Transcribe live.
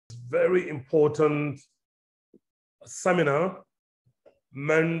very important seminar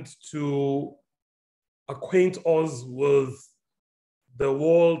meant to acquaint us with the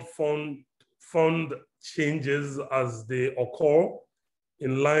World Fund changes as they occur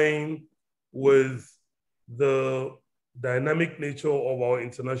in line with the dynamic nature of our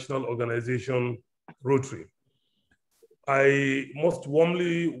international organization, Rotary. I most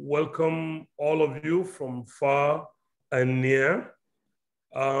warmly welcome all of you from far and near.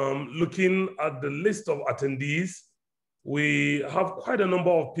 Looking at the list of attendees, we have quite a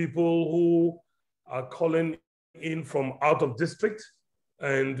number of people who are calling in from out of district,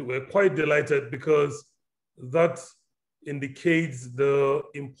 and we're quite delighted because that indicates the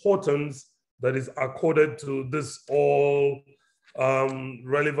importance that is accorded to this all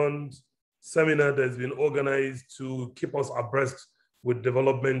relevant seminar that has been organized to keep us abreast with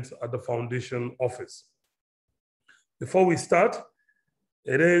development at the foundation office. Before we start,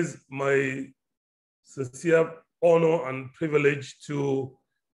 it is my sincere honor and privilege to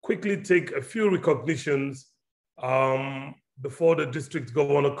quickly take a few recognitions before the district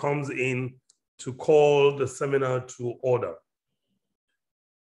governor comes in to call the seminar to order.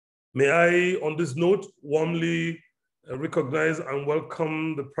 May I, on this note, warmly recognize and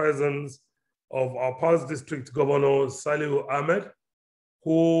welcome the presence of our past district governor, Salihu Ahmed,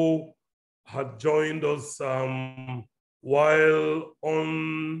 who had joined us while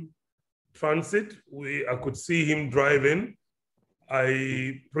on transit. I could see him driving.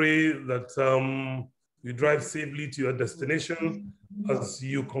 I pray that you drive safely to your destination as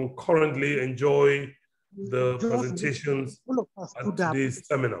you concurrently enjoy the presentations at today's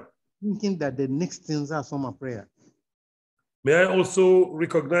seminar. Thinking that the next things are summer prayer. May I also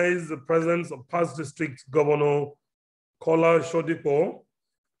recognize the presence of past district governor Kola Shodipo,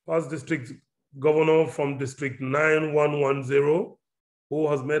 past district governor from district 9110, who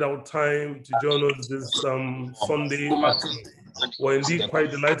has made our time to join us this Sunday afternoon. We're indeed quite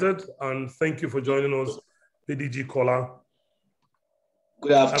delighted, and thank you for joining us, PDG Kola.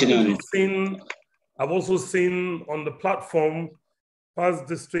 Good afternoon. I've also seen on the platform past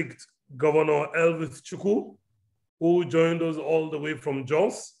district governor Elvis Chukwu, who joined us all the way from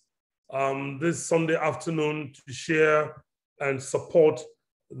Jos this Sunday afternoon to share and support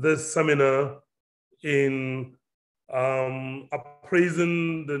this seminar in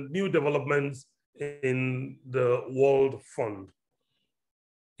appraising the new developments in the World Fund.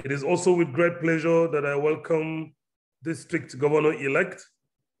 It is also with great pleasure that I welcome District Governor-elect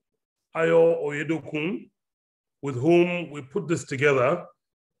Ayo Oyedokun, with whom we put this together,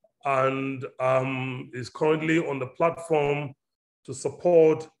 and is currently on the platform to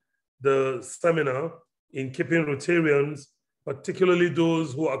support the seminar in keeping Rotarians, particularly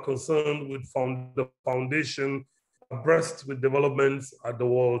those who are concerned with the foundation, abreast with developments at the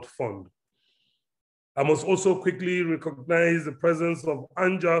World Fund. I must also quickly recognize the presence of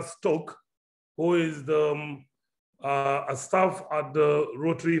Anja Stoke, who is a staff at the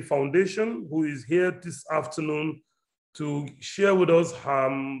Rotary Foundation, who is here this afternoon to share with us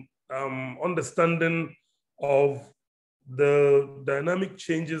her understanding of the dynamic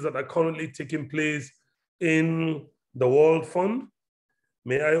changes that are currently taking place in the World Fund.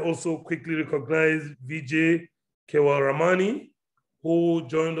 May I also quickly recognize Vijay Kewaramani, who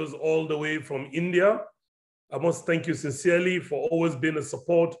joined us all the way from India. I must thank you sincerely for always being a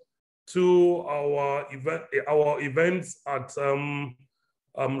support to our events at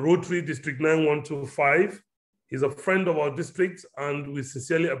Rotary District 9125. He's a friend of our district, and we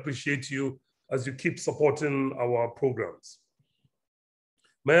sincerely appreciate you as you keep supporting our programs.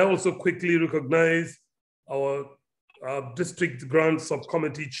 May I also quickly recognize our District Grant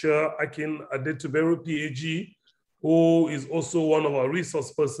Subcommittee Chair, Akin Adetuberu, PAG, who is also one of our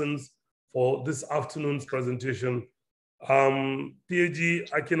resource persons for this afternoon's presentation. PAG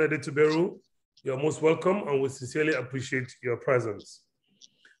Akin Adetuberu, you're most welcome, and we sincerely appreciate your presence.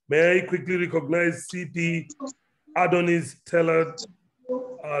 May I quickly recognize CP Adonis Teller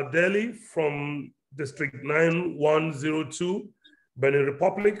Delhi from District 9102, Benin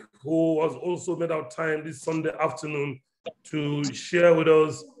Republic, who has also made our time this Sunday afternoon to share with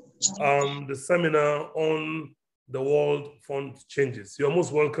us the seminar on the World Fund changes. You're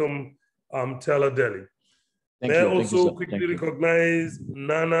most welcome, Teller Delhi. May I also quickly recognize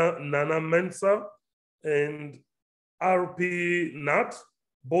Nana Mensa and RP Nat,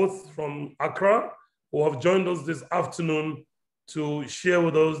 both from Accra, who have joined us this afternoon to share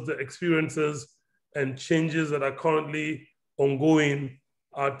with us the experiences and changes that are currently ongoing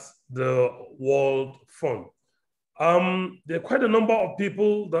at the World Fund. There are quite a number of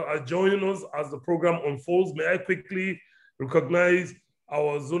people that are joining us as the program unfolds. May I quickly recognize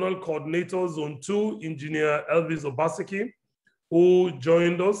our zonal coordinator, Zone 2, Engineer Elvis Obaseki, who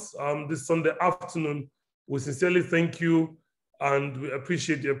joined us this Sunday afternoon. We sincerely thank you and we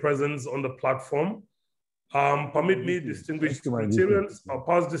appreciate your presence on the platform. Permit me, distinguished Rotarians, our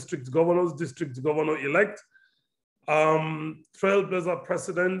past district governors, district governor-elect, trailblazer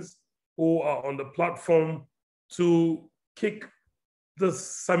presidents who are on the platform to kick the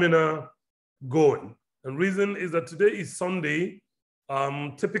seminar going. And reason is that today is Sunday,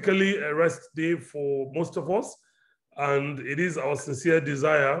 typically a rest day for most of us. And it is our sincere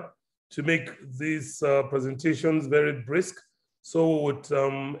desire to make these presentations very brisk, so it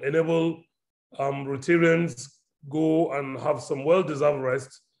would enable Rotarians go and have some well-deserved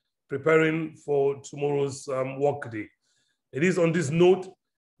rest, preparing for tomorrow's work day. It is on this note,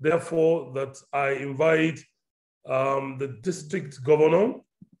 therefore, that I invite the district governor,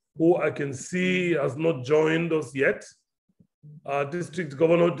 who I can see has not joined us yet. District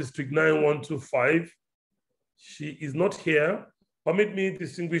Governor, District 9125. She is not here. Permit me,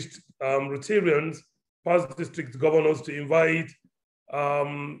 distinguished Rotarians, past district governors, to invite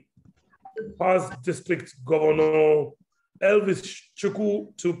past district governor Elvis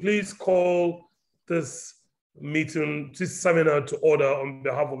Chukwu to please call this meeting, this seminar to order on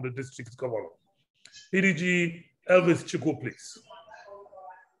behalf of the district governor. PDG Elvis Chukwu, please.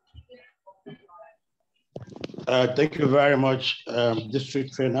 Thank you very much,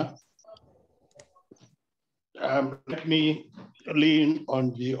 District Trainer. Let me lean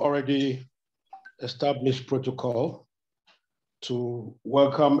on the already established protocol to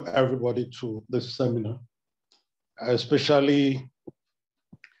welcome everybody to this seminar, especially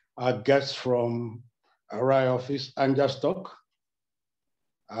our guests from Arai office, Anja Stock.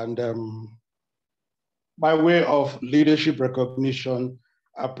 And by way of leadership recognition,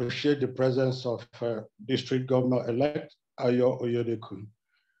 I appreciate the presence of District Governor-elect Ayo Oyedekun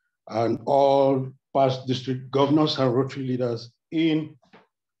and all past district governors and Rotary leaders in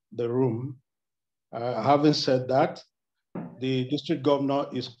the room. Having said that, the district governor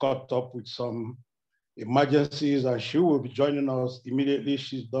is caught up with some emergencies and she will be joining us immediately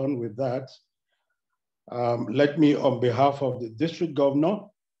she's done with that. Let me, on behalf of the district governor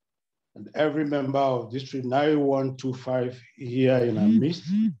and every member of District 9125 here in our midst,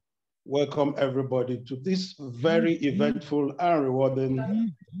 welcome everybody to this very eventful and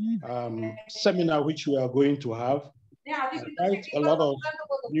rewarding seminar which we are going to have. Quite a lot of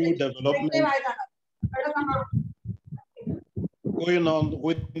new developments going on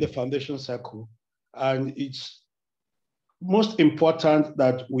with the foundation circle. And it's most important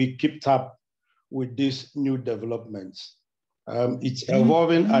that we keep tab with these new developments. It's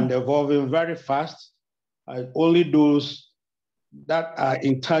evolving and evolving very fast. And only those that are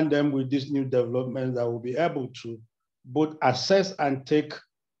in tandem with these new developments that will be able to both assess and take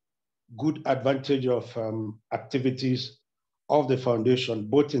good advantage of activities of the foundation,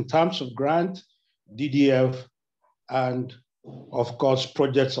 both in terms of grant, DDF, and of course,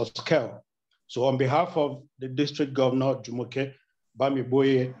 projects of scale. So on behalf of the district governor, Jumoke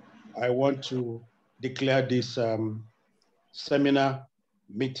Bamiboye, I want to declare this seminar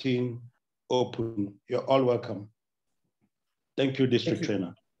meeting open. You're all welcome. Thank you, District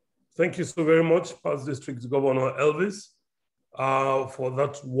Trainer. Thank you so very much, past District Governor Elvis, for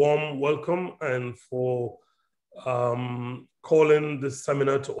that warm welcome and for calling this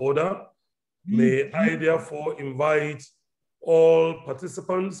seminar to order. May I therefore invite all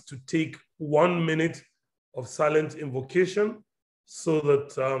participants to take 1 minute of silent invocation so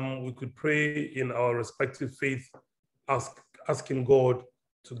that we could pray in our respective faith, asking God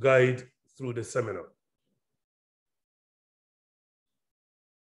to guide through the seminar.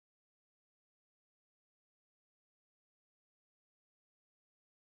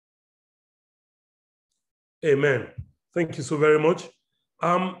 Amen. Thank you so very much.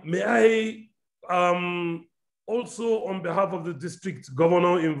 May I also, on behalf of the district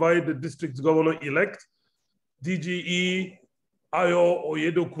governor, invite the district governor-elect, DGE Ayo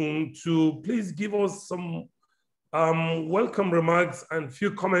Oyedokun, to please give us some welcome remarks and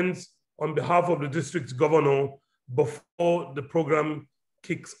few comments on behalf of the district governor before the program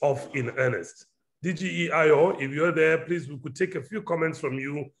kicks off in earnest. DGE Ayo, if you're there, please, we could take a few comments from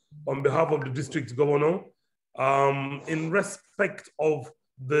you on behalf of the district governor in respect of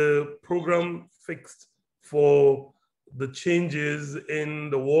the program fixed for the changes in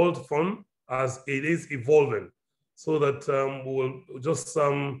the World Fund as it is evolving, so that we'll just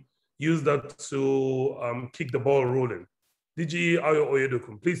use that to kick the ball rolling. DG Ayo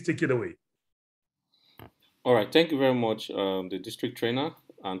Oyedokun, please take it away. All right, thank you very much, the district trainer,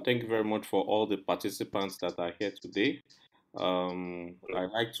 and thank you very much for all the participants that are here today. I'd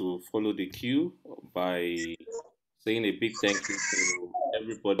like to follow the queue by saying a big thank you to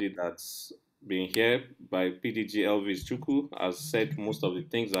everybody that's been here. By PDG Elvis Chuku has said most of the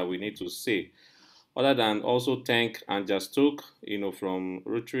things that we need to say. Other than also thank Anja Stoke, from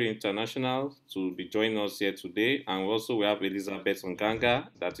Rotary International to be joining us here today. And also we have Elizabeth Nganga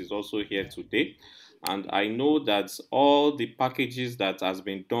that is also here today. And I know that all the packages that has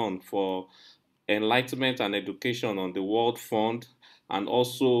been done for enlightenment and education on the World Fund, and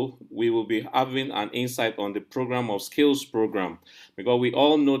also we will be having an insight on the program of skills program, because we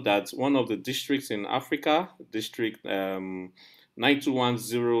all know that one of the districts in Africa, district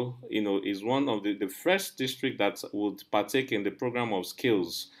 9210, is one of the first district that would partake in the program of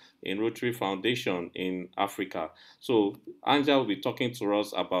skills in Rotary Foundation in Africa. So Anja will be talking to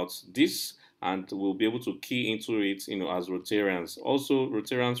us about this, and we'll be able to key into it, as Rotarians. Also,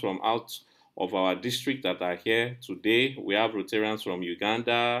 Rotarians from out of our district that are here today. We have Rotarians from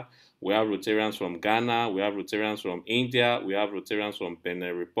Uganda, we have Rotarians from Ghana, we have Rotarians from India, we have Rotarians from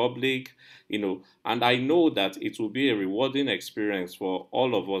Benin Republic, and I know that it will be a rewarding experience for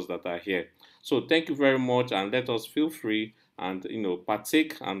all of us that are here. So thank you very much, and let us feel free and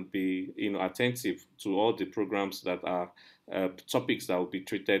partake and be attentive to all the programs that are topics that will be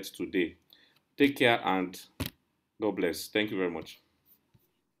treated today. Take care and God bless. Thank you very much.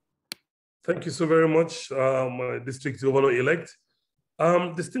 Thank you so very much, my district governor-elect.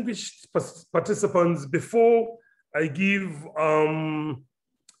 Distinguished participants, before I give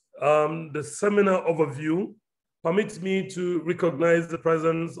the seminar overview, permit me to recognize the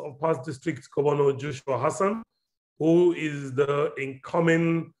presence of past district governor Joshua Hassan, who is the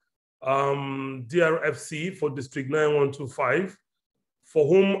incoming DRFC for District 9125, for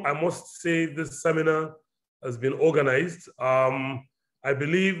whom I must say this seminar has been organized. I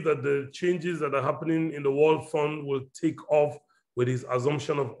believe that the changes that are happening in the World Fund will take off with his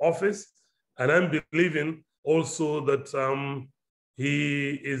assumption of office. And I'm believing also that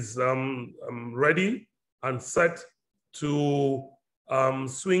he is ready and set to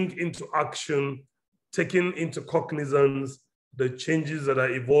swing into action, taking into cognizance the changes that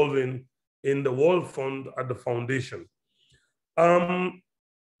are evolving in the World Fund at the foundation.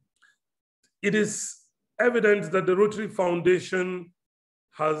 It is evident that the Rotary Foundation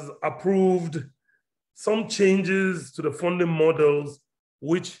has approved some changes to the funding models,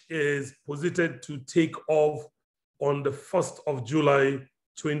 which is posited to take off on the 1st of July,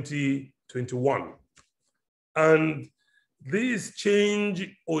 2021. And these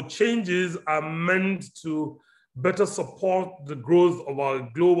changes are meant to better support the growth of our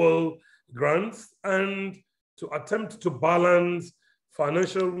global grants and to attempt to balance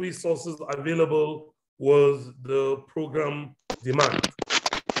financial resources available with the program demand.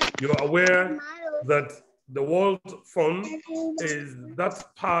 You are aware that the World Fund is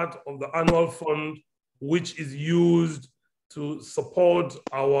that part of the annual fund which is used to support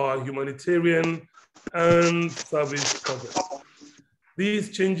our humanitarian and service projects. These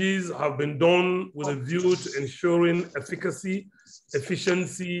changes have been done with a view to ensuring efficacy,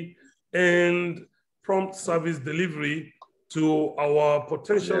 efficiency, and prompt service delivery to our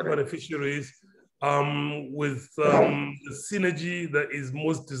potential beneficiaries with the synergy that is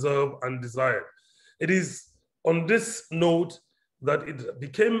most deserved and desired. It is on this note that it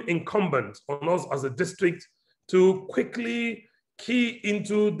became incumbent on us as a district to quickly key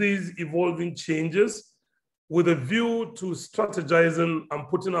into these evolving changes with a view to strategizing and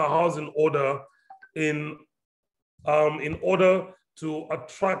putting our house in order in order to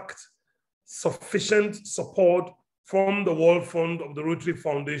attract sufficient support from the World Fund of the Rotary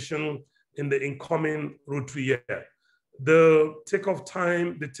Foundation in the incoming Rotary year. The takeoff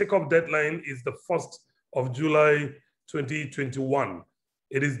deadline is the 1st of July, 2021.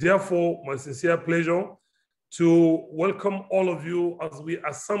 It is therefore my sincere pleasure to welcome all of you as we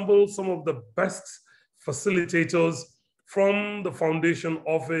assemble some of the best facilitators from the foundation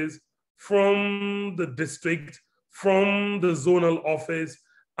office, from the district, from the zonal office,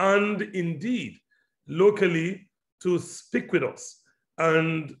 and indeed locally to speak with us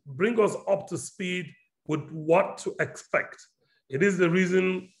and bring us up to speed with what to expect. It is the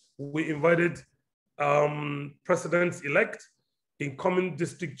reason we invited presidents-elect, incoming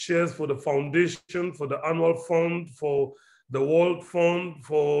district chairs for the foundation, for the annual fund, for the World Fund,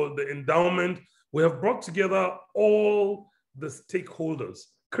 for the endowment. We have brought together all the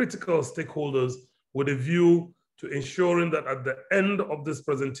stakeholders, critical stakeholders, with a view to ensuring that at the end of this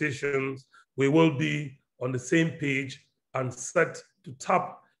presentation, we will be on the same page and set to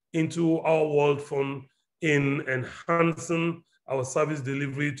tap into our World Fund in enhancing our service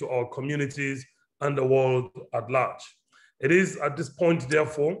delivery to our communities and the world at large. It is at this point,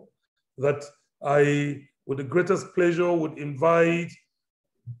 therefore, that I, with the greatest pleasure, would invite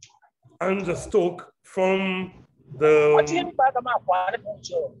Anja Stoke from the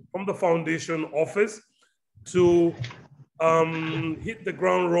foundation office to hit the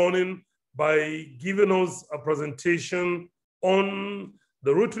ground running by giving us a presentation on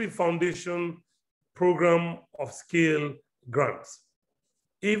the Rotary Foundation program of scale grants.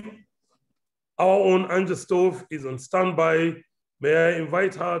 If our own Anja Stove is on standby, may I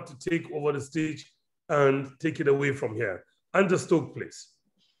invite her to take over the stage and take it away from here. Anja Stove, please.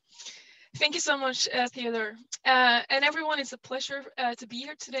 Thank you so much, Theodore. And everyone, it's a pleasure to be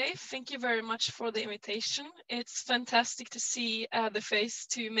here today. Thank you very much for the invitation. It's fantastic to see the face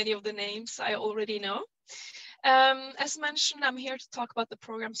to many of the names I already know. As mentioned, I'm here to talk about the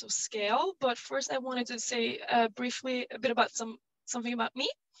programs of scale, but first I wanted to say briefly a bit about something about me.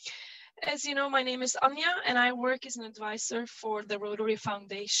 As you know, my name is Anja, and I work as an advisor for the Rotary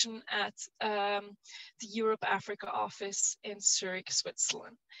Foundation at the Europe-Africa office in Zurich,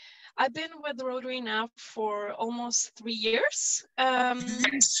 Switzerland. I've been with the Rotary now for almost 3 years, and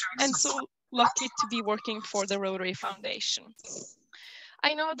so lucky to be working for the Rotary Foundation.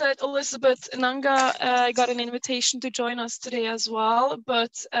 I know that Elizabeth Nanga got an invitation to join us today as well,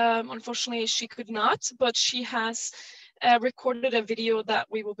 but unfortunately she could not, but she has recorded a video that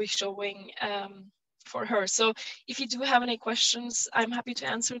we will be showing for her. So if you do have any questions, I'm happy to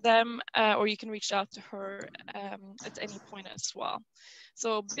answer them, or you can reach out to her at any point as well.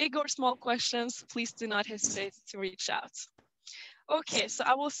 So big or small questions, please do not hesitate to reach out. Okay, so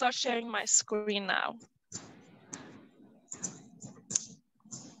I will start sharing my screen now.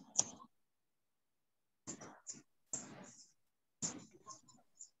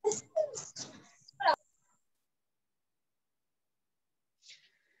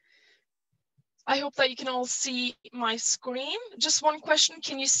 I hope that you can all see my screen. Just one question,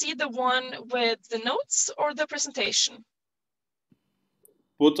 can you see the one with the notes or the presentation?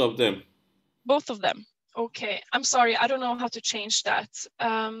 Both of them. Both of them. Okay, I'm sorry, I don't know how to change that.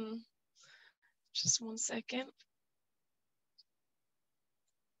 Just one second.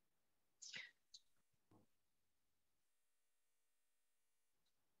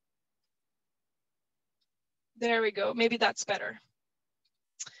 There we go, maybe that's better.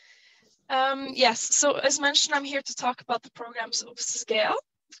 Yes, so as mentioned, I'm here to talk about the programs of scale.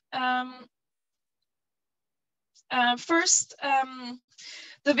 First,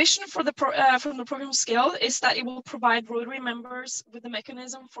 the vision for the from the program scale is that it will provide Rotary members with a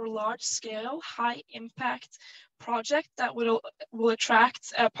mechanism for large-scale, high-impact project that will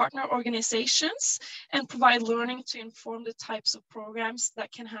attract partner organizations and provide learning to inform the types of programs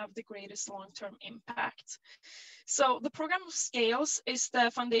that can have the greatest long-term impact. So the program of scales is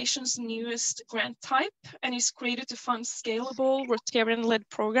the foundation's newest grant type and is created to fund scalable Rotarian-led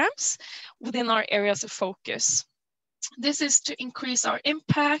programs within our areas of focus. This is to increase our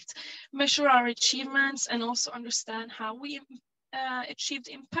impact, measure our achievements, and also understand how we achieved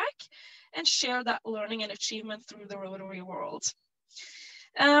impact and share that learning and achievement through the Rotary world.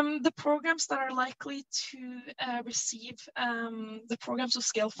 The programs that are likely to receive the programs of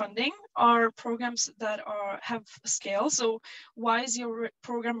scale funding are programs that have scale. So why is your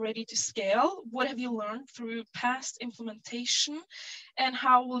program ready to scale? What have you learned through past implementation? And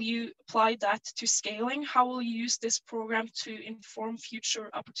how will you apply that to scaling? How will you use this program to inform future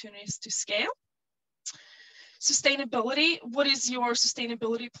opportunities to scale? Sustainability, what is your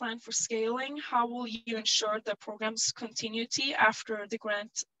sustainability plan for scaling? How will you ensure the program's continuity after the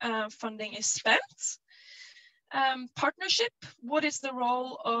grant funding is spent? Partnership, what is the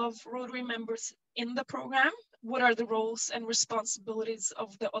role of Rotary members in the program? What are the roles and responsibilities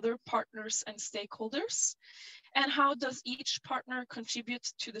of the other partners and stakeholders? And how does each partner contribute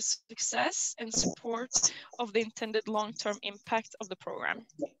to the success and support of the intended long-term impact of the program?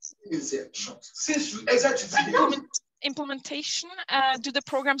 Implementation, do the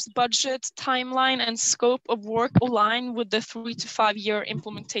program's budget, timeline, and scope of work align with the 3 to 5 year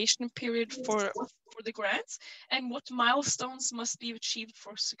implementation period for the grants? And what milestones must be achieved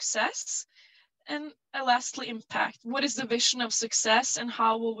for success? And lastly, impact. What is the vision of success and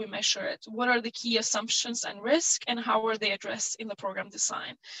how will we measure it? What are the key assumptions and risk and how are they addressed in the program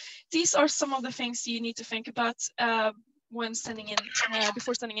design? These are some of the things you need to think about when sending in,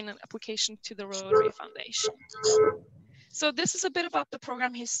 before sending in an application to the Rotary Foundation. So this is a bit about the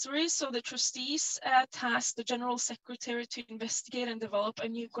program history. So the trustees tasked the General Secretary to investigate and develop a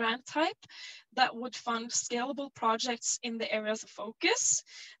new grant type that would fund scalable projects in the areas of focus.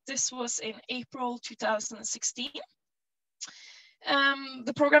 This was in April 2016.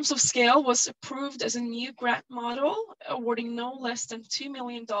 The programs of scale was approved as a new grant model, awarding no less than $2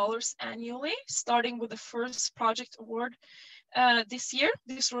 million annually, starting with the first project award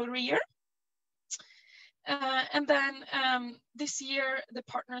this Rotary year. And then this year, the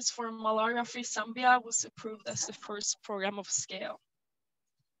Partners for Malaria-Free Zambia was approved as the first program of scale.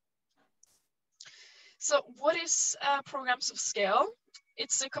 So what is programs of scale?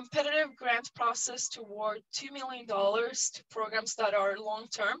 It's a competitive grant process to award $2 million to programs that are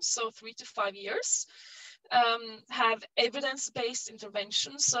long-term, so 3 to 5 years, have evidence-based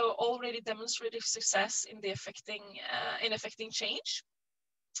interventions, so already demonstrated success in affecting change.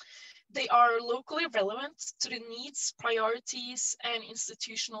 They are locally relevant to the needs, priorities, and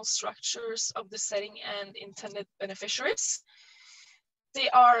institutional structures of the setting and intended beneficiaries. They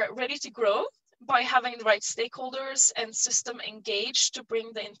are ready to grow by having the right stakeholders and system engaged to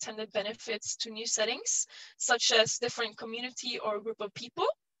bring the intended benefits to new settings, such as different community or group of people.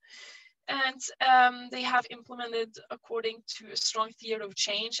 And they have implemented according to a strong theory of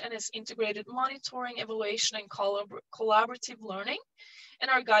change and has integrated monitoring, evaluation, and collaborative learning, and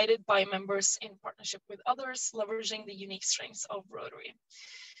are guided by members in partnership with others, leveraging the unique strengths of Rotary.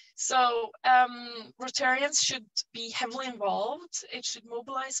 So Rotarians should be heavily involved. It should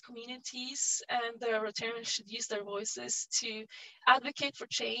mobilize communities, and the Rotarians should use their voices to advocate for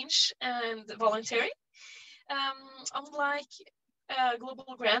change and volunteering. Unlike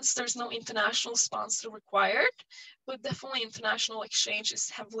global grants, there's no international sponsor required, but definitely international exchange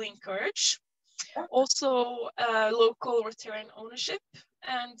is heavily encouraged. Also, local Rotarian ownership,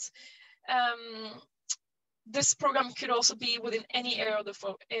 and this program could also be within any area of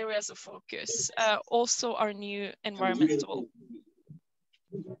the areas of focus. Also, our new environmental.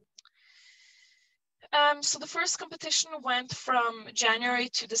 So the first competition went from January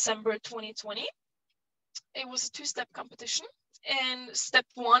to December 2020. It was a two-step competition. In step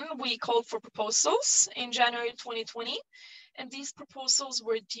one, we called for proposals in January 2020. And these proposals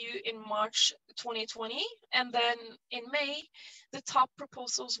were due in March 2020. And then in May, the top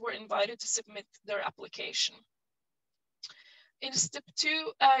proposals were invited to submit their application. In step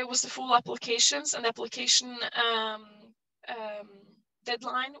two, it was the full applications, and the application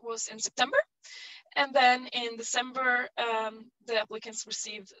deadline was in September. And then in December, the applicants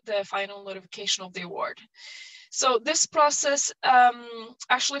received the final notification of the award. So this process,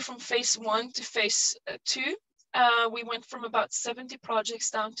 actually from phase 1 to phase 2, we went from about 70 projects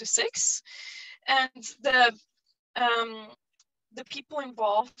down to 6. And the people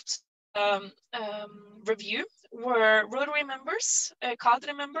involved review were Rotary members,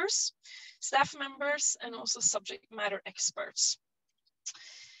 cadre members, staff members, and also subject matter experts.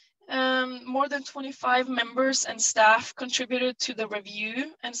 More than 25 members and staff contributed to the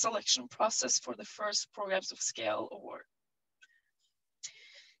review and selection process for the first Programs of Scale award.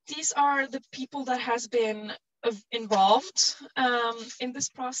 These are the people that has been involved in this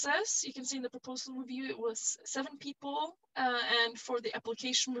process. You can see in the proposal review, it was 7 people, and for the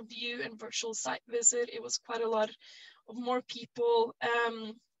application review and virtual site visit, it was quite a lot of more people.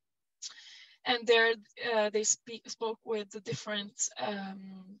 And there they spoke with the different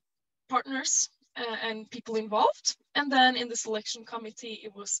partners and people involved. And then in the selection committee,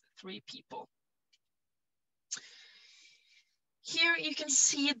 it was 3 people. Here you can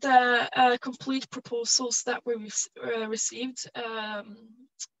see the complete proposals that were received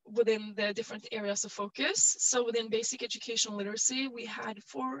within the different areas of focus. So within basic educational literacy, we had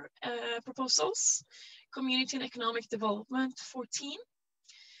 4 proposals, community and economic development, 14,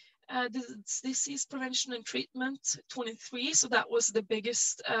 disease prevention and treatment, 23. So that was the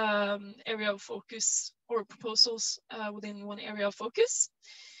biggest area of focus or proposals within one area of focus.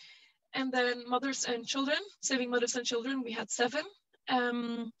 And then mothers and children, saving mothers and children, we had 7.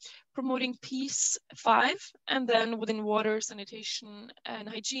 Promoting peace, 5. And then within water, sanitation, and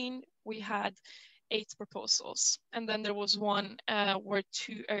hygiene, we had 8 proposals. And then there was one where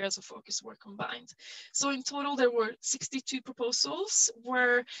 2 areas of focus were combined. So in total, there were 62 proposals,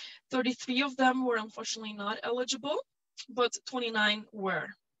 where 33 of them were unfortunately not eligible, but 29 were.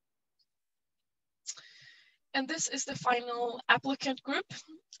 And this is the final applicant group.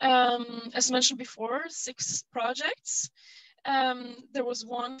 As mentioned before, 6 projects. There was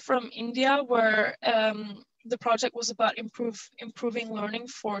one from India where the project was about improving learning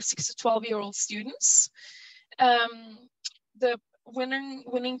for 6 to 12-year-old students. The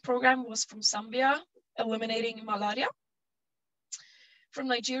winning program was from Zambia, eliminating malaria. From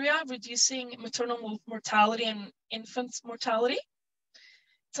Nigeria, reducing maternal mortality and infant mortality.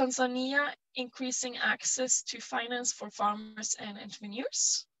 Tanzania, increasing access to finance for farmers and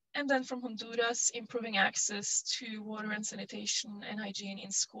entrepreneurs. And then from Honduras, improving access to water and sanitation and hygiene in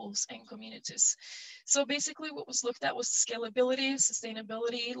schools and communities. So basically what was looked at was scalability,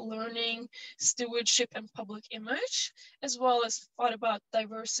 sustainability, learning, stewardship, and public image, as well as thought about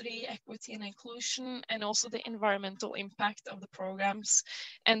diversity, equity, and inclusion, and also the environmental impact of the programs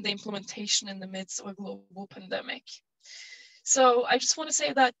and the implementation in the midst of a global pandemic. So I just want to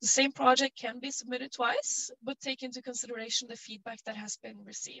say that the same project can be submitted twice, but take into consideration the feedback that has been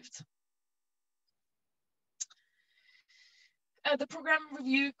received. The program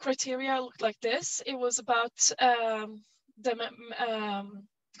review criteria looked like this. It was about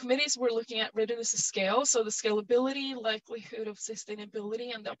committees were looking at readiness to scale, so the scalability, likelihood of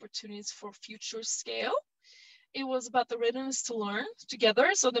sustainability, and the opportunities for future scale. It was about the readiness to learn together,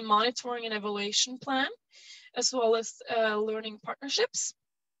 so the monitoring and evaluation plan, as well as learning partnerships,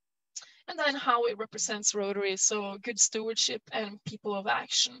 and then how it represents Rotary, so good stewardship and people of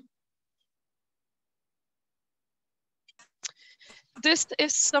action. This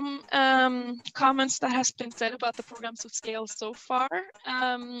is some comments that has been said about the programs of scale so far.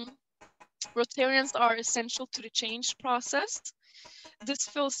 Rotarians are essential to the change process. This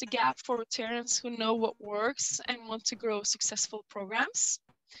fills the gap for Rotarians who know what works and want to grow successful programs.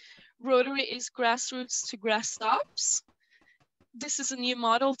 Rotary is grassroots to grass stops. This is a new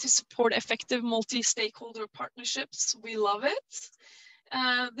model to support effective multi-stakeholder partnerships. We love it.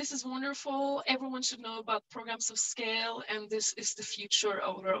 This is wonderful. Everyone should know about programs of scale, and this is the future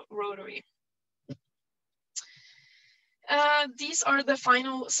of Rotary. These are the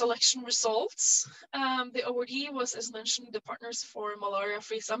final selection results. The awardee was, as mentioned, the Partners for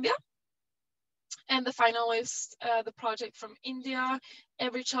Malaria-Free Zambia. And the finalists, the project from India,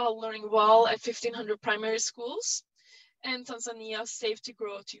 Every Child Learning Well at 1,500 primary schools, and Tanzania, Safe to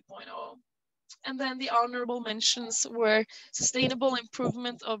Grow 2.0. And then the honorable mentions were sustainable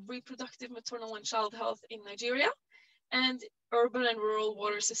improvement of reproductive, maternal, and child health in Nigeria, and urban and rural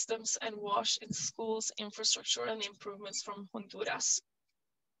water systems and wash in schools, infrastructure, and improvements from Honduras.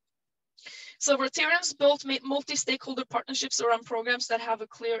 So Rotarians built multi-stakeholder partnerships around programs that have a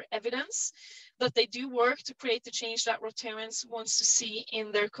clear evidence that they do work to create the change that Rotarians wants to see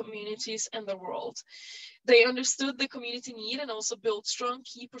in their communities and the world. They understood the community need and also built strong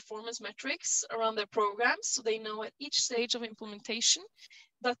key performance metrics around their programs, so they know at each stage of implementation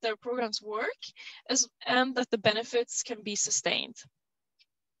that their programs work and that the benefits can be sustained.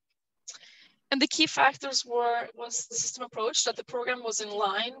 And the key factors was the system approach, that the program was in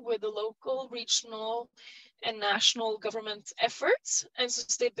line with the local, regional, and national government efforts, and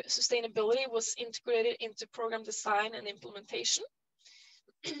sustainability was integrated into program design and implementation.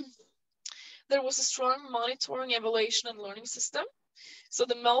 There was a strong monitoring, evaluation, and learning system. So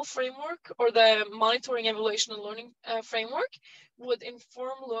the MEL framework, or the monitoring, evaluation, and learning framework, would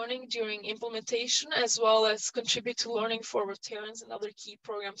inform learning during implementation, as well as contribute to learning for Rotarians and other key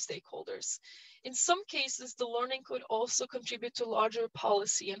program stakeholders. In some cases, the learning could also contribute to larger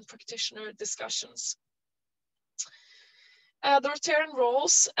policy and practitioner discussions. The Rotarian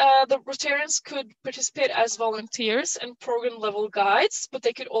roles, the Rotarians could participate as volunteers and program level guides, but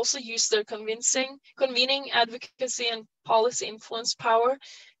they could also use their convening, advocacy, and policy influence power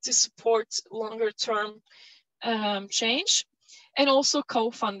to support longer term change, and also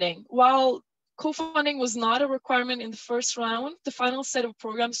co-funding. While co-funding was not a requirement in the first round, the final set of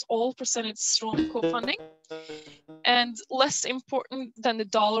programs all presented strong co-funding. And less important than the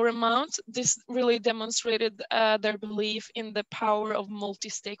dollar amount, this really demonstrated their belief in the power of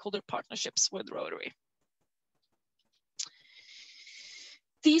multi-stakeholder partnerships with Rotary.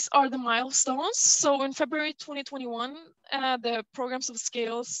 These are the milestones. So in February 2021, the programs of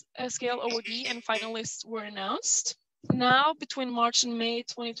scale awardee and finalists were announced. Now, between March and May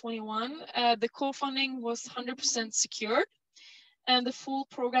 2021, the co-funding was 100% secured, and the full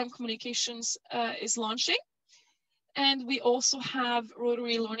program communications is launching. And we also have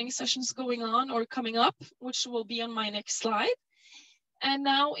Rotary learning sessions going on or coming up, which will be on my next slide. And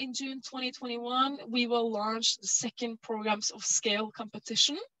now in June 2021, we will launch the second programs of scale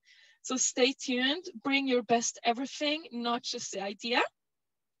competition. So stay tuned, bring your best everything, not just the idea.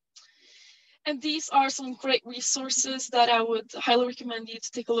 And these are some great resources that I would highly recommend you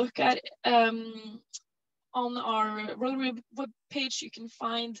to take a look at. On our Rotary webpage, you can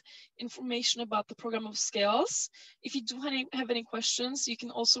find information about the program of scales. If you do have any questions, you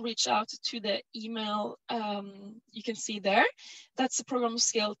can also reach out to the email you can see there. That's the program of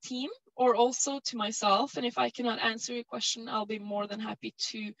scale team, or also to myself. And if I cannot answer your question, I'll be more than happy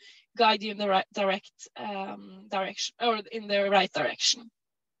to guide you in the right direction, or in the right direction.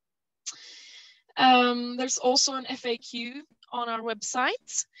 There's also an FAQ on our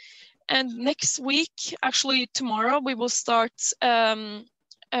website. And next week, actually tomorrow, we will start the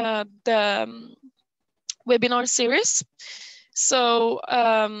webinar series. So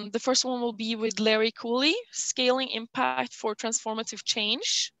the first one will be with Larry Cooley, Scaling Impact for Transformative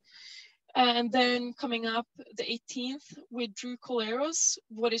Change. And then coming up the 18th with Drew Coleros,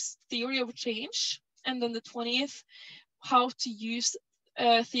 What is Theory of Change? And then the 20th, How to Use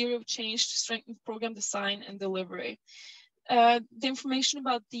Theory of Change to Strengthen Program Design and Delivery. The information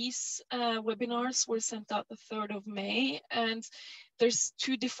about these webinars were sent out the 3rd of May, and there's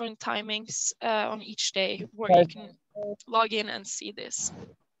 2 different timings on each day where you can log in and see this.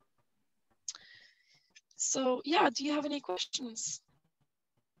 So yeah, do you have any questions?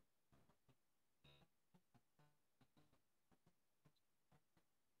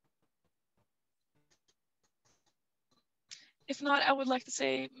 If not, I would like to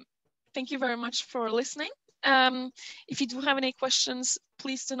say thank you very much for listening. If you do have any questions,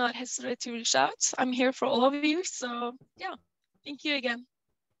 please do not hesitate to reach out. I'm here for all of you. So yeah, thank you again.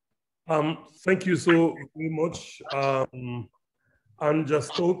 Thank you so very much, Anja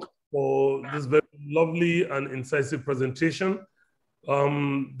Stoke, for this very lovely and incisive presentation.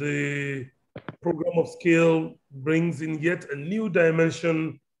 The program of scale brings in yet a new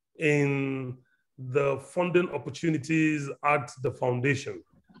dimension in the funding opportunities at the foundation.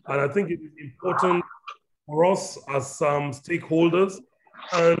 And I think it is important for us as stakeholders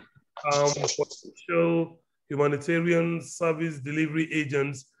and potential humanitarian service delivery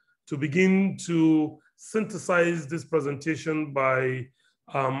agents to begin to synthesize this presentation by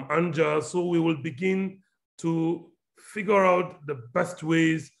Anja. So we will begin to figure out the best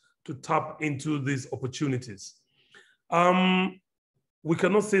ways to tap into these opportunities. We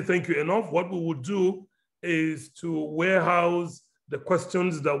cannot say thank you enough. What we will do is to warehouse the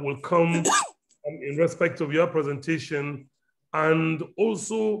questions that will come in respect of your presentation, and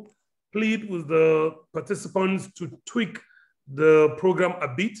also plead with the participants to tweak the program a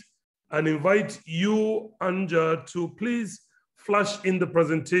bit and invite you, Anja, to please flash in the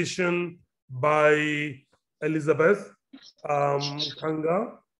presentation by Elizabeth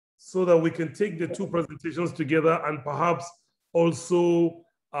Kanga, so that we can take the 2 presentations together and perhaps also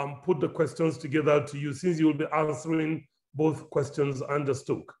put the questions together to you, since you will be answering both questions, Anja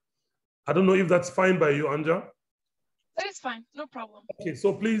Stoke. I don't know if that's fine by you, Anja? That is fine, no problem. Okay,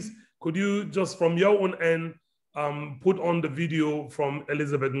 so please, could you just from your own end, put on the video from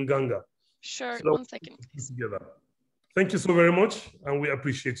Elizabeth Nganga? Sure, so 1 second, please. Together. Thank you so very much, and we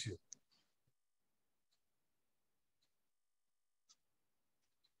appreciate you.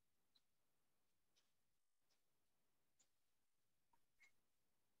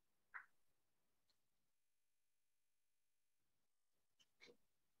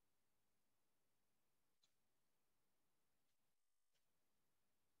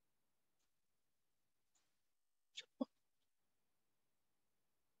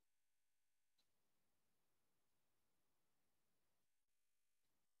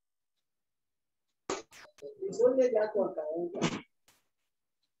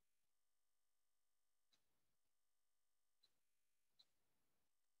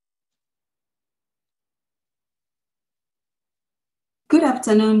 Good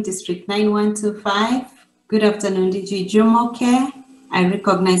afternoon, District 9125. Good afternoon, DG Jumoke. I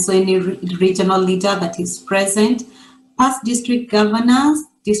recognize any regional leader that is present, past district governors,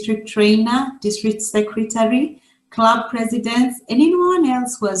 district trainer, district secretary, club presidents, and anyone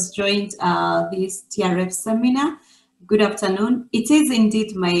else who has joined this TRF seminar. Good afternoon. It is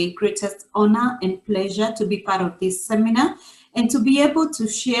indeed my greatest honor and pleasure to be part of this seminar and to be able to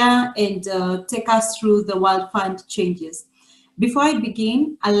share and take us through the World Fund changes. Before I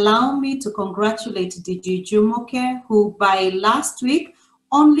begin, allow me to congratulate DG Jumoke, who by last week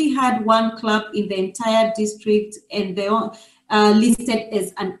only had 1 club in the entire district, and they are listed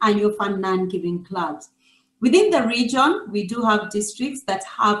as an annual fund non-giving clubs. Within the region, we do have districts that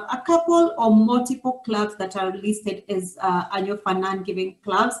have a couple or multiple clubs that are listed as annual fund non-giving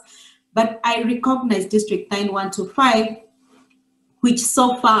clubs, but I recognize District 9125, which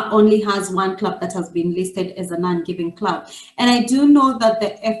so far only has 1 club that has been listed as a non-giving club. And I do know that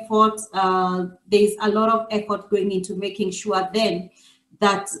the effort, there's a lot of effort going into making sure then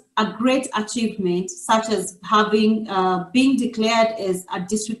that a great achievement, such as having being declared as a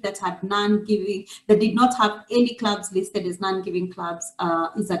district that had non-giving, that did not have any clubs listed as non-giving clubs,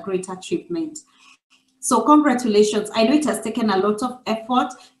 is a great achievement. So congratulations. I know it has taken a lot of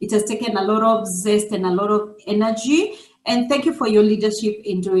effort. It has taken a lot of zest and a lot of energy. And thank you for your leadership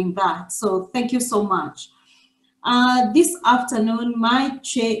in doing that. So thank you so much. This afternoon,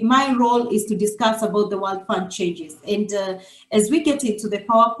 my role is to discuss about the World Fund changes. And as we get into the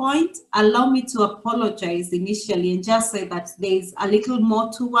PowerPoint, allow me to apologize initially and just say that there's a little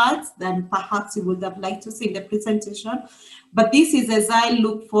more to words than perhaps you would have liked to see in the presentation. But this is as I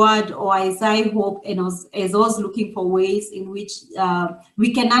look forward, or as I hope, and as I was looking for ways in which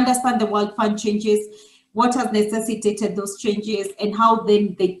we can understand the World Fund changes, what has necessitated those changes, and how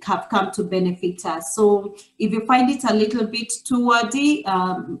then they have come to benefit us. So if you find it a little bit too wordy,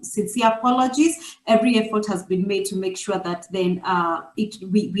 sincere apologies. Every effort has been made to make sure that then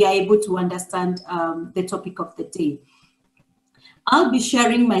we are able to understand the topic of the day. I'll be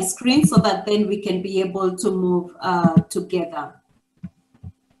sharing my screen so that then we can be able to move together.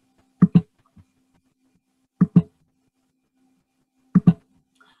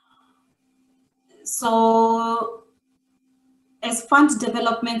 So, as fund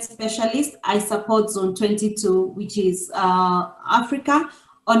development specialist, I support Zone 22, which is Africa,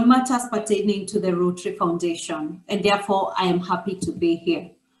 on matters pertaining to the Rotary Foundation, and therefore I am happy to be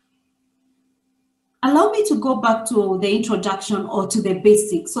here. Allow me to go back to the introduction or to the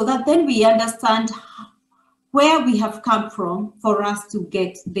basics so that then we understand where we have come from for us to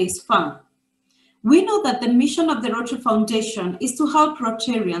get this fund. We know that the mission of the Rotary Foundation is to help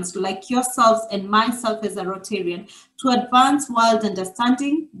Rotarians like yourselves and myself as a Rotarian to advance world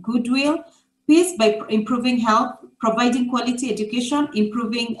understanding, goodwill, peace by improving health, providing quality education,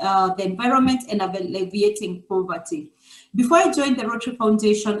 improving the environment, and alleviating poverty. Before I joined the Rotary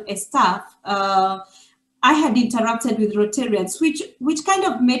Foundation as staff, I had interacted with Rotarians, which kind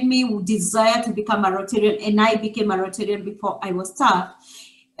of made me desire to become a Rotarian, and I became a Rotarian before I was staff.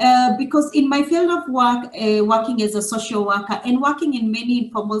 Because in my field of work, working as a social worker and working in many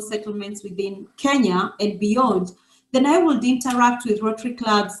informal settlements within Kenya and beyond, then I would interact with Rotary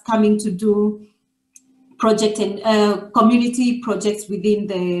clubs coming to do project and community projects within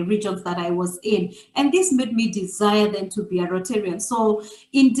the regions that I was in. And this made me desire then to be a Rotarian. So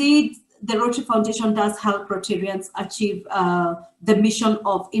indeed, the Rotary Foundation does help Rotarians achieve the mission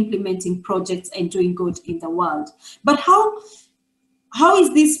of implementing projects and doing good in the world. But how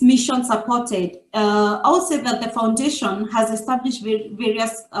is this mission supported? I would say that the foundation has established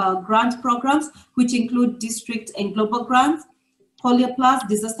various grant programs, which include district and global grants, Polio Plus,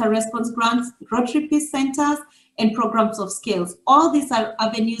 disaster response grants, Rotary Peace Centers, and programs of skills. All these are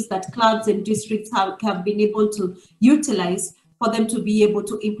avenues that clubs and districts have been able to utilize for them to be able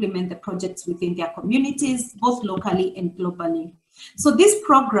to implement the projects within their communities, both locally and globally. So these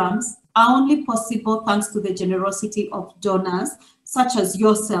programs are only possible thanks to the generosity of donors, such as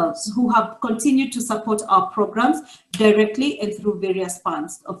yourselves, who have continued to support our programs directly and through various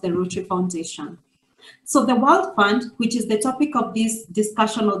funds of the Rotary Foundation. So the World Fund, which is the topic of this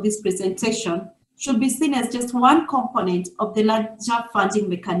discussion or this presentation, should be seen as just one component of the larger funding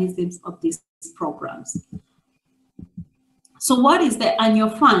mechanisms of these programs. So what is the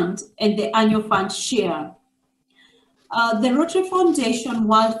annual fund and the annual fund share? The Rotary Foundation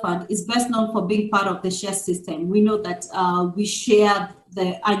World Fund is best known for being part of the share system. We know that we share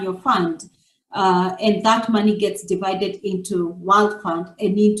the annual fund and that money gets divided into World Fund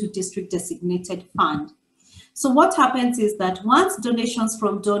and into district designated fund. So what happens is that once donations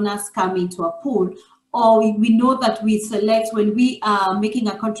from donors come into a pool, or we know that we select, when we are making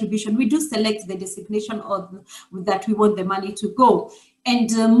a contribution, we do select the designation of that we want the money to go.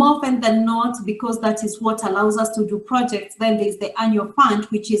 And more often than not, because that is what allows us to do projects, then there's the annual fund,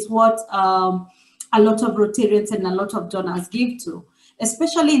 which is what a lot of Rotarians and a lot of donors give to,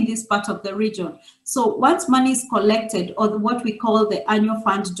 especially in this part of the region. So once money is collected, or what we call the annual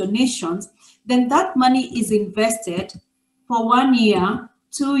fund donations, then that money is invested for 1 year,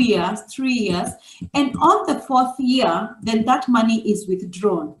 2 years, 3 years, and on the 4th year, then that money is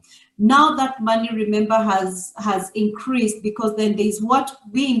withdrawn. Now that money, remember, has increased, because then there's what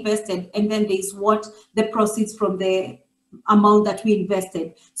we invested and then there's what the proceeds from the amount that we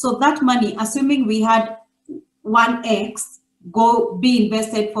invested. So that money, assuming we had 1x be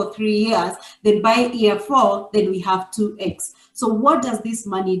invested for 3 years, then by year 4, then we have 2x. So what does this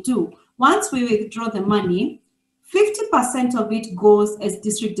money do? Once we withdraw the money, 50% of it goes as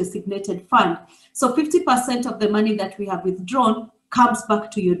district designated fund. So 50% of the money that we have withdrawn comes back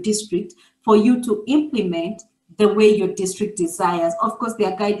to your district for you to implement the way your district desires. Of course,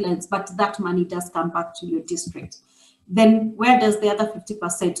 there are guidelines, but that money does come back to your district. Then where does the other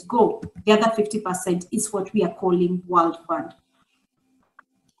 50% go? The other 50% is what we are calling World Fund,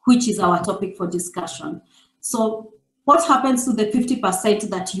 which is our topic for discussion. So what happens to the 50%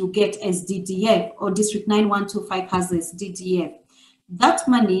 that you get as DDF, or District 9125 has as DDF? That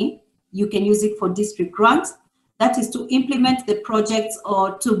money, you can use it for district grants. That is to implement the projects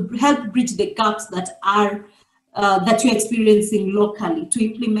or to help bridge the gaps that are that you're experiencing locally, to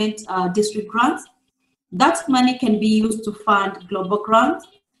implement district grants. That money can be used to fund global grants,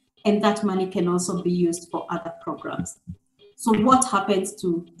 and that money can also be used for other programs. So what happens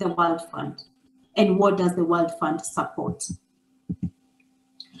to the World Fund, and what does the World Fund support?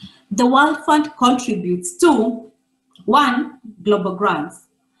 The World Fund contributes to, one, global grants.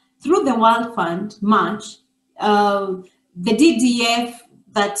 Through the World Fund match, the DDF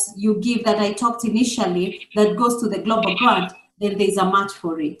that you give that I talked initially that goes to the global grant, then there's a match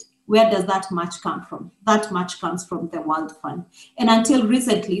for it. Where does that match come from? That match comes from the World Fund. And until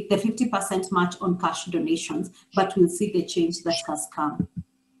recently, the 50% match on cash donations, but we'll see the change that has come.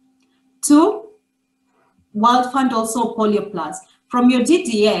 Two, World Fund also Polio Plus. From your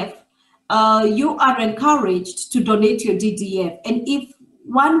DDF, you are encouraged to donate your DDF. And if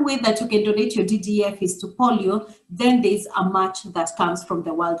one way that you can donate your DDF is to polio, then there's a match that comes from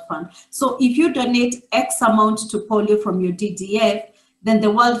the World Fund. So if you donate X amount to polio from your DDF, then the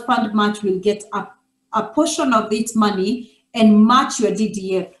World Fund match will get a portion of its money and match your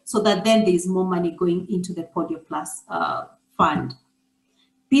DDF, so that then there's more money going into the Polio Plus fund.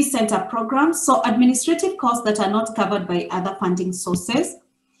 Peace Center programs, so administrative costs that are not covered by other funding sources,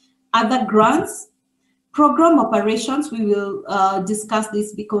 other grants, program operations. We will discuss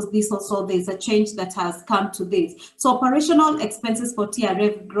this because this also, there's a change that has come to this. So operational expenses for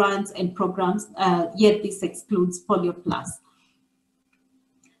TRF grants and programs, yet this excludes Polio Plus.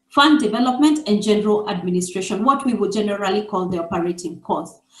 Fund development and general administration, what we would generally call the operating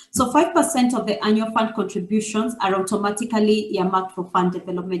costs. So 5% of the annual fund contributions are automatically earmarked for fund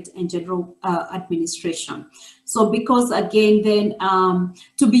development and general administration. So because again, then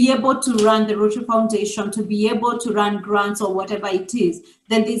to be able to run the Rotary Foundation, to be able to run grants or whatever it is,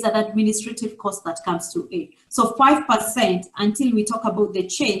 then there's an administrative cost that comes to it. So 5%, until we talk about the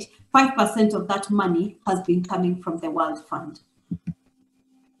change, 5% of that money has been coming from the World Fund.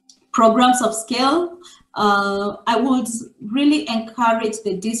 Programs of scale, I would really encourage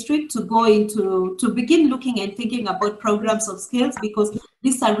the district to go into, to begin looking and thinking about programs of scales, because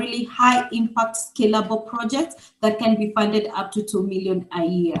these are really high impact scalable projects that can be funded up to 2 million a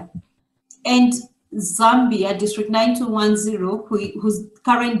year. And Zambia, District 9210, whose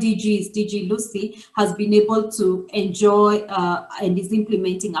current DG is DG Lucy, has been able to enjoy and is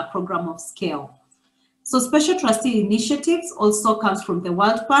implementing a program of scale. So special trustee initiatives also comes from the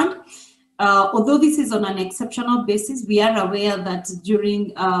World Fund. Although this is on an exceptional basis, we are aware that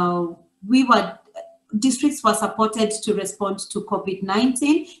during, districts were supported to respond to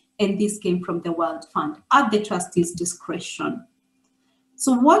COVID-19, and this came from the World Fund at the trustee's discretion.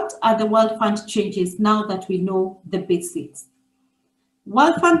 So what are the World Fund changes now that we know the basics?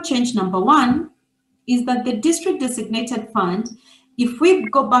 World Fund change number one is that the district designated fund, if we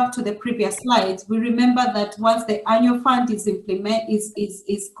go back to the previous slides, we remember that once the annual fund is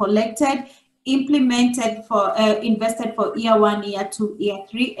collected, implemented for invested for year 1, year 2, year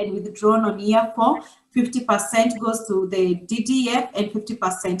 3, and withdrawn on year 4, 50% goes to the DDF and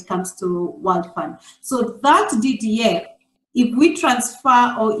 50% comes to World Fund. So that DDF, if we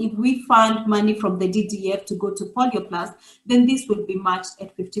transfer or if we fund money from the DDF to go to Polio Plus, then this will be matched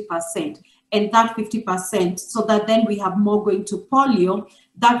at 50%. And that 50%, so that then we have more going to polio,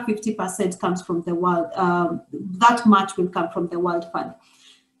 that 50% comes from the World, that match will come from the World Fund.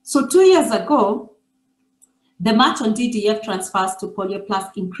 So 2 years ago, the match on DDF transfers to Polio Plus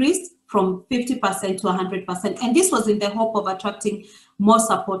increased from 50% to 100%. And this was in the hope of attracting more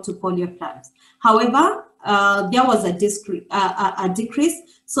support to Polio Plus. However, there was a decrease.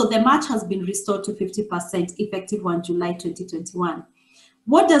 So the match has been restored to 50% effective 1 July 2021.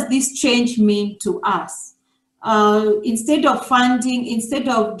 What does this change mean to us? Instead of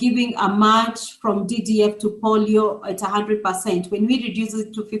giving a match from DDF to polio at 100%, when we reduce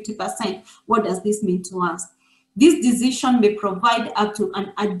it to 50%, what does this mean to us? This decision may provide up to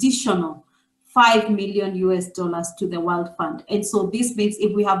an additional $5 million to the World Fund. And so this means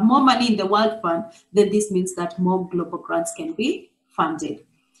if we have more money in the World Fund, then this means that more global grants can be funded.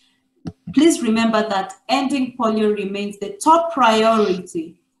 Please remember that ending polio remains the top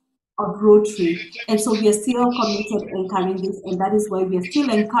priority of Rotary. And so we are still committed in carrying this, and that is why we are still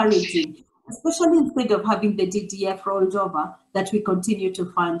encouraging, especially instead of having the DDF rolled over, that we continue to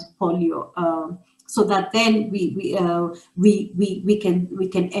fund polio, so that then we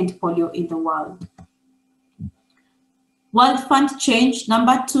can end polio in the world. World Fund change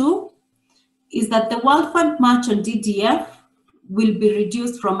number 2 is that the World Fund match on DDF will be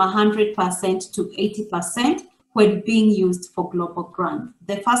reduced from 100% to 80%, when being used for global grants.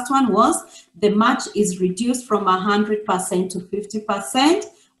 The first one was the match is reduced from 100% to 50%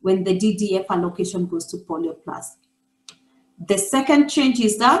 when the DDF allocation goes to Polio Plus. The second change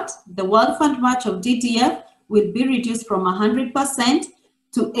is that the World Fund match of DDF will be reduced from 100%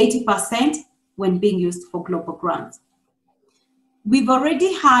 to 80% when being used for global grants. We've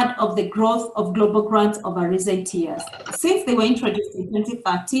already heard of the growth of global grants over recent years. Since they were introduced in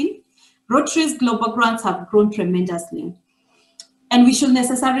 2013, Rotary's global grants have grown tremendously. And we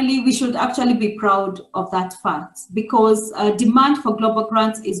should actually be proud of that fact, because demand for global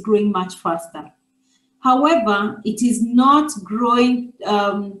grants is growing much faster. However, it is not growing,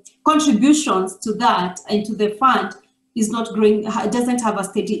 contributions to that and to the fund is not growing, it doesn't have a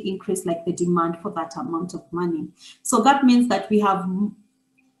steady increase like the demand for that amount of money. So that means that we have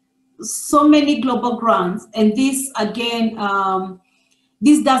so many global grants, and this again,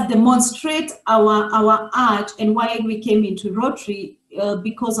 this does demonstrate our art and why we came into Rotary,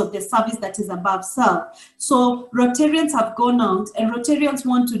 because of the service that is above self. So Rotarians have gone out, and Rotarians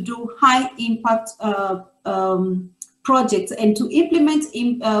want to do high impact projects and to implement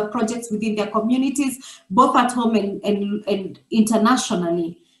projects within their communities, both at home and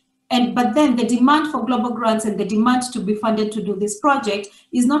internationally. But then the demand for global grants and the demand to be funded to do this project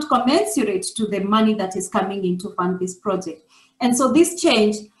is not commensurate to the money that is coming in to fund this project. And so this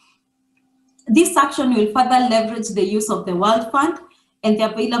action will further leverage the use of the World Fund, and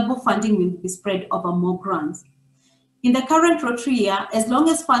the available funding will be spread over more grants. In the current Rotary year, as long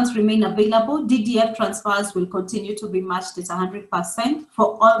as funds remain available, DDF transfers will continue to be matched at 100%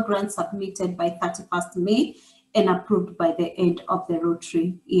 for all grants submitted by 31st May and approved by the end of the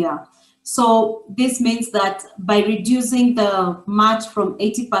Rotary year. So this means that by reducing the match from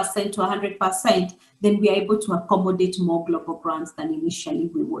 80% to 100%, then we are able to accommodate more global grants than initially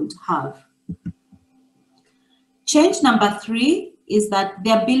we would have. Change number 3 is that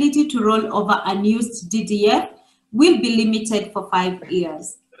the ability to roll over unused DDF will be limited for 5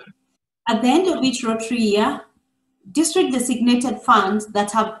 years. At the end of each Rotary year, district designated funds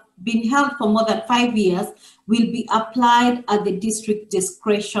that have been held for more than 5 years will be applied at the district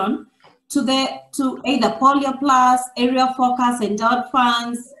discretion to either Polio Plus, area focus, endowed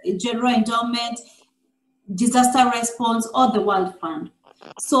funds, general endowment, disaster response, or the World Fund.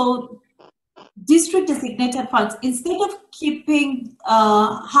 So district designated funds, instead of keeping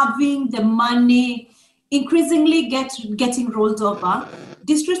having the money increasingly getting rolled over,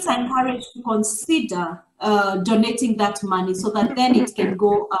 districts are encouraged to consider donating that money so that then it can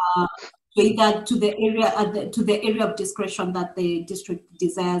go either to the area of discretion that the district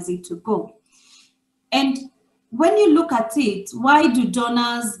desires it to go. And when you look at it, why do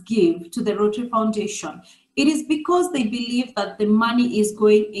donors give to the Rotary Foundation? It is because they believe that the money is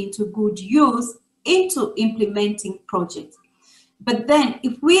going into good use, into implementing projects. But then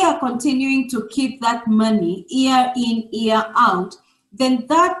if we are continuing to keep that money year in, year out, then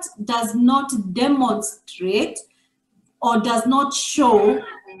that does not demonstrate or does not show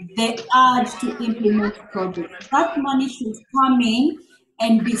the urge to implement projects. That money should come in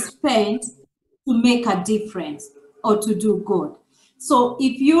and be spent to make a difference or to do good. So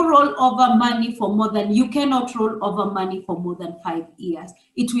if you roll over money for more than, you cannot roll over money for more than 5 years.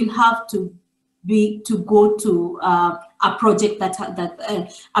 It will have to be to go to a project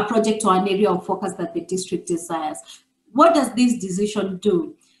a project or an area of focus that the district desires. What does this decision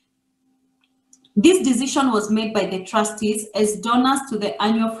do? This decision was made by the trustees as donors to the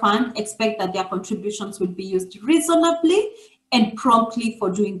annual fund expect that their contributions will be used reasonably and promptly for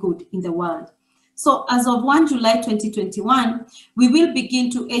doing good in the world. So as of 1 July 2021, we will begin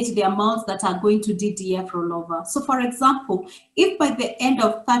to age the amounts that are going to DDF rollover. So for example, if by the end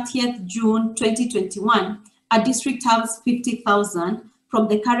of 30th June 2021, a district has 50,000 from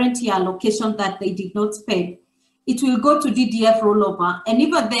the current year allocation that they did not spend, it will go to DDF rollover. And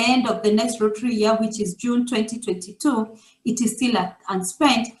if at the end of the next Rotary year, which is June 2022, it is still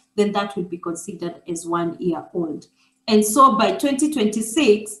unspent, then that will be considered as 1 year old. And so by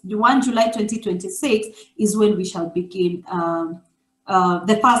 2026, 1 July 2026 is when we shall begin,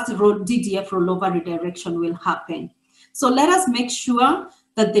 the first DDF rollover redirection will happen. So let us make sure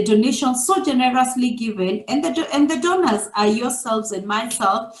that the donations so generously given, and the donors are yourselves and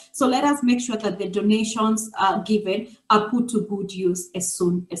myself, so let us make sure that the donations are given are put to good use as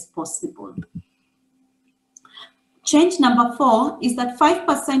soon as possible. Change number 4 is that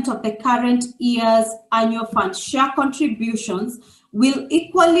 5% of the current year's annual fund share contributions will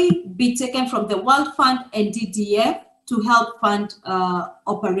equally be taken from the World Fund and DDF to help fund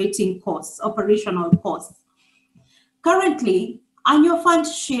operational costs. Currently, Annual fund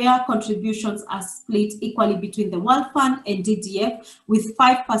share contributions are split equally between the World Fund and DDF, with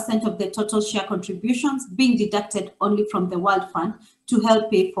 5% of the total share contributions being deducted only from the World Fund to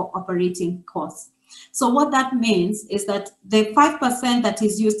help pay for operating costs. So what that means is that the 5% that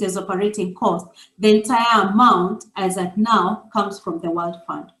is used as operating cost, the entire amount as at now comes from the World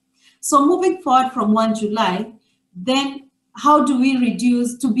Fund. So moving forward from 1 July, then how do we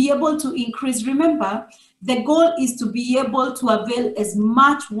reduce to be able to increase? Remember, the goal is to be able to avail as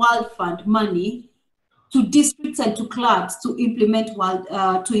much World Fund money to districts and to clubs to implement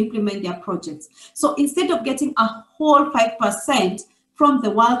their projects. So instead of getting a whole 5% from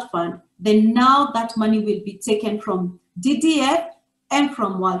the World Fund, then now that money will be taken from DDF and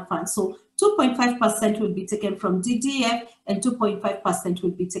from World Fund. So 2.5% will be taken from DDF and 2.5%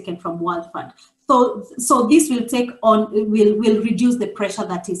 will be taken from World Fund. So this will will reduce the pressure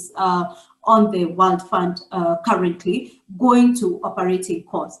that is on the World Fund currently going to operating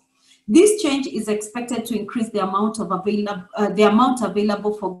costs. This change is expected to increase the amount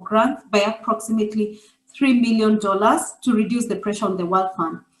available for grants by approximately $3 million to reduce the pressure on the World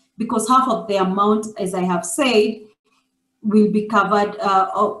Fund, because half of the amount, as I have said, will be covered.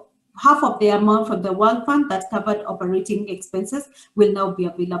 Half of the amount from the World Fund that covered operating expenses will now be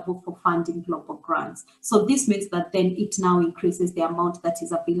available for funding global grants. So this means that then it now increases the amount that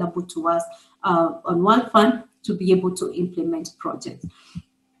is available to us on World Fund to be able to implement projects.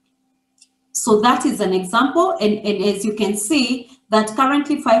 So that is an example, and as you can see, that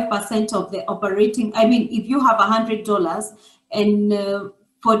currently 5% of the operating, I mean, if you have $100 and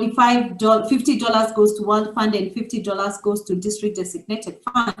 $50 goes to World Fund and $50 goes to district designated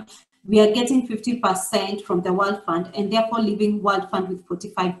fund, we are getting 50% from the World Fund and therefore leaving World Fund with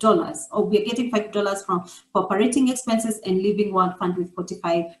 $45, or we are getting $5 from operating expenses and leaving World Fund with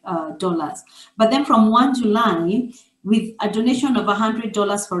 $45. But then from 1 July, with a donation of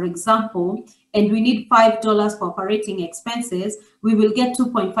 $100, for example, and we need $5 for operating expenses, we will get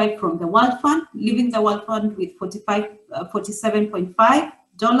 2.5 from the World Fund, leaving the World Fund with $47.5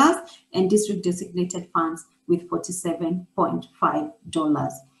 and district designated funds with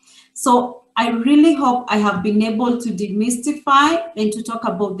 $47.5. So I really hope I have been able to demystify and to talk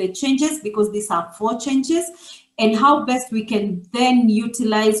about the changes, because these are 4 changes, and how best we can then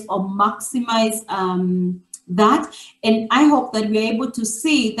utilize or maximize that. And I hope that we're able to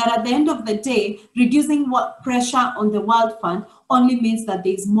see that at the end of the day, reducing pressure on the World Fund only means that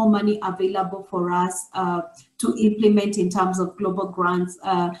there is more money available for us to implement in terms of global grants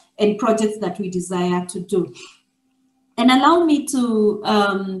and projects that we desire to do. And allow me to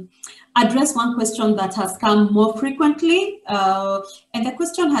address one question that has come more frequently. And the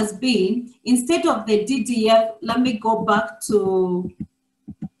question has been, instead of the DDF, let me go back to,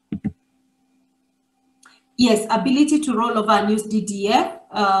 yes, ability to roll over and use DDF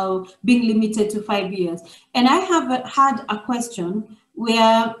being limited to 5 years. And I have had a question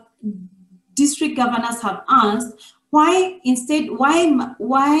where district governors have asked, why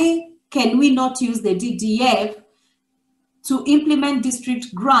can we not use the DDF to implement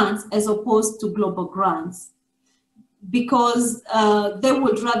district grants as opposed to global grants? Because they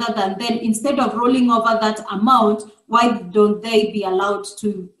would rather than then, instead of rolling over that amount, why don't they be allowed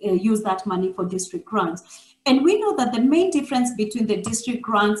to use that money for district grants? And we know that the main difference between the district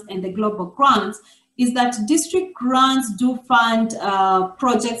grants and the global grants is that district grants do fund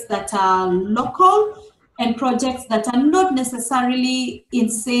projects that are local and projects that are not necessarily in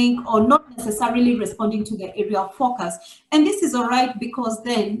sync or not necessarily responding to the area of focus. And this is all right, because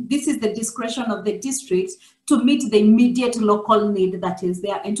then this is the discretion of the district to meet the immediate local need that is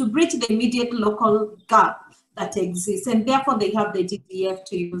there and to bridge the immediate local gap that exists, and therefore they have the DDF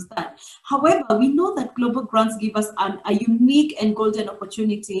to use that. However, we know that global grants give us a unique and golden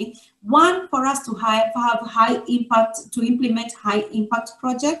opportunity, one, for us to have high impact, to implement high impact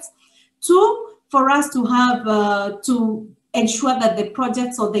projects, 2, for us to have to ensure that the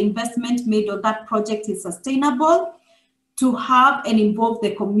projects or the investment made on that project is sustainable, to have and involve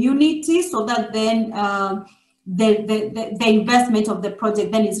the community so that then the investment of the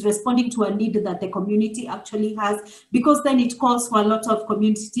project then is responding to a need that the community actually has, because then it calls for a lot of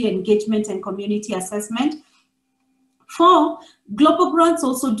community engagement and community assessment. 4, global grants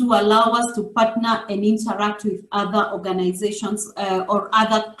also do allow us to partner and interact with other organizations or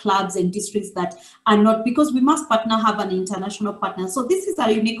other clubs and districts that are not, because we must have an international partner. So this is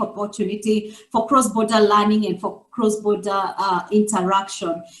a unique opportunity for cross-border learning and for cross-border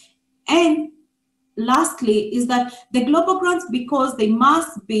interaction. And lastly is that the global grants, because they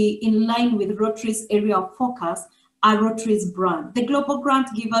must be in line with Rotary's area of focus, a Rotary's brand. The Global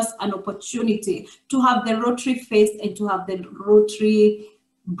Grant gives us an opportunity to have the Rotary face and to have the Rotary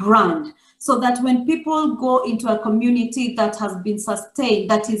brand, so that when people go into a community that has been sustained,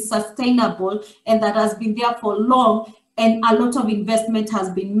 that is sustainable and that has been there for long, and a lot of investment has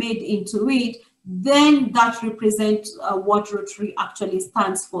been made into it, then that represents what Rotary actually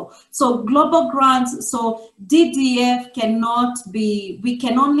stands for. So global grants, so DDF cannot be, we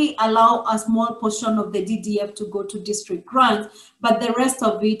can only allow a small portion of the DDF to go to district grants, but the rest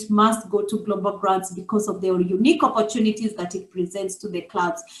of it must go to global grants because of the unique opportunities that it presents to the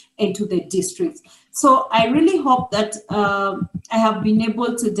clubs and to the districts. So I really hope that I have been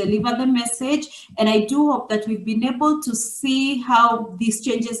able to deliver the message, and I do hope that we've been able to see how these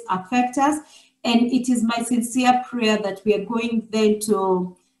changes affect us. And it is my sincere prayer that we are going then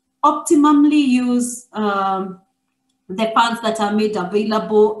to optimally use the funds that are made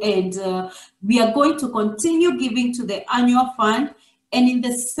available, and we are going to continue giving to the annual fund, and in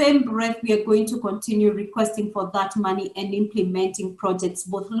the same breath we are going to continue requesting for that money and implementing projects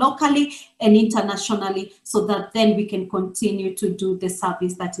both locally and internationally, so that then we can continue to do the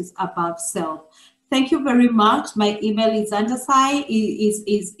service that is above self. Thank you very much. My email is underside,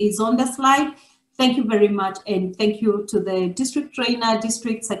 is on the slide. Thank you very much, and thank you to the district trainer,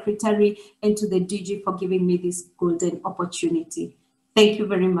 district secretary, and to the DG for giving me this golden opportunity. Thank you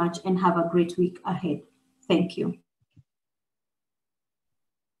very much, and have a great week ahead. Thank you.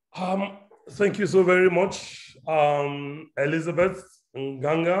 Thank you so very much, Elizabeth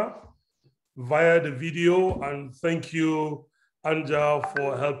Nganga, via the video, and thank you, Anja,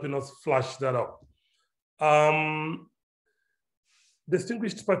 for helping us flash that up.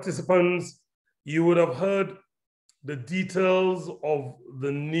 Distinguished participants, you would have heard the details of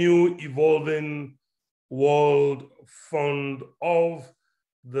the new evolving World Fund of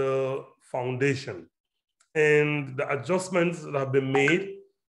the foundation and the adjustments that have been made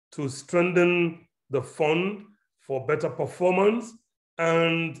to strengthen the fund for better performance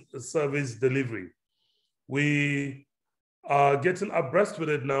and service delivery. We are getting abreast with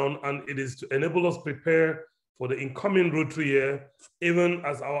it now, and it is to enable us prepare for the incoming Rotary year, even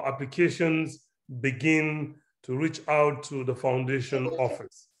as our applications begin to reach out to the foundation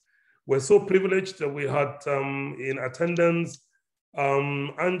office. We're so privileged that we had in attendance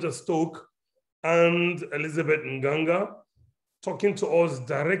Anja Stoke and Elizabeth Nganga talking to us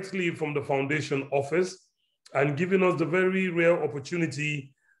directly from the foundation office and giving us the very rare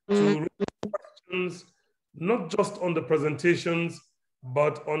opportunity to raise questions, not just on the presentations,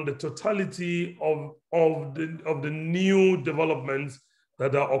 but on the totality of the new developments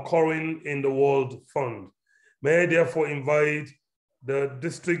that are occurring in the World Fund. May I therefore invite the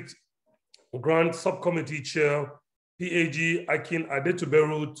District Grant Subcommittee Chair, PAG Akin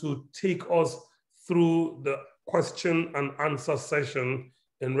Adetuberu, to take us through the question and answer session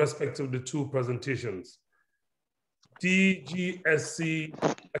in respect of the two presentations. DGSC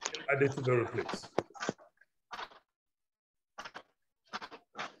Akin Adetuberu, please.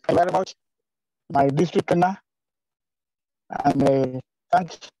 Thank you very much, my district trainer, and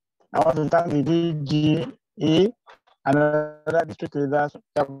I want to thank the DGE and other district leaders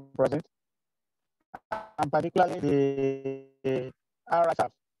that are present, and particularly the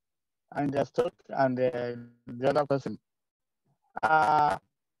RSF and the stock and the other person. I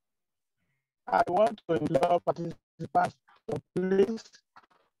want to implore participants to please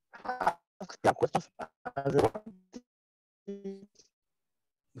ask their questions as they want.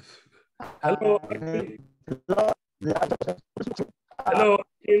 Hello. Hello.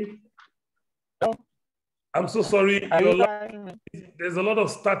 I'm so sorry. Your line, there's a lot of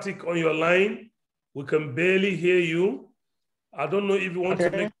static on your line. We can barely hear you. I don't know if you want to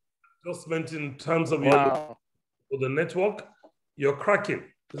make adjustment in terms of your the network. You're cracking.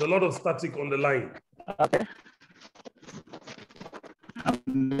 There's a lot of static on the line. Okay. On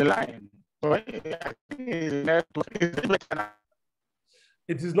the line.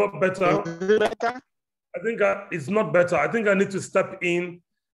 It is not better. Is it better? I think it's not better. I think I need to step in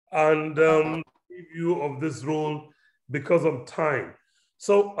and give you of this role because of time.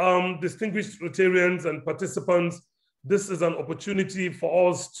 So distinguished Rotarians and participants, this is an opportunity for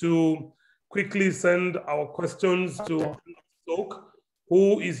us to quickly send our questions to Stoke,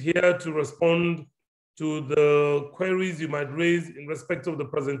 who is here to respond to the queries you might raise in respect of the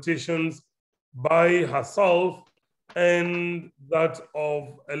presentations by herself and that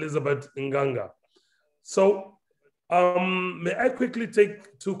of Elizabeth Nganga. So may I quickly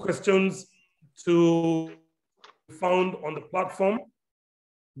take two questions to found on the platform.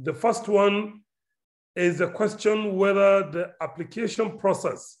 The first one is a question whether the application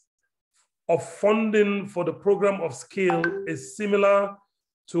process of funding for the program of scale is similar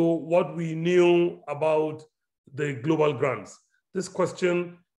to what we knew about the global grants? This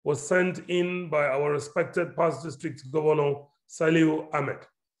question was sent in by our respected past district governor, Saliu Ahmed.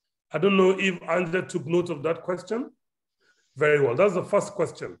 I don't know if Anja took note of that question. Very well, that's the first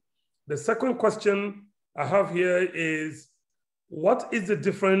question. The second question I have here is, what is the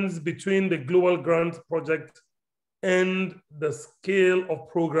difference between the global grant project and the scale of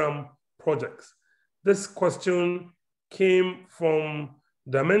program projects? This question came from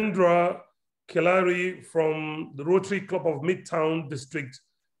Dharmendra Kelari from the Rotary Club of Midtown District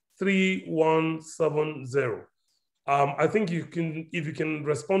 3170. I think you can, if you can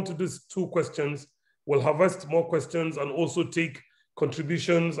respond to these two questions, we'll harvest more questions and also take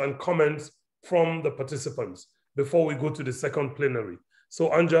contributions and comments from the participants before we go to the second plenary. So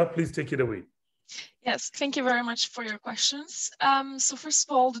Anja, please take it away. Yes, thank you very much for your questions. So first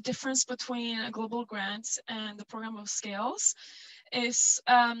of all, the difference between a global grant and the program of scales is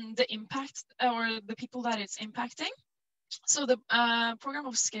the impact or the people that it's impacting. So the program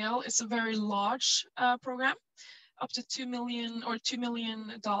of scale is a very large program, up to $2 million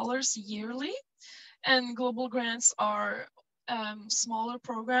yearly. And global grants are smaller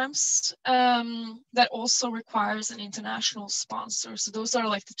programs that also requires an international sponsor. So those are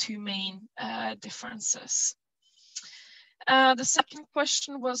like the two main differences. The second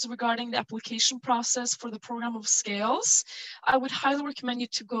question was regarding the application process for the program of scales. I would highly recommend you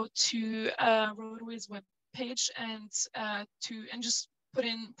to go to Rotary's webpage and just put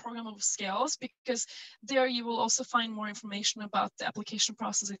in program of scales, because there you will also find more information about the application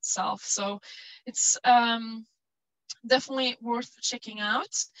process itself. So it's definitely worth checking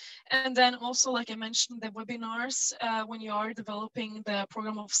out. And then also, like I mentioned, the webinars when you are developing the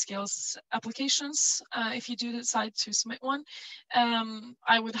program of scales applications, if you do decide to submit one,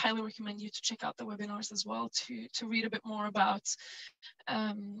 I would highly recommend you to check out the webinars as well to read a bit more about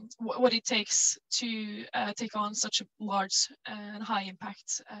what it takes to take on such a large and high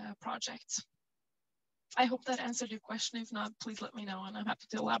impact project. I hope that answered your question. If not, please let me know and I'm happy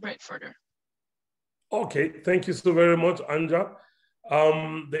to elaborate further. Okay, thank you so very much, Anja.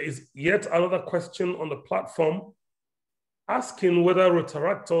 There is yet another question on the platform asking whether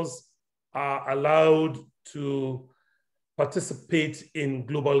Rotaractors are allowed to participate in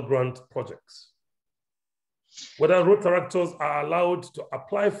global grant projects. Whether Rotaractors are allowed to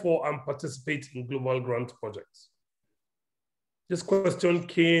apply for and participate in global grant projects. This question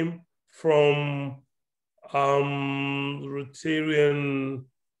came from Rotarian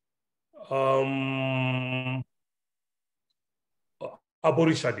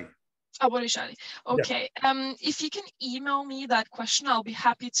Aborishadi. Aborishadi. Okay. Yeah. If you can email me that question, I'll be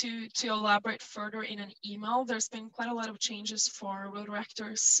happy to elaborate further in an email. There's been quite a lot of changes for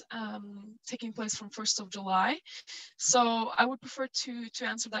Rotaractors taking place from 1st of July. So I would prefer to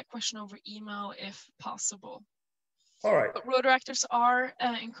answer that question over email if possible. All right. But Rotaractors are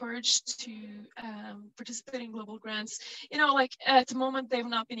encouraged to participate in global grants. You know, like at the moment, they've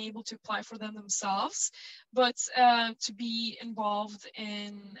not been able to apply for them themselves, but to be involved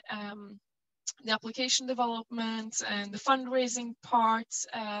in the application development and the fundraising part,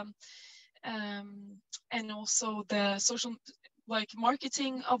 and also the social, like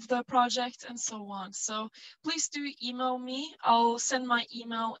marketing of the project and so on. So please do email me. I'll send my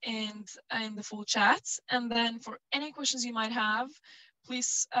email in the full chat. And then for any questions you might have,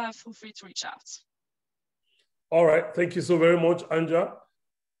 please feel free to reach out. All right, thank you so very much, Anja.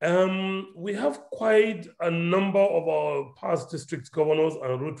 We have quite a number of our past district governors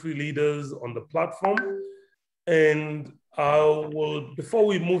and Rotary leaders on the platform. And before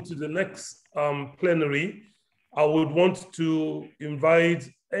we move to the next plenary, I would want to invite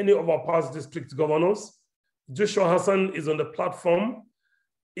any of our past district governors. Joshua Hassan is on the platform.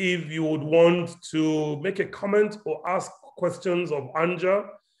 If you would want to make a comment or ask questions of Anja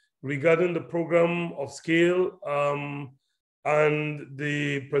regarding the program of scale and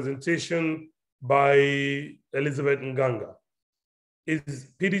the presentation by Elizabeth Nganga. Is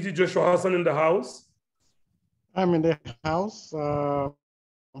PDG Joshua Hassan in the house? I'm in the house.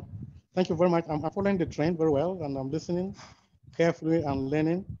 Thank you very much. I'm following the trend very well, and I'm listening carefully and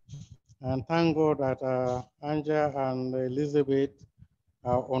learning. And thank God that Anja and Elizabeth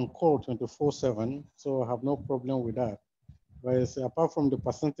are on call 24/7, so I have no problem with that. But apart from the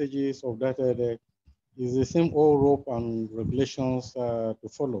percentages of that, is the same old rope and regulations to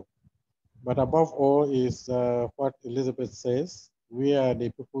follow. But above all is what Elizabeth says. We are the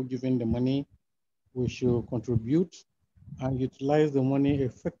people giving the money. We should contribute and utilize the money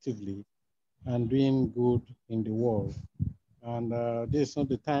effectively and doing good in the world. And this is not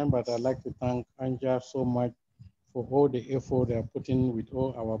the time, but I'd like to thank Anja so much for all the effort they are putting with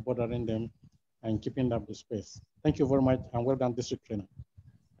all our bordering them and keeping up the space. Thank you very much and well done, District Trainer.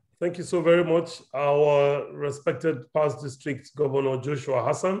 Thank you so very much, our respected past District Governor Joshua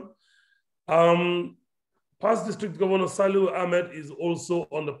Hassan. Past District Governor Saliu Ahmed is also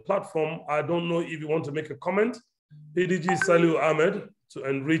on the platform. I don't know if you want to make a comment, PDG Saliu Ahmed, to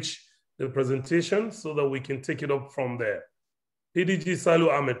enrich the presentation so that we can take it up from there. PDG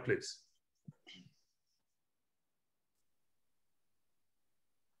Saliu Ahmed, please.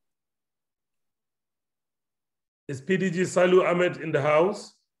 Is PDG Saliu Ahmed in the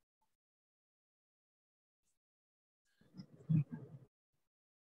house?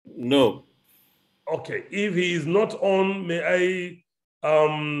 No. Okay, if he is not on, may I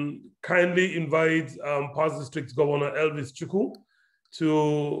kindly invite past District Governor Elvis Chukwu to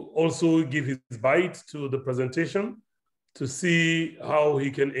also give his bite to the presentation to see how he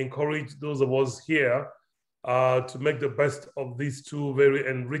can encourage those of us here to make the best of these two very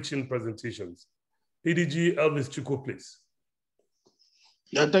enriching presentations. PDG Elvis Chukwu, please.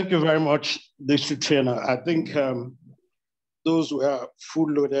 Yeah, thank you very much, District Trainer. I think those were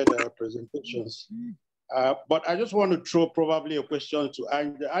full-loaded presentations. But I just want to throw probably a question to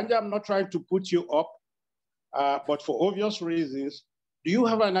Anja. Anja, I'm not trying to put you up, but for obvious reasons, do you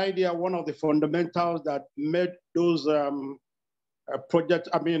have an idea one of the fundamentals that made those projects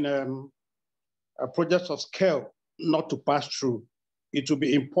of scale not to pass through? It will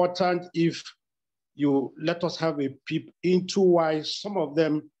be important if you let us have a peep into why some of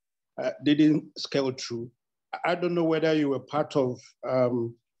them didn't scale through. I don't know whether you were part of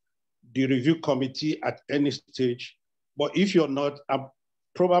the review committee at any stage, but if you're not, I'm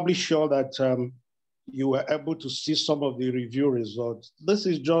probably sure that you were able to see some of the review results. This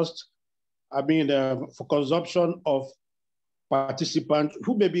is just, for consumption of participants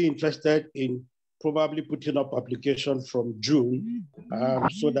who may be interested in probably putting up application from June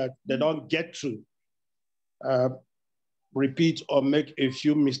so that they don't get to repeat or make a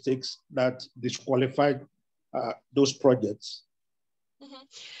few mistakes that disqualified those projects. Mm-hmm.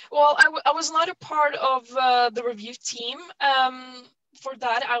 Well, I was not a part of the review team. For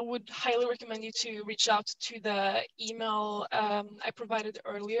that, I would highly recommend you to reach out to the email I provided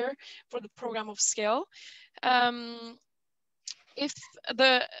earlier for the program of scale. If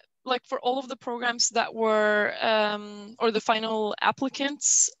for all of the programs that were, or the final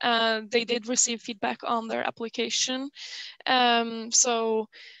applicants, they did receive feedback on their application. So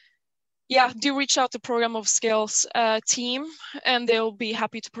yeah, do reach out to Program of Scale's team, and they'll be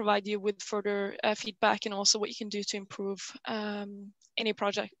happy to provide you with further feedback and also what you can do to improve any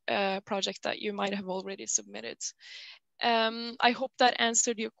project that you might have already submitted. I hope that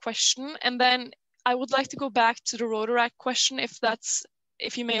answered your question. And then I would like to go back to the Rotaract question,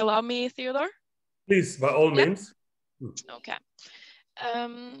 if you may allow me, Theodore. Please, by all means. Okay.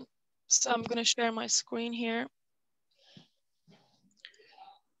 So I'm going to share my screen here.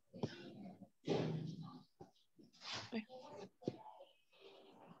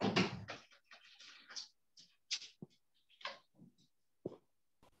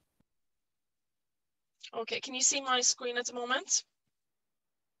 Okay, can you see my screen at the moment?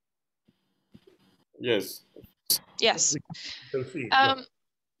 Yes. Yes. You can see,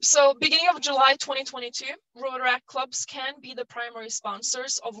 So beginning of July 2022, Rotaract clubs can be the primary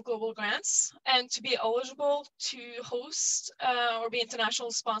sponsors of global grants, and to be eligible to host or be international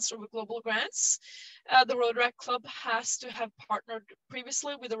sponsor with global grants, the Rotaract club has to have partnered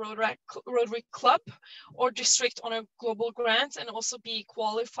previously with a Rotary club or district on a global grant and also be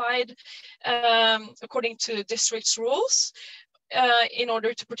qualified according to district's rules. In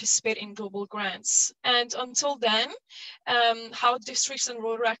order to participate in global grants. And until then, how districts and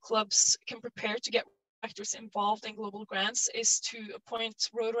Rotaract clubs can prepare to get actors involved in global grants is to appoint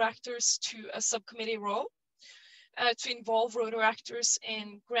Rotaractors to a subcommittee role, to involve Rotaractors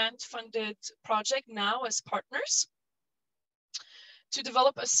in grant-funded project now as partners, to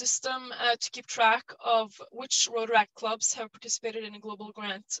develop a system to keep track of which Rotaract clubs have participated in a global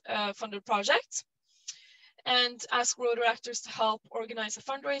grant funded project, and ask Rotaractors to help organize a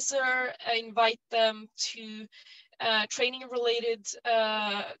fundraiser, invite them to training related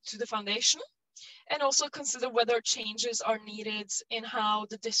to the foundation, and also consider whether changes are needed in how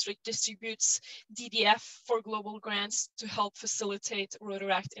the district distributes DDF for global grants to help facilitate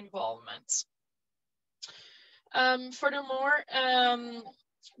Rotaract involvement. Furthermore,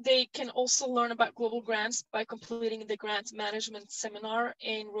 they can also learn about global grants by completing the grant management seminar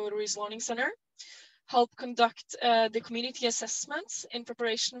in Rotary's Learning Center, help conduct the community assessments in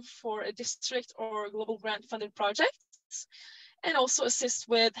preparation for a district or global grant funded project, and also assist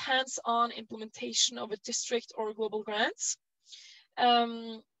with hands-on implementation of a district or global grants.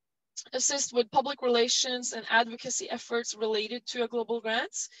 Assist with public relations and advocacy efforts related to a global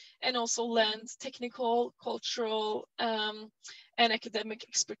grant, and also lend technical, cultural, and academic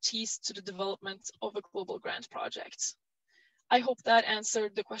expertise to the development of a global grant project. I hope that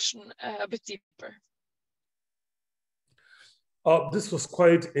answered the question a bit deeper. This was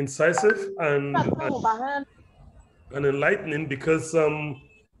quite incisive and enlightening, because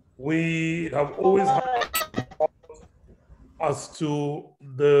we have always had as to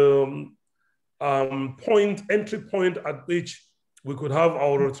the entry point at which we could have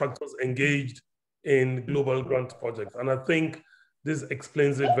our retractors engaged in global grant projects. And I think this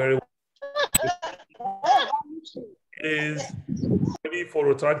explains it very well. It is ready for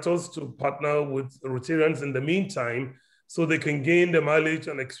retractors to partner with Rotarians in the meantime, so they can gain the mileage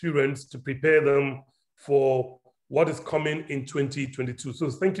and experience to prepare them for what is coming in 2022. So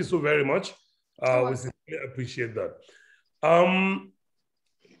thank you so very much. We sincerely appreciate that.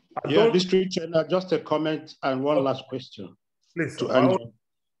 District Chair, just a comment and one last question. Please. To Anja.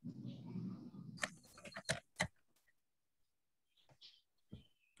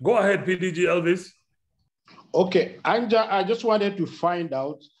 Go ahead, PDG Elvis. Okay, Anja, I just wanted to find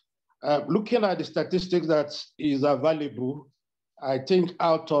out, looking at the statistics that is available, I think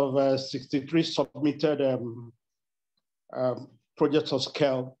out of 63 submitted projects of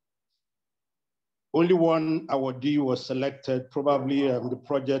scale, only one awardee was selected, probably the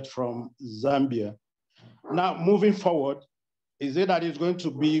project from Zambia. Now, moving forward, is it that it's going to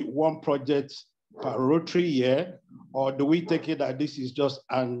be one project per Rotary year, or do we take it that this is just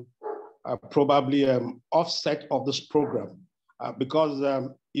an probably offset of this program? Because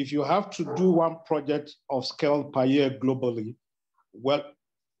if you have to do one project of scale per year globally, well,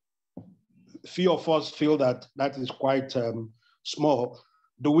 few of us feel that that is quite small.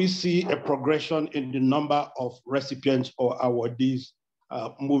 Do we see a progression in the number of recipients or awardees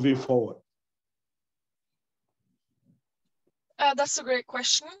moving forward? That's a great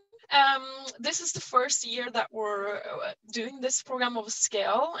question. This is the first year that we're doing this program of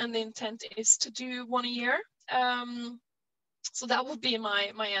scale, and the intent is to do one a year. So that would be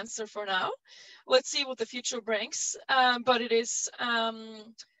my answer for now. Let's see what the future brings, but it is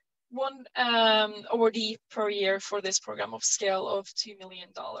one awardee per year for this program of scale of $2 million.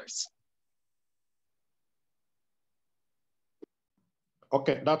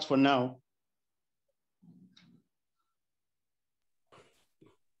 Okay, that's for now.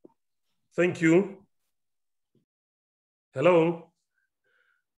 Thank you. Hello.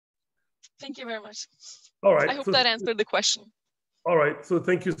 Thank you very much. All right. I hope that answered the question. All right. So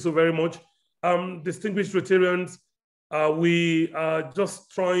thank you so very much. Distinguished Rotarians, we are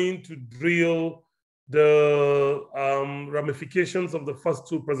just trying to drill the ramifications of the first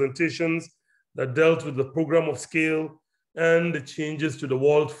two presentations that dealt with the program of scale and the changes to the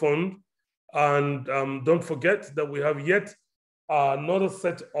World Fund. And don't forget that we have yet another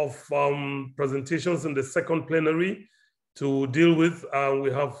set of presentations in the second plenary to deal with. We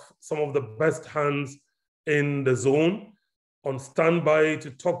have some of the best hands in the zone on standby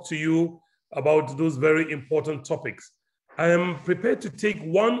to talk to you about those very important topics. I am prepared to take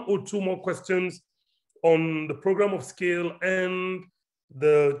one or two more questions on the program of scale and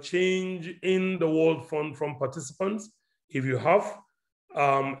the change in the World Fund from participants, if you have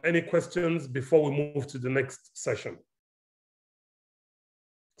any questions before we move to the next session.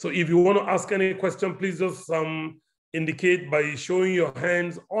 So if you want to ask any question, please just indicate by showing your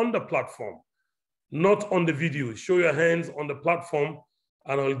hands on the platform, not on the video. Show your hands on the platform,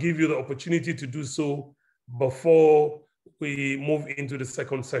 and I'll give you the opportunity to do so before we move into the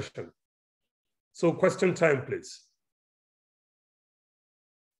second session. So question time, please.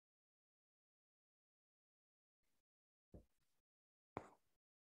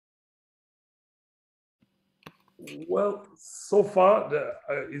 Well, so far there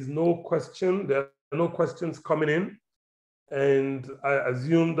is no question. There are no questions coming in. And I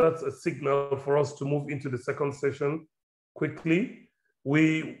assume that's a signal for us to move into the second session quickly.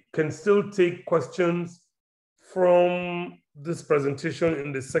 We can still take questions from this presentation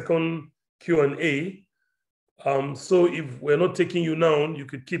in the second Q&A. So if we're not taking you now, you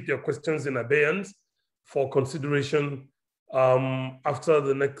could keep your questions in abeyance for consideration after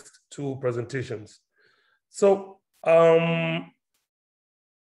the next two presentations. So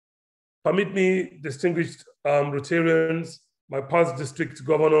permit me, distinguished Rotarians, my past district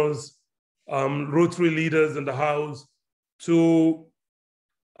governors, Rotary leaders in the House, to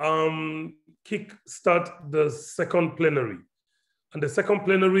kick-start the second plenary. And the second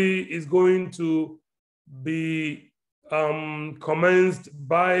plenary is going to be commenced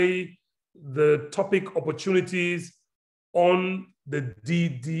by the topic opportunities on the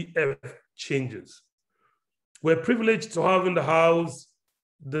DDF changes. We're privileged to have in the house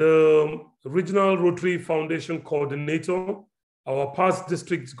the Regional Rotary Foundation Coordinator, our past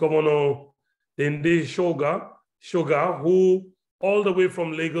district governor, Dende Shoga, who all the way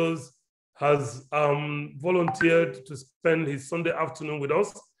from Lagos has volunteered to spend his Sunday afternoon with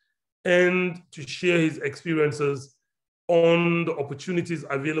us and to share his experiences on the opportunities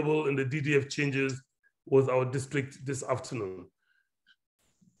available in the DDF changes with our district this afternoon.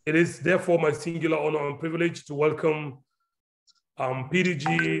 It is therefore my singular honor and privilege to welcome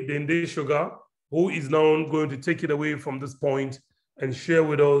PDG Dende Shoga, who is now going to take it away from this point and share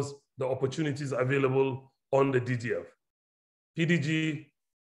with us the opportunities available on the DDF. PDG,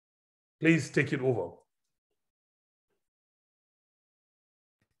 please take it over.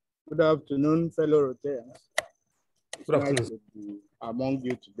 Good afternoon, fellow Rotarians. Good afternoon. Nice to be among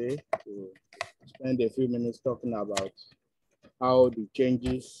you today to spend a few minutes talking about how the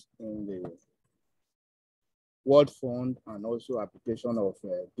changes in the World Fund and also application of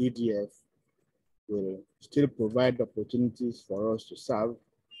DDF will still provide opportunities for us to serve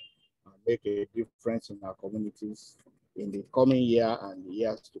and make a difference in our communities in the coming year and the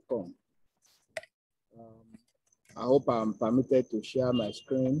years to come. I hope I'm permitted to share my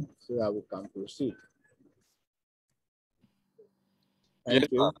screen so that we can proceed.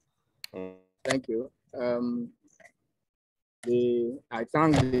 Thank you. Thank you. I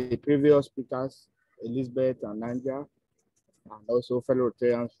thank the previous speakers, Elizabeth and Nanja, and also fellow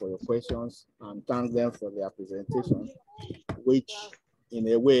Rotarians for your questions, and thank them for their presentation, which in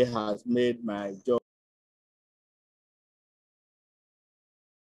a way has made my job.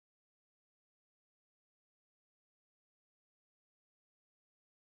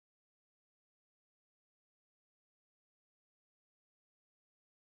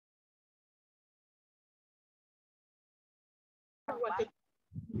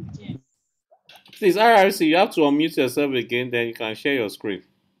 Please, RRC, you have to unmute yourself again, then you can share your screen.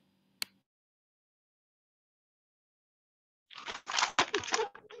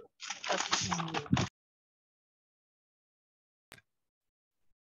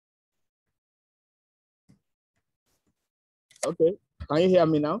 Okay, can you hear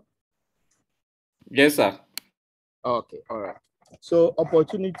me now? Yes, sir. Okay, all right. So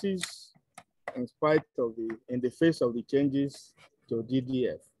opportunities in the face of the changes to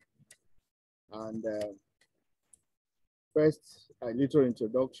DDF. And first, a little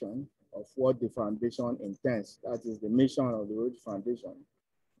introduction of what the foundation intends. That is the mission of the Rotary Foundation,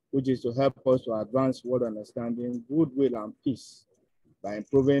 which is to help us to advance world understanding, goodwill, and peace by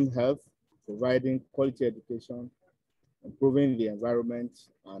improving health, providing quality education, improving the environment,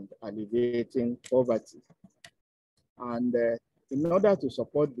 and alleviating poverty. And in order to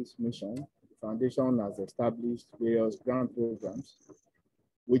support this mission, the foundation has established various grant programs,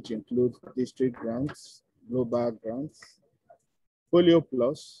 which include district grants, global grants, Polio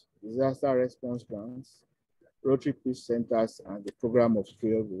Plus, disaster response grants, Rotary Peace Centers, and the program of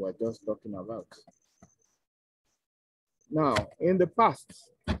skills we were just talking about. Now, in the past,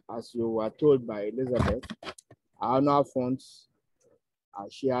 as you were told by Elizabeth, our annual funds are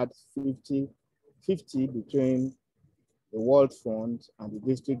shared 50-50 between the World Fund and the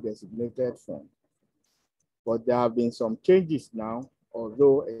district designated fund. But there have been some changes now,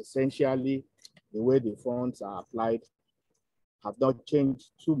 although essentially the way the funds are applied have not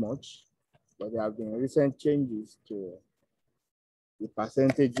changed too much, but there have been recent changes to the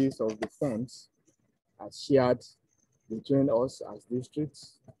percentages of the funds as shared between us as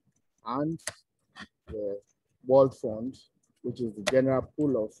districts and the World Fund, which is the general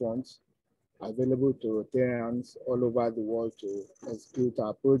pool of funds available to Rotarians all over the world to execute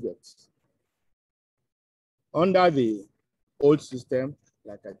our projects. Under the old system,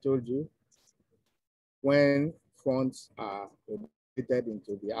 like I told you, when funds are allocated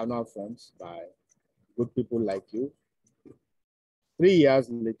into the annual funds by good people like you, 3 years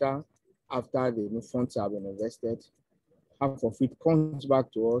later, after the new funds have been invested, half of it comes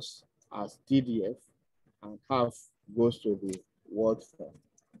back to us as DDF and half goes to the World Fund.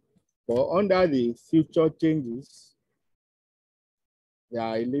 But under the future changes, there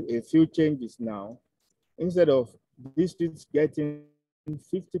are a few changes now. Instead of districts getting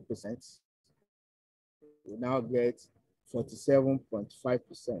 50%, we now get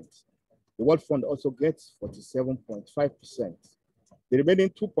 47.5%. The World Fund also gets 47.5%. The remaining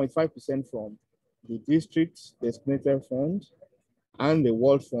 2.5% from the district designated fund and the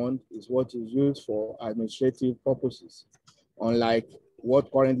World Fund is what is used for administrative purposes, unlike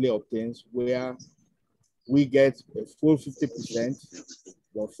what currently obtains, where we get a full 50%,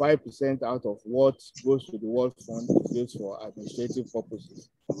 but 5% out of what goes to the World Fund is used for administrative purposes.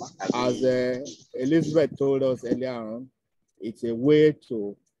 As Elizabeth told us earlier on, it's a way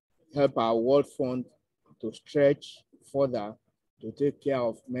to help our World Fund to stretch further to take care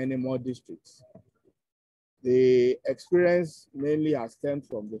of many more districts. The experience mainly has stemmed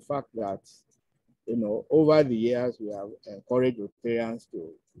from the fact that, over the years, we have encouraged Rotarians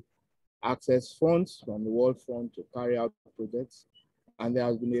to access funds from the World Fund to carry out projects. And there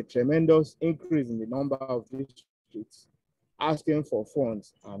has been a tremendous increase in the number of districts asking for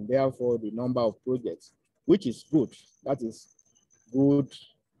funds and therefore the number of projects, which is good. That is good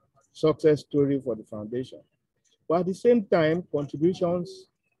success story for the foundation. But at the same time, contributions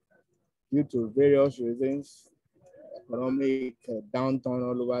due to various reasons, economic downturn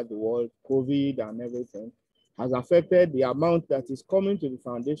all over the world, COVID and everything, has affected the amount that is coming to the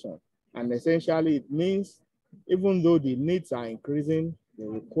foundation. And essentially it means even though the needs are increasing, the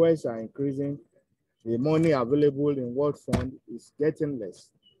requests are increasing, the money available in World Fund is getting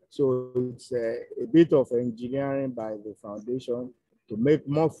less. So it's a bit of engineering by the foundation to make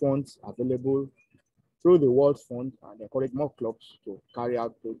more funds available through the World Fund and encourage more clubs to carry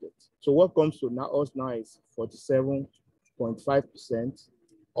out projects. So what comes to us now is 47.5%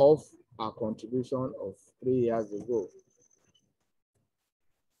 of our contribution of 3 years ago.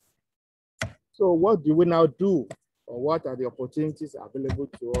 So what do we now do, or what are the opportunities available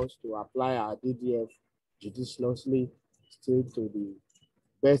to us to apply our DDF judiciously still to the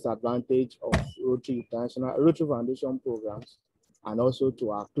best advantage of Rotary Foundation programs, and also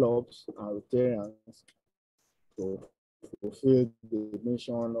to our clubs and Rotarians to fulfill the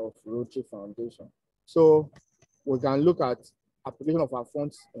mission of Rotary Foundation? So we can look at application of our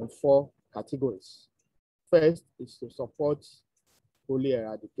funds in 4 categories. First is to support polio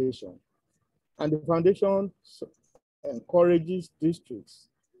eradication. And the foundation encourages districts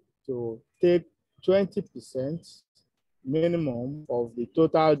to take 20% minimum of the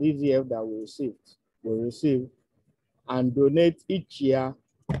total DDF that we receive and donate each year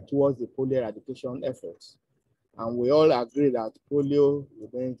towards the polio eradication efforts. And we all agree that polio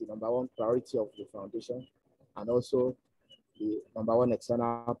remains the #1 priority of the foundation and also the #1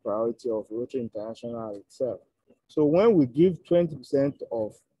 external priority of Rotary International itself. So when we give 20%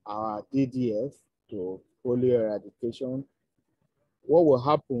 of our DDF to polio eradication, what will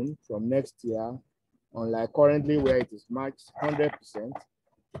happen from next year, unlike currently where it is matched 100%,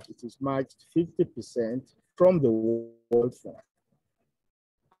 it is matched 50% from the World Fund.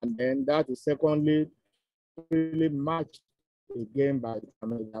 And then that is secondly really matched again by the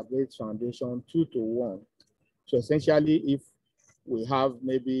Gates Foundation 2-to-1. So essentially, if we have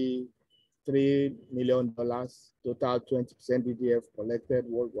maybe $3 million total 20% DDF collected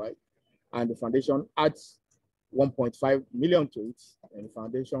worldwide, and the foundation adds 1.5 million to it, and the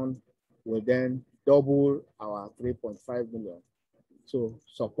foundation will then double our 3.5 million. So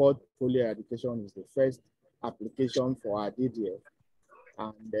support polio eradication is the first application for our DDF.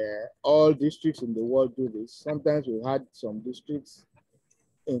 And all districts in the world do this. Sometimes we had some districts,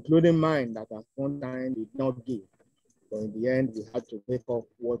 including mine, that at one time did not give. But in the end, we had to make up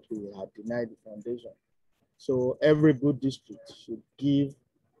what we had denied the foundation. So every good district should give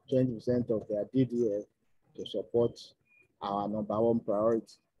 20% of their DDF to support our #1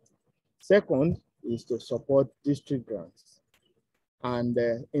 priority. Second is to support district grants. And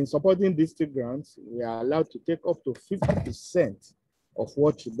in supporting district grants, we are allowed to take up to 50% of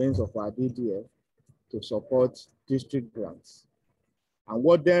what remains of our DDF to support district grants. And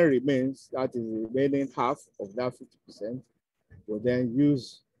what then remains, that is the remaining half of that 50%, will then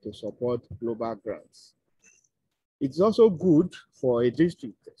use to support global grants. It's also good for a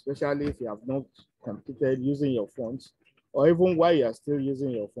district, especially if you have not completed using your funds, or even while you are still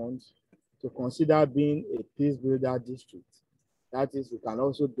using your funds, to consider being a peace builder district. That is, we can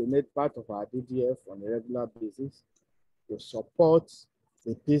also donate part of our DDF on a regular basis to support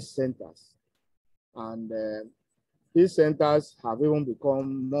the peace centers. And peace centers have even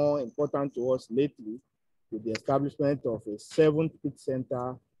become more important to us lately with the establishment of a 7th peace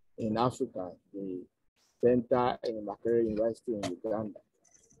center in Africa, the center in Makerere University in Uganda.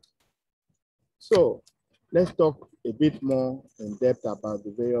 So let's talk a bit more in depth about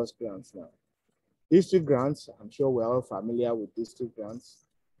the various grants now. District grants, I'm sure we're all familiar with district grants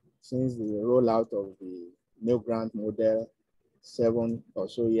since the rollout of the new grant model 7 or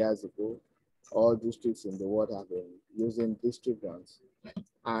so years ago. All districts in the world have been using district grants.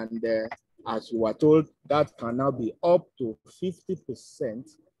 And as you were told, that can now be up to 50%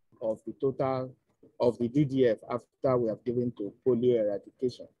 of the total of the DDF after we have given to polio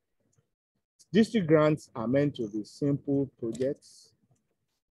eradication. District grants are meant to be simple projects,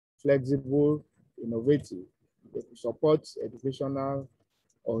 flexible, innovative. They support educational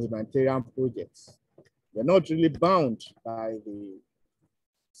or humanitarian projects. They're not really bound by the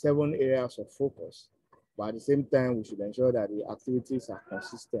 7 areas of focus, but at the same time, we should ensure that the activities are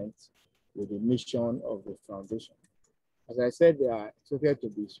consistent with the mission of the foundation. As I said, they are expected to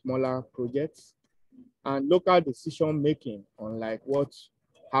be smaller projects, and local decision-making, unlike what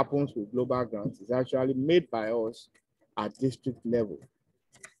happens with global grants, is actually made by us at district level.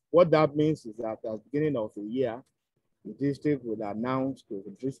 What that means is that at the beginning of the year, the district will announce to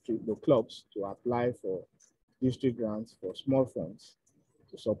the clubs to apply for district grants for small funds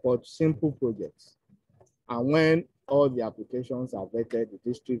to support simple projects. And when all the applications are vetted, the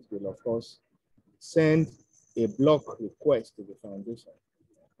district will, of course, send a block request to the foundation.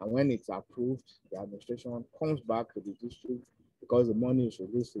 And when it's approved, the administration comes back to the district because the money is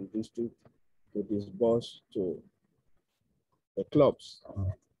released to the district to disburse to the clubs.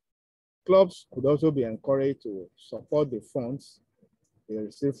 Clubs could also be encouraged to support the funds they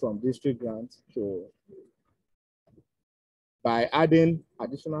receive from district grants by adding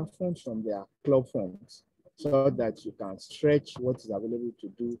additional funds from their club funds so that you can stretch what is available to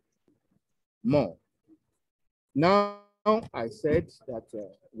do more. Now, I said that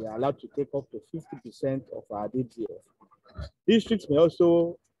we are allowed to take up to 50% of our DDF. Districts may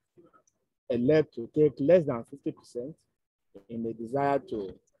also elect to take less than 50% in a desire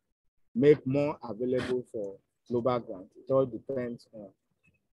to make more available for global grants. It all depends on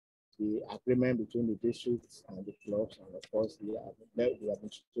the agreement between the districts and the clubs, and of course the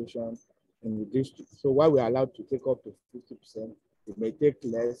administration in the district. So while we are allowed to take up to 50%, we may take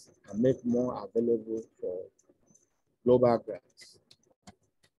less and make more available for global grants.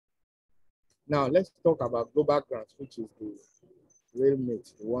 Now let's talk about global grants, which is the real meat,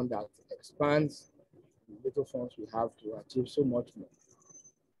 the one that expands the little funds we have to achieve so much more.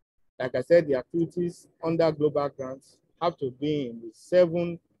 Like I said, the activities under global grants have to be in the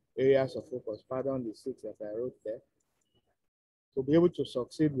 7 areas of focus, pardon the 6 that I wrote there. To be able to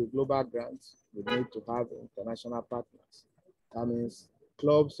succeed with global grants, we need to have international partners. That means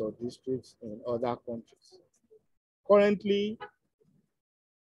clubs or districts in other countries. Currently,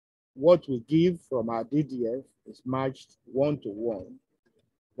 what we give from our DDF is matched 1-to-1.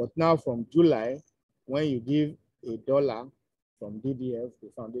 But now from July, when you give $1 from DDF, the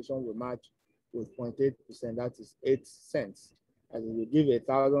foundation will match with 0.8%, that is 8 cents. And if you give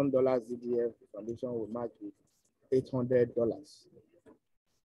 $1,000 DDF, the foundation will match with $800.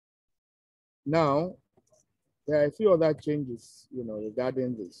 Now, there are a few other changes,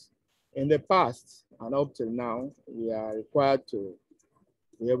 regarding this. In the past and up till now, we are required to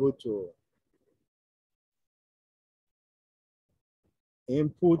be able to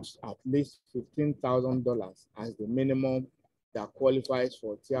input at least $15,000 as the minimum that qualifies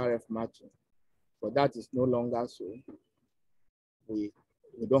for TRF matching. But that is no longer so. We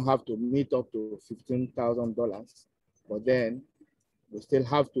don't have to meet up to $15,000, but then we still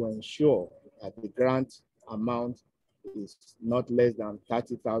have to ensure that the grant amount is not less than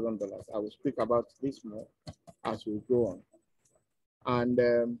 $30,000. I will speak about this more as we go on. And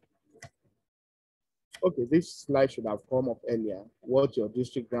okay, this slide should have come up earlier. What your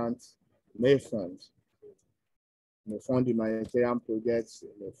district grants may fund. May fund humanitarian projects,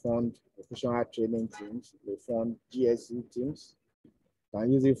 may fund professional training teams, may fund GSE teams.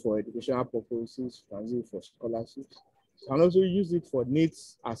 Can use it for educational purposes, can use it for scholarships. Can also use it for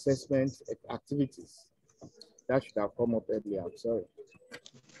needs assessment activities. That should have come up earlier, I'm sorry.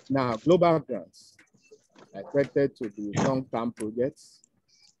 Now, global grants are expected to be long-term projects.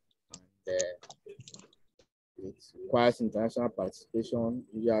 And, it requires international participation.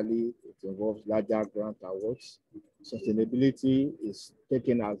 Usually, it involves larger grant awards. Sustainability is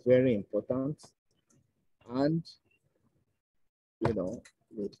taken as very important. And, the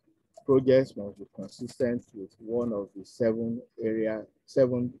projects must be consistent with one of the 7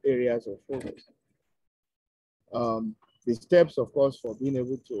 areas of focus. The steps, of course, for being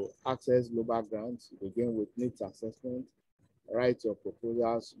able to access global grants begin with needs assessment, write your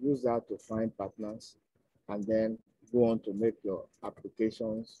proposals, use that to find partners, and then go on to make your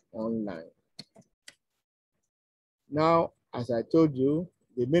applications online. Now, as I told you,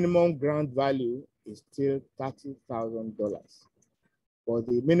 the minimum grant value is still $30,000, but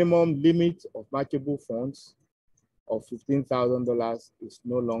the minimum limit of matchable funds of $15,000 is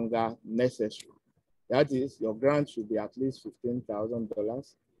no longer necessary. That is, your grant should be at least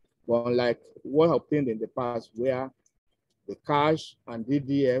 $15,000, but unlike what obtained in the past, where the cash and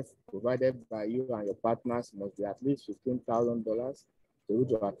DDF provided by you and your partners must be at least $15,000. able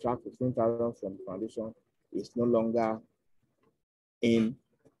to attract 15,000 from the foundation is no longer in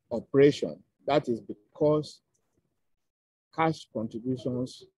operation. That is because cash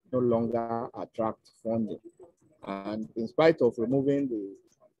contributions no longer attract funding. And in spite of removing the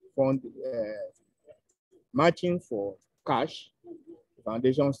fund matching for cash, the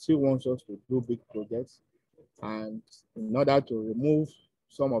foundation still wants us to do big projects. And in order to remove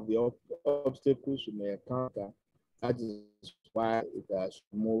some of the obstacles we may encounter, that is why it has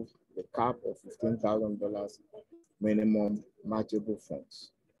removed the cap of $15,000 minimum matchable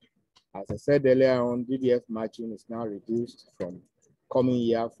funds. As I said earlier on, DDF matching is now reduced from coming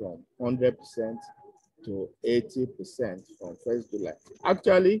year from 100% to 80% from 1st July.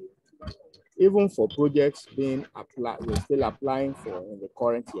 Actually, even for projects being applied, we're still applying for in the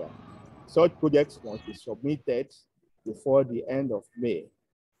current year. Such projects must be submitted before the end of May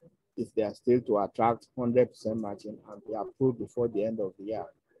if they are still to attract 100% matching and be approved before the end of the year,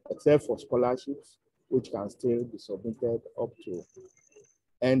 except for scholarships, which can still be submitted up to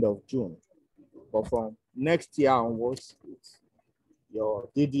end of June. But from next year onwards, your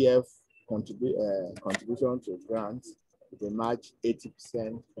DDF contribution to grants will match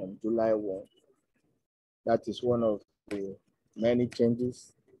 80% from July 1. That is one of the many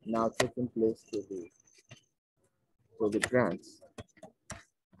changes now taking place to the grants.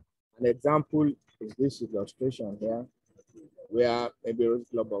 An example is this illustration here, where maybe Rose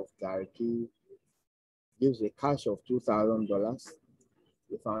Club of Gariki gives a cash of $2,000.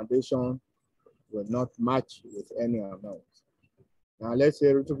 The foundation will not match with any amount. Now let's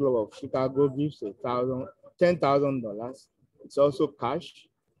say Rotary Club of Chicago gives $10,000. It's also cash.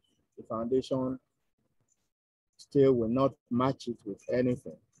 The foundation still will not match it with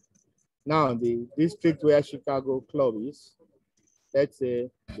anything. Now the district where Chicago Club is, let's say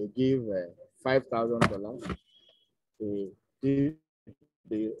they give $5,000. The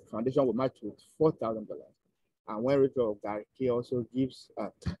foundation will match with $4,000. And when Rotary of Gariki also gives,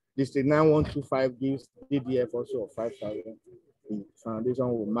 District 9125 gives DDF also of $5,000, the foundation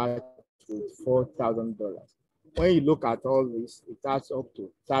will match with $4,000. When you look at all this, it adds up to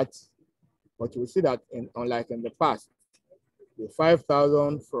 30. But you will see that unlike in the past, the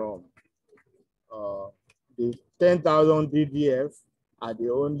 5,000 from the 10,000 DDF are the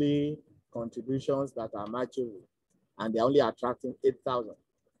only contributions that are matchable, and they're only attracting 8,000.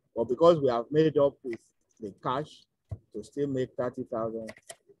 But because we have made up with the cash to still make 30,000,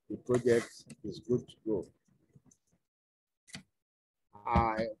 the project is good to go.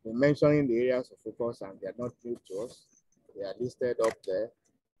 I've been mentioning the areas of focus, and they're not new to us. They are listed up there.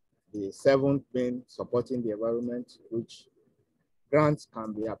 The 7th being supporting the environment, which grants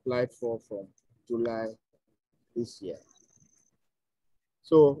can be applied for from July this year.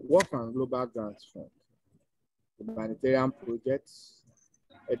 So what can global grants fund? Humanitarian projects,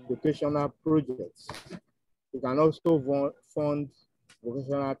 educational projects. You can also fund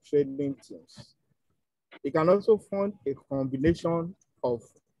vocational training teams. You can also fund a combination of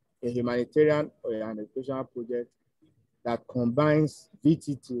a humanitarian or an educational project that combines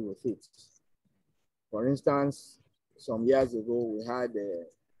VTT with it. For instance, some years ago, we had a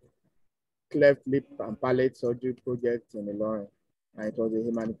cleft lip and palate surgery project in Ilorin, and it was a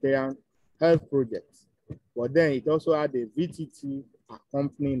humanitarian health project. But then it also had a VTT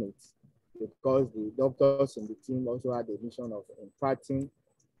accompanying it, because the doctors in the team also had the mission of imparting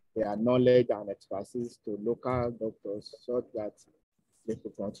their knowledge and expertise to local doctors so that they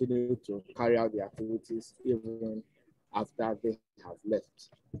could continue to carry out the activities even after they have left.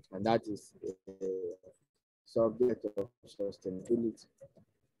 And that is a subject of sustainability.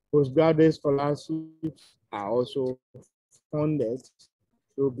 Postgraduate scholarships are also funded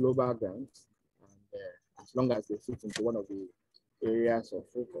through global grants, and as long as they fit into one of the areas of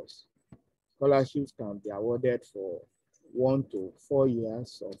focus. Scholarships can be awarded for 1 to 4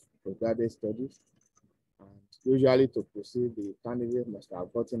 years of postgraduate studies, and usually to proceed, the candidate must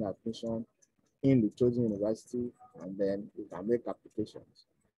have gotten admission in the chosen university, and then you can make applications.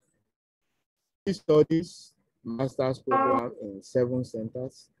 These studies, master's program in 7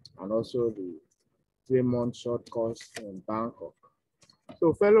 centers, and also the 3-month short course in Bangkok.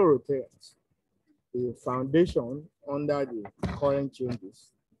 So fellow Rotarians, the foundation under the current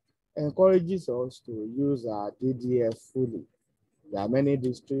changes encourages us to use our DDF fully. There are many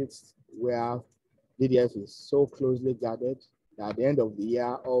districts where DDF is so closely guarded that at the end of the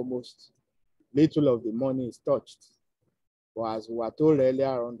year, almost little of the money is touched. But as we were told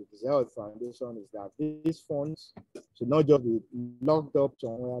earlier on, the desire of the foundation is that these funds should not just be locked up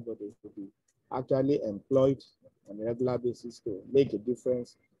somewhere, but they should be actually employed on a regular basis to make a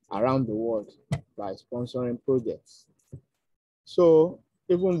difference around the world by sponsoring projects. So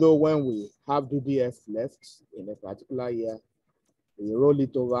even though when we have DDF left in a particular year, we roll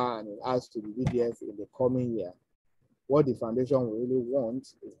it over and it adds to the DDF in the coming year, what the foundation really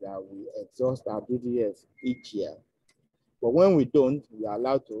wants is that we exhaust our DDF each year. But when we don't, we are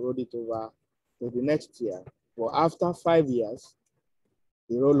allowed to roll it over to the next year. But after 5 years,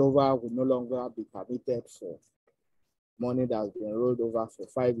 the rollover will no longer be permitted for money that has been rolled over for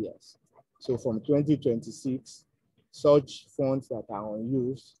 5 years. So from 2026, such funds that are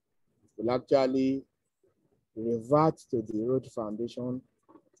unused will actually revert to the road foundation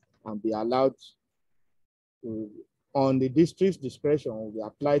and be allowed to, on the district's discretion, will be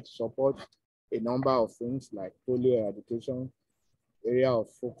applied to support a number of things like polio eradication, area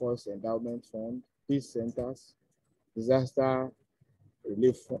of focus endowment fund, peace centers, disaster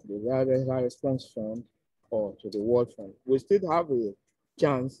relief fund, disaster response fund, or to the World Fund. We still have a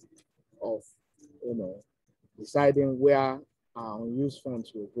chance of, deciding where our unused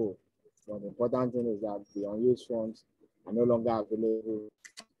funds will go. But the important thing is that the unused funds are no longer available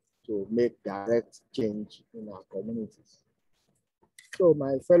to make direct change in our communities. So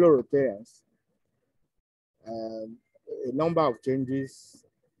my fellow Rotarians, a number of changes,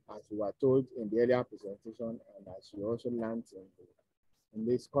 as we were told in the earlier presentation, and as you also learned in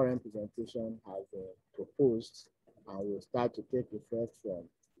this current presentation, have been proposed and will start to take effect from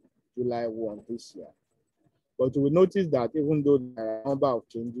July 1 this year. But we notice that even though there are a number of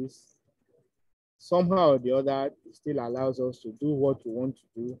changes, somehow or the other, it still allows us to do what we want to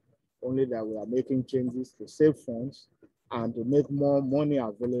do, only that we are making changes to save funds and to make more money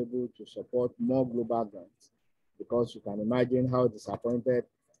available to support more global grants. Because you can imagine how disappointed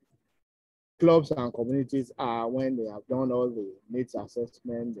clubs and communities are when they have done all the needs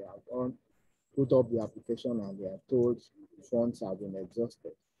assessment, they have put up the application, and they are told funds have been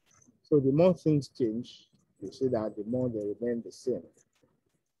exhausted. So the more things change, you see that the more they remain the same.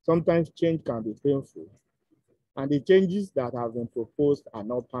 Sometimes change can be painful, and the changes that have been proposed are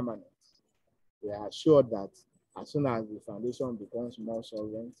not permanent. We are assured that as soon as the foundation becomes more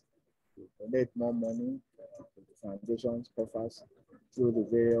solvent, we donate more money to the foundation's coffers through the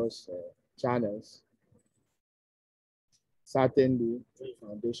various channels. Certainly, the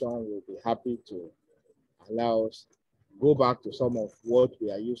foundation will be happy to allow us go back to some of what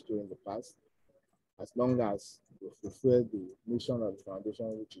we are used to in the past, as long as we fulfill the mission of the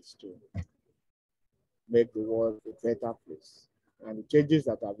foundation, which is to make the world a better place. And the changes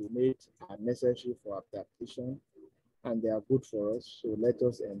that have been made are necessary for adaptation, and they are good for us. So let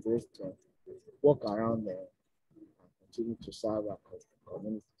us embrace them, work around them, and continue to serve our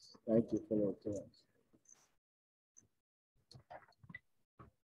communities. Thank you for your attention.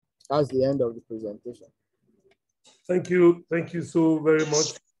 That's the end of the presentation. Thank you so very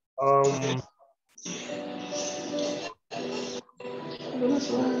much.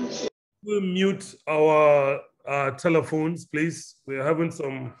 We'll mute our telephones, please. We're having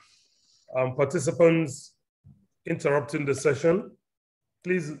some participants interrupting the session.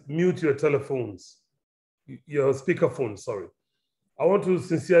 Please mute your telephones, your speakerphone, sorry. I want to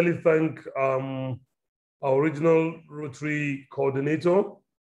sincerely thank our regional Rotary coordinator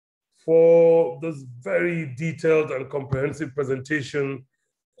for this very detailed and comprehensive presentation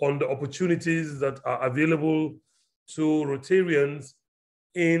on the opportunities that are available to Rotarians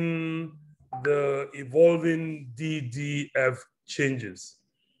in the evolving DDF changes.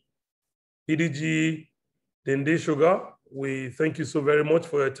 PDG Dende Sugar, we thank you so very much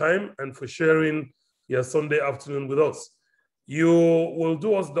for your time and for sharing your Sunday afternoon with us. You will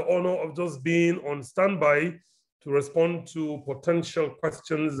do us the honor of just being on standby to respond to potential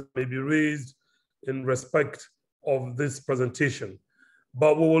questions that may be raised in respect of this presentation.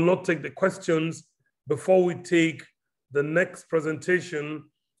 But we will not take the questions before we take the next presentation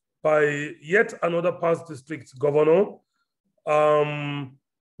by yet another past district governor,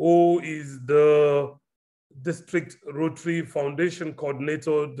 who is the District Rotary Foundation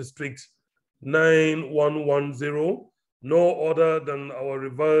Coordinator, District 9110, no other than our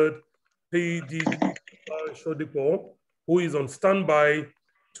revered PDG Shodipo, who is on standby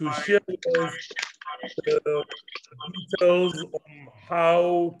to share with us the details on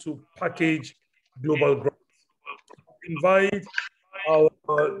how to package global growth. Invite our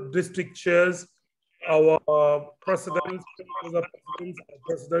district chairs, our presidents, our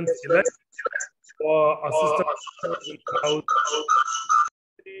presidents-elect, our assistant,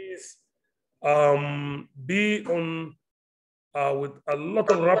 please be on with a lot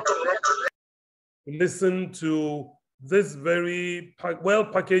of rapid. Listen to this very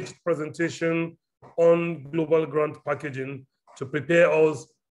well-packaged presentation on global grant packaging to prepare us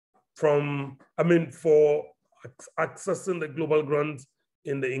for accessing the global grants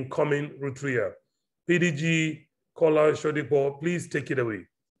in the incoming Rotary year. PDG Kola Shodipo, please take it away.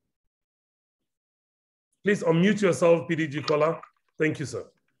 Please unmute yourself, PDG Kola. Thank you, sir.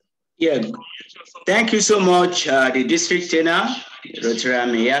 Yeah, thank you so much, the district trainer, Rotary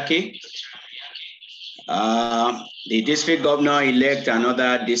Miyake, the district governor-elect and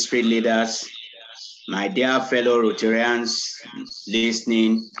other district leaders, my dear fellow Rotarians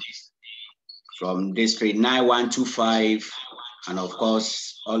listening from district 9125, and of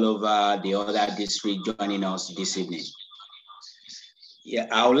course, all over the other district joining us this evening. Yeah,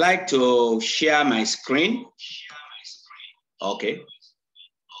 I would like to share my screen. Okay.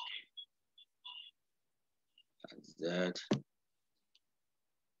 That.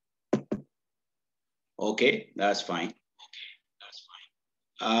 Okay, that's fine.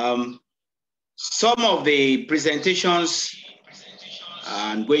 Some of the presentations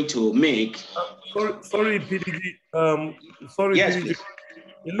I'm going to make. Sorry, PDG. Sorry, yes, PDG. please.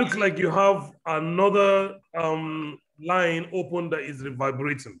 It looks like you have another line open that is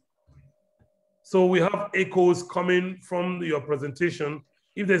reverberating. So we have echoes coming from your presentation.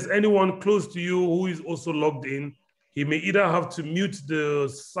 If there's anyone close to you who is also logged in, he may either have to mute the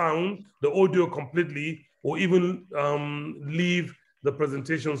sound, the audio completely, or even leave the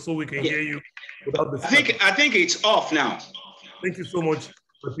presentation so we can hear you without the I think it's off now. Thank you so much,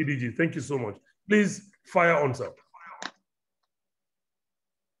 PDG. Thank you so much. Please fire on, sir.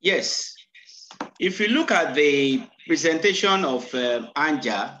 Yes. If you look at the presentation of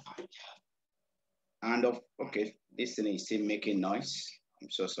Anja, and of, okay, this thing is still making noise.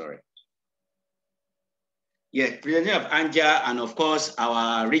 I'm so sorry. Yeah, presentation of Anja, and of course,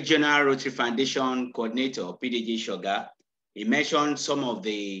 our regional Rotary Foundation coordinator, PDG Shoga, he mentioned some of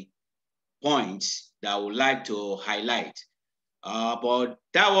the points that I would like to highlight. But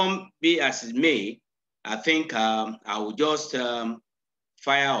that one be as it may, I think I will just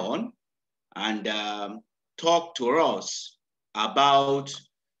fire on and talk to us about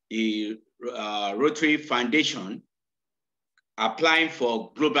the Rotary Foundation applying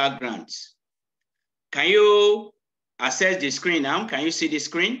for global grants. Can you access the screen now? Can you see the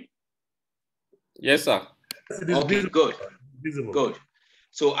screen? Yes, sir. Okay, good. Visible. Good.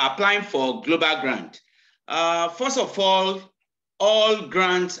 So applying for global grant. First of all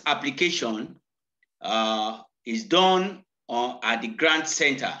grant application is done at the grant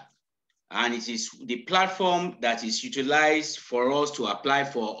center, and it is the platform that is utilized for us to apply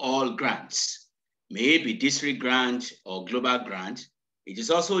for all grants, may it be district grant or global grant. It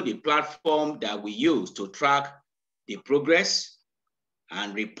is also the platform that we use to track the progress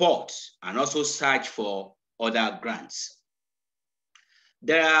and report and also search for other grants.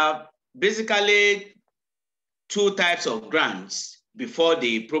 There are basically two types of grants before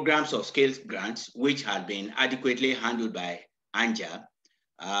the programs of scale grants, which have been adequately handled by Anja.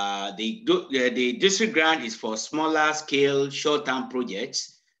 The district grant is for smaller scale, short-term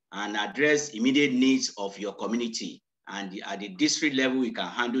projects and address immediate needs of your community. And at the district level, we can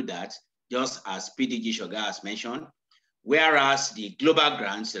handle that, just as PDG Shoga has mentioned. Whereas the global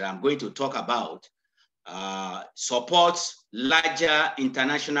grants that I'm going to talk about supports larger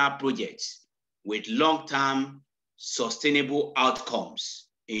international projects with long-term sustainable outcomes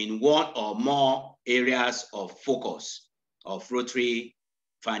in one or more areas of focus of Rotary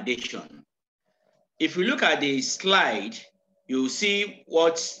Foundation. If you look at the slide, you'll see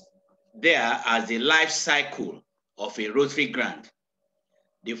what's there as the life cycle of a Rotary grant.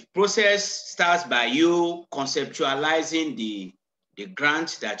 The process starts by you conceptualizing the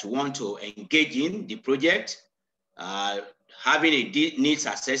grant that you want to engage in, the project, having a needs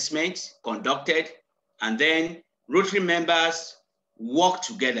assessment conducted, and then Rotary members work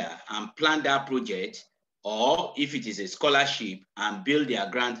together and plan that project, or if it is a scholarship, and build their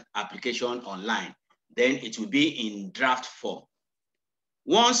grant application online. Then it will be in draft form.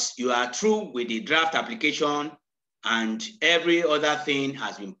 Once you are through with the draft application and every other thing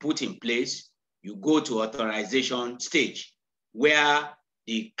has been put in place, you go to authorization stage, where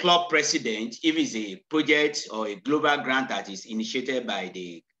the club president, if it's a project or a global grant that is initiated by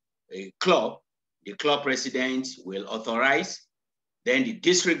the club president will authorize. Then the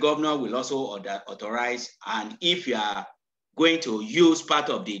district governor will also authorize. And if you are going to use part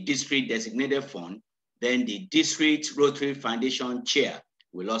of the district designated fund, then the district Rotary Foundation chair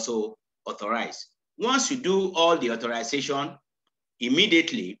will also authorize. Once you do all the authorization,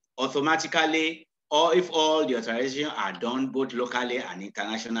 immediately, automatically, or if all the authorization are done both locally and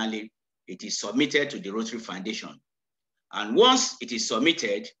internationally, it is submitted to the Rotary Foundation. And once it is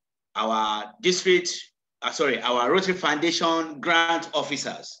submitted, our Rotary Foundation grant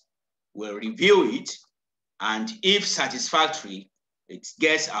officers will review it And if satisfactory, it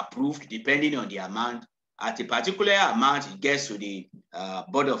gets approved depending on the amount. At a particular amount, it gets to the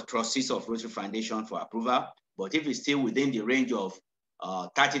Board of Trustees of Rotary Foundation for approval. But if it's still within the range of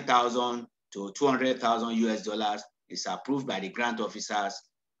 30,000 to 200,000 US dollars, it's approved by the grant officers.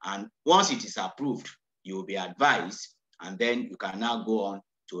 And once it is approved, you will be advised, and then you can now go on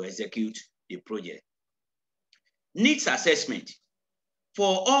to execute the project. Needs assessment.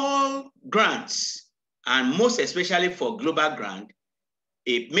 For all grants, and most especially for global grant,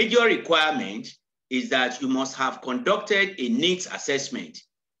 a major requirement is that you must have conducted a needs assessment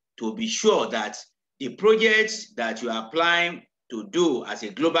to be sure that the projects that you are applying to do as a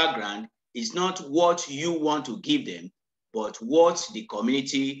global grant is not what you want to give them, but what the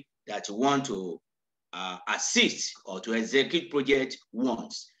community that you want to assist or to execute project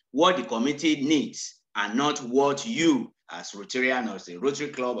wants, what the community needs, and not what you as Rotarian or as a Rotary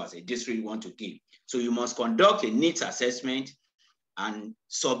Club, as a district want to give. So you must conduct a needs assessment and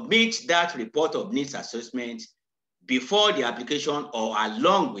submit that report of needs assessment before the application or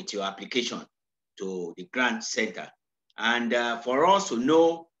along with your application to the grant center. And for us to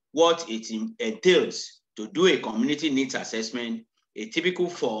know what it entails to do a community needs assessment, a typical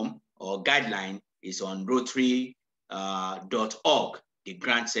form or guideline is on rotary.org, the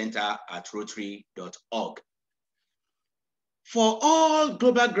grant center at rotary.org. For all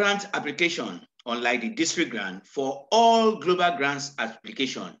global grant application, unlike the district grant, for all global grants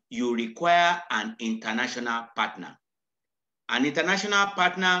application, you require an international partner. An international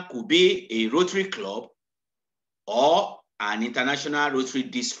partner could be a Rotary Club or an international Rotary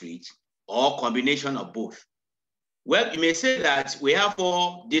district or combination of both. Well, you may say that we have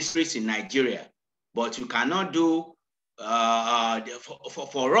 4 districts in Nigeria, but you cannot do,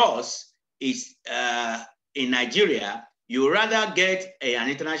 for us, is in Nigeria, you rather get an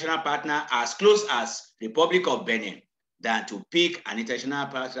international partner as close as Republic of Benin than to pick an international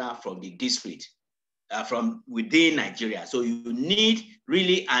partner from the district, from within Nigeria. So you need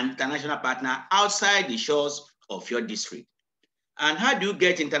really an international partner outside the shores of your district. And how do you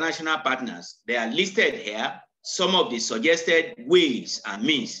get international partners? They are listed here, some of the suggested ways and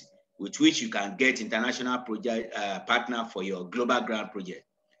means with which you can get international project partner for your global grant project.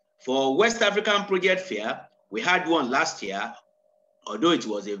 For West African Project Fair, we had one last year, although it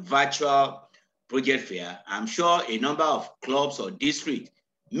was a virtual project fair. I'm sure a number of clubs or districts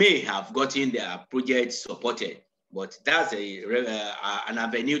may have gotten their project supported, but that's an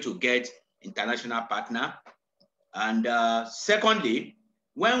avenue to get international partner. And secondly,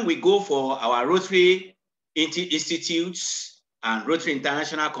 when we go for our Rotary Institutes and Rotary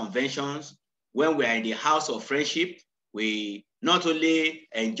International Conventions, when we are in the House of Friendship, we not only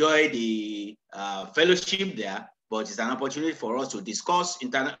enjoy the fellowship there, but it's an opportunity for us to discuss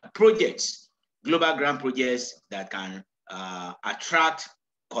projects, global grant projects that can attract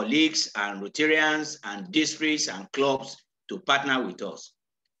colleagues and Rotarians and districts and clubs to partner with us.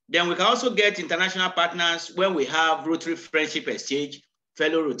 Then we can also get international partners when we have Rotary Friendship Exchange,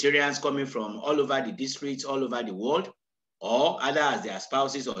 fellow Rotarians coming from all over the districts, all over the world, or either as their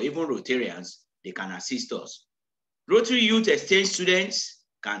spouses or even Rotarians, they can assist us. Rotary Youth Exchange students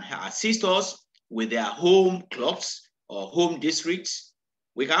can assist us with their home clubs or home districts.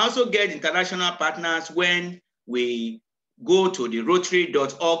 We can also get international partners when we go to the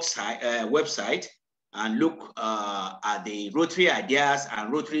rotary.org website and look at the Rotary Ideas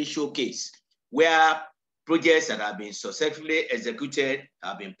and Rotary Showcase, where projects that have been successfully executed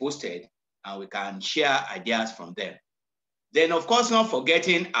have been posted, and we can share ideas from them. Then, of course, not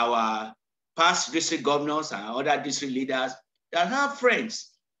forgetting our past district governors and other district leaders that have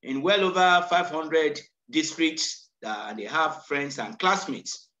friends in well over 500 districts, and they have friends and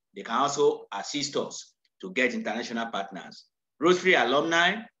classmates. They can also assist us to get international partners. Rotary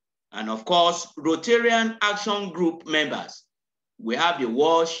alumni, and of course, Rotarian Action Group members. We have the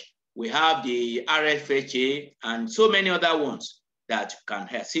WASH, we have the RFHA, and so many other ones that can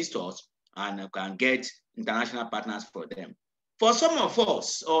assist us and can get international partners for them. For some of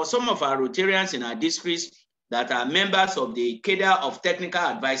us, or some of our Rotarians in our districts that are members of the cadre of technical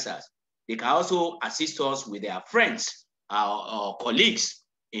advisors, they can also assist us with their friends or colleagues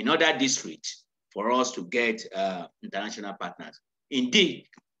in other districts for us to get international partners. Indeed,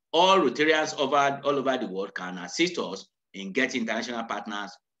 all Rotarians all over the world can assist us in getting international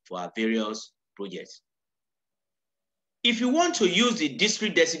partners for our various projects. If you want to use the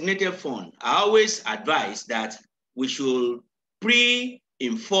district designated fund, I always advise that we should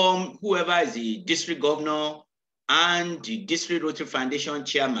pre-inform whoever is the district governor and the district Rotary Foundation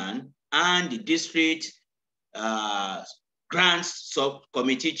chairman and the district grants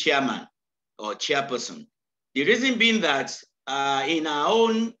subcommittee chairman or chairperson The reason being that in our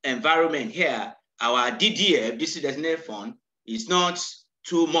own environment here, our DDF, District Designated Fund, is not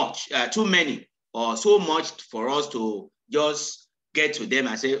too many, or so much for us to just get to them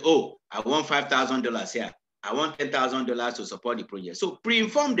and say, oh, I want $5,000 here. I want $10,000 to support the project. So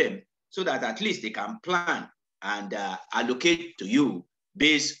pre-inform them so that at least they can plan and allocate to you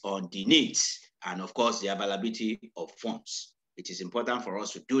based on the needs and of course the availability of funds. It is important for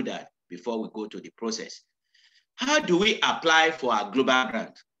us to do that before we go to the process. How do we apply for a global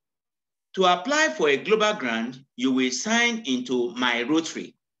grant? To apply for a global grant, you will sign into My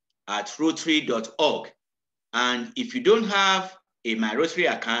Rotary at rotary.org. And if you don't have a My Rotary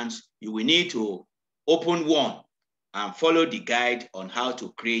account, you will need to open one and follow the guide on how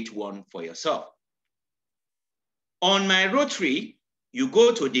to create one for yourself. On My Rotary, you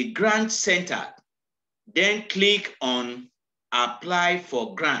go to the Grant Center, then click on Apply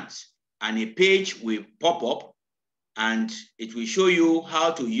for Grants, and a page will pop up and it will show you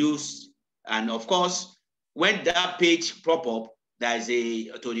how to use. And of course, when that page pop up, there's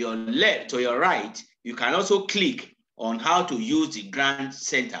to your left, to your right, you can also click on how to use the Grant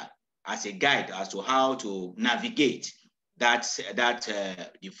Center as a guide as to how to navigate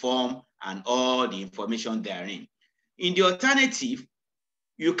the form and all the information therein. In the alternative,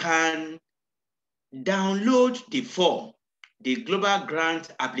 you can download the form, the Global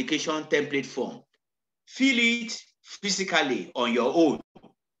Grant Application Template form, fill it physically on your own,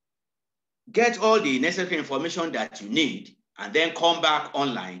 get all the necessary information that you need, and then come back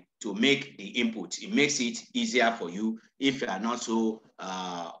online to make the input. It makes it easier for you if you are not so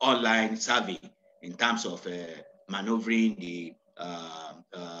online savvy in terms of maneuvering the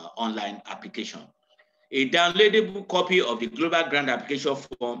online application. A downloadable copy of the Global Grant Application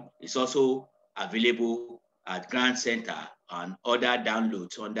form is also available at Grant Center and other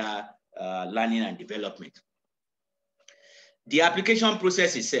downloads under Learning and Development. The application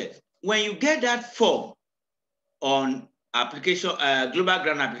process itself. When you get that form on application, Global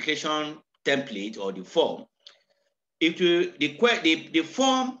Grant Application template or the form, the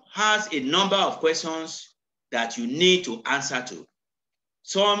form has a number of questions that you need to answer to.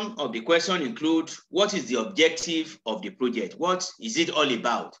 Some of the questions include, what is the objective of the project? What is it all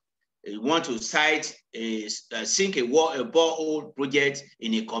about? You want to sink a borehole project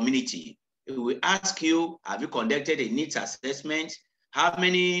in a community. It will ask you, have you conducted a needs assessment? How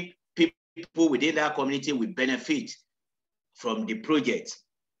many people within that community will benefit from the project?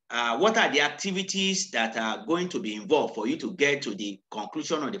 What are the activities that are going to be involved for you to get to the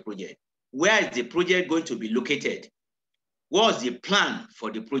conclusion of the project? Where is the project going to be located? What's the plan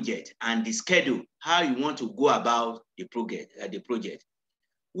for the project and the schedule, how you want to go about the project?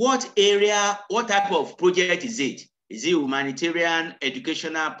 What area, what type of project is it? Is it humanitarian,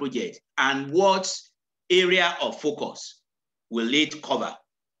 educational project? And what area of focus will it cover?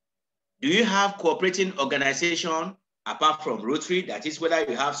 Do you have cooperating organization apart from Rotary? That is whether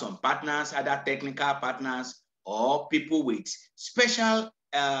you have some partners, other technical partners, or people with special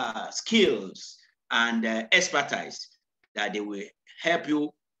skills and expertise that they will help you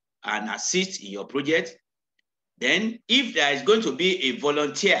and assist in your project. Then if there is going to be a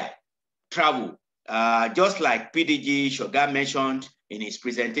volunteer travel, just like PDG Shoga mentioned in his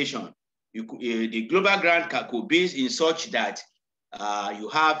presentation, the global grant could be in such that you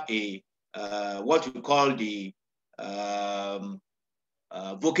have a what we call the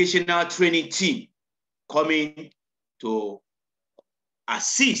vocational training team coming to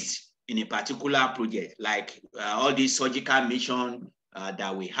assist in a particular project, like all these surgical mission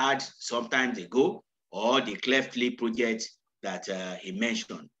that we had some time ago, or the cleft lip project that he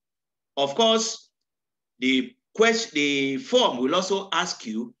mentioned. Of course, the form will also ask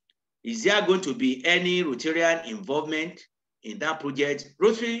you, is there going to be any Rotarian involvement in that project?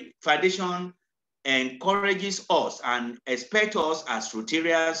 Rotary Foundation encourages us and expects us as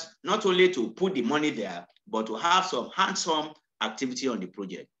Rotarians not only to put the money there, but to have some hands-on activity on the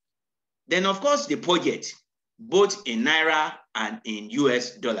project. Then, of course, the budget, both in Naira and in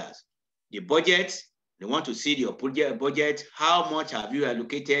US dollars. The budget, they want to see your project budget, how much have you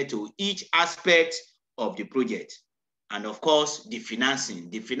allocated to each aspect of the project. And of course, the financing.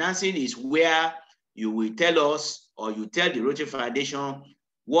 The financing is where you will tell us, or you tell the Rotary Foundation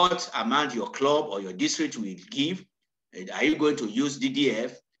what amount your club or your district will give. Are you going to use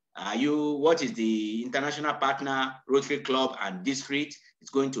DDF? What is the international partner Rotary Club and district is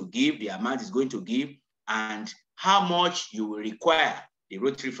going to give, the amount is going to give, and how much you will require the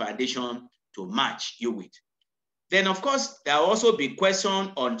Rotary Foundation to match you with. Then, of course, there will also be questions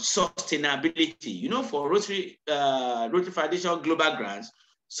on sustainability. You know, for Rotary Foundation Global Grants,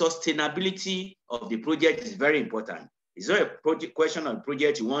 sustainability of the project is very important. It's not a question of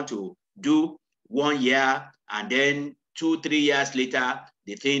project you want to do 1 year and then 2-3 years later,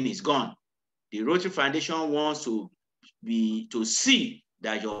 the thing is gone. The Rotary Foundation wants to see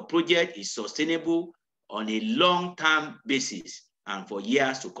that your project is sustainable on a long-term basis and for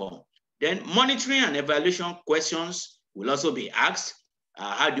years to come. Then monitoring and evaluation questions will also be asked.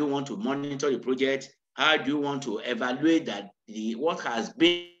 How do you want to monitor the project? How do you want to evaluate that what has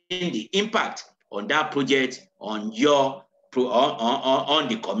been the impact on that project on your on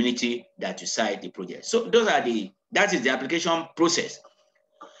the community that you cite the project? So that is the application process.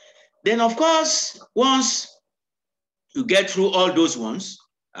 Then of course, once you get through all those ones,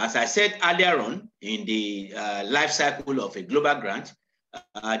 as I said earlier on in the life cycle of a global grant,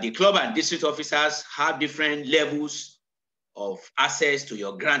 the club and district officers have different levels of access to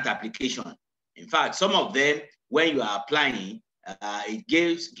your grant application. In fact, some of them, when you are applying,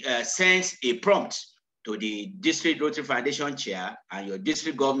 it sends a prompt to the district Rotary Foundation chair and your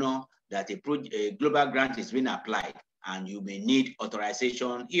district governor that a global grant is being applied, and you may need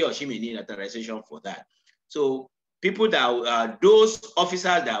authorization. He or she may need authorization for that. So people that those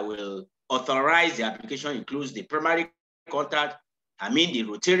officers that will authorize the application includes the primary contact, the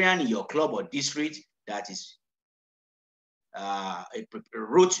Rotarian in your club or district that is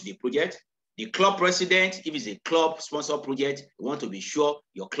wrote the project, the club president. If it's a club sponsored project, you want to be sure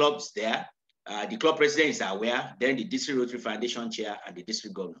your club's there. The club president is aware, then the district Rotary Foundation chair and the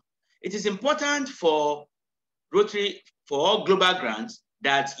district governor. It is important for Rotary, for all global grants,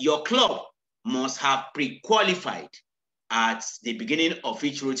 that your club must have pre-qualified at the beginning of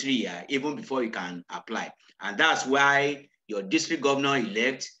each Rotary year, even before you can apply. And that's why your district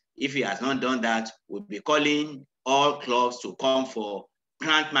governor-elect, if he has not done that, will be calling all clubs to come for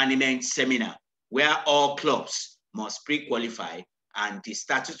grant management seminar, where all clubs must pre-qualify, and it is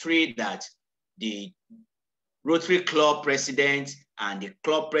statutory that the Rotary Club president and the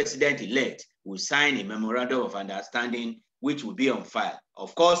club president-elect will sign a memorandum of understanding, which will be on file.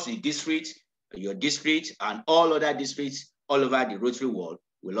 Of course, the district, your district, and all other districts all over the Rotary world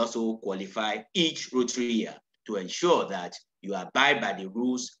will also qualify each Rotary year to ensure that you abide by the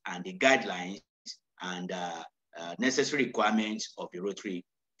rules and the guidelines and necessary requirements of the Rotary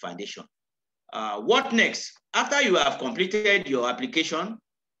Foundation. What next? After you have completed your application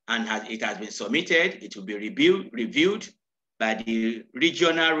and it has been submitted, it will be reviewed by the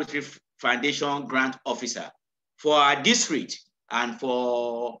Regional Rotary Foundation Grant Officer. For our district and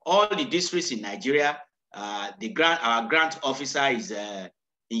for all the districts in Nigeria, our grant officer is in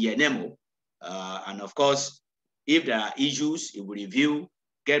Yenemo. And of course, if there are issues, it will review,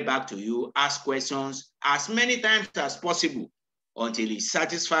 get back to you, ask questions as many times as possible until he's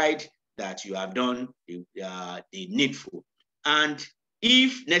satisfied that you have done the needful. And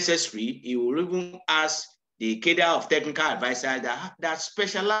if necessary, he will even ask the cadre of technical advisors that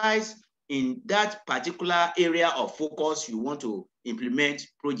specialize in that particular area of focus you want to implement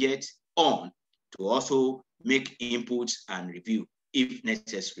projects on, to also make inputs and review if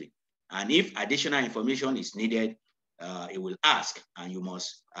necessary. And if additional information is needed, it will ask, and you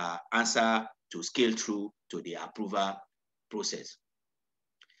must answer to scale through to the approval process.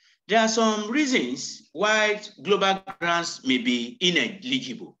 There are some reasons why global grants may be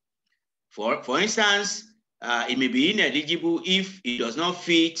ineligible. For instance, it may be ineligible if it does not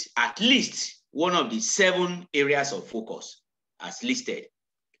fit at least one of the 7 areas of focus as listed,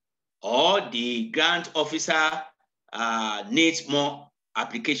 or the grant officer needs more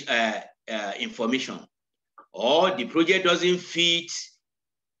application information, or the project doesn't fit,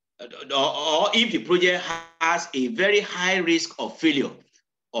 or if the project has a very high risk of failure,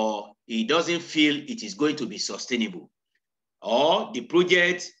 or he doesn't feel it is going to be sustainable, or the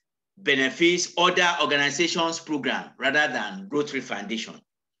project benefits other organizations' program rather than Rotary Foundation,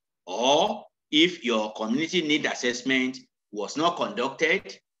 or if your community need assessment was not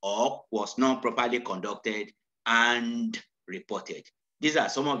conducted or was not properly conducted and reported. These are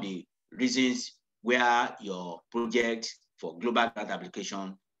some of the reasons where your project for global grant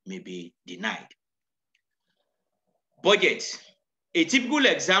application may be denied. Budget. A typical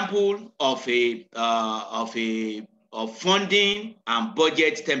example of funding and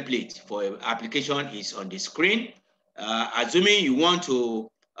budget template for application is on the screen. Assuming you want to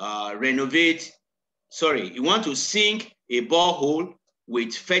you want to sink a borehole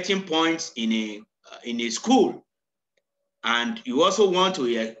with 13 points in a school, and you also want to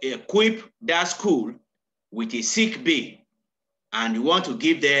equip that school with a sick bay, and you want to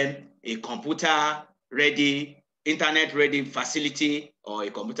give them a computer-ready, internet-ready facility or a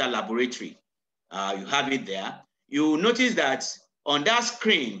computer laboratory. You have it there. You notice that on that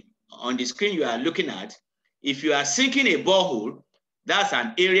screen, on the screen you are looking at, if you are sinking a borehole, that's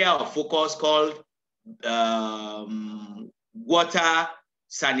an area of focus called water,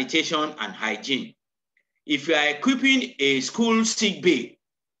 sanitation, and hygiene. If you are equipping a school sick bay,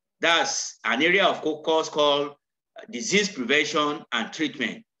 that's an area of focus called disease prevention and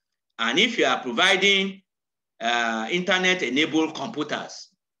treatment. And if you are providing internet-enabled computers,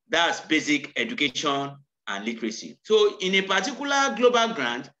 that's basic education and literacy. So in a particular global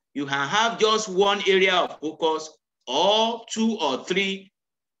grant, you can have just one area of focus or 2 or 3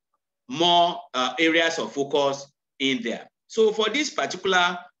 more areas of focus in there. So for this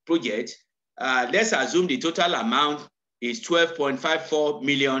particular project, let's assume the total amount is $12.54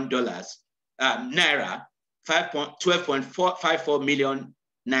 million naira, 12.54 million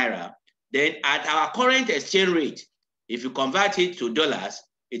naira. Then at our current exchange rate, if you convert it to dollars,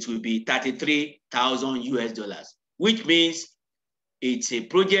 it will be 33,000 US dollars, which means it's a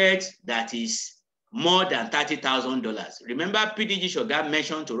project that is more than $30,000. Remember, PDG Shoga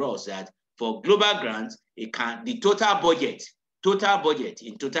mentioned to us that for global grants, the total budget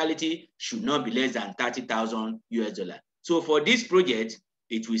in totality should not be less than 30,000 US dollars. So for this project,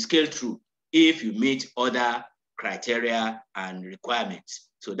 it will scale through if you meet other criteria and requirements.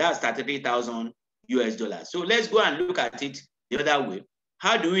 So that's 33,000 US dollars. So let's go and look at it the other way.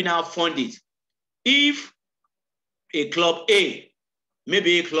 How do we now fund it? If a club A,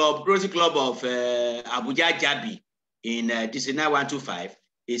 maybe a club, Rotary Club of Abuja Jabi in DC 9125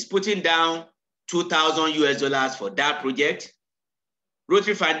 is putting down 2,000 US dollars for that project,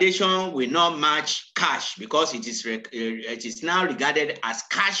 Rotary Foundation will not match cash because it is now regarded as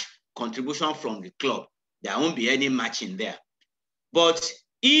cash contribution from the club. There won't be any matching there. But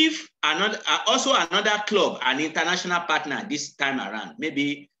if also another club, an international partner this time around,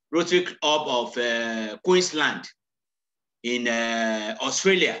 maybe Rotary Club of Queensland in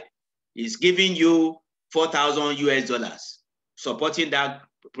Australia is giving you 4,000 US dollars supporting that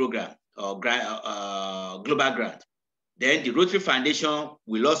program or global grant, then the Rotary Foundation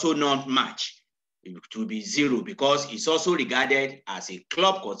will also not match. It will be zero because it's also regarded as a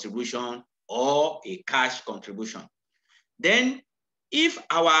club contribution or a cash contribution. Then if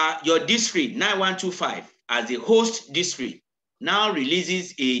your district 9125 as a host district now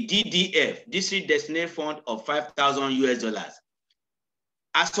releases a DDF, District Designated Fund of 5,000 US dollars.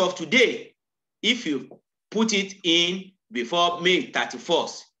 As of today, if you put it in before May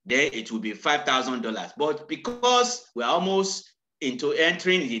 31st, then it will be $5,000. But because we're almost into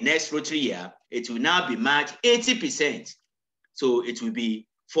entering the next Rotary year, it will now be matched 80%. So it will be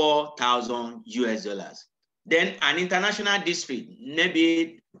 4,000 US dollars. Then an international district,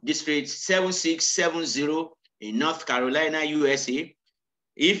 maybe District 7670 in North Carolina, USA,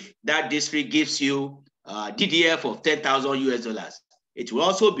 if that district gives you DDF of 10,000 US dollars, it will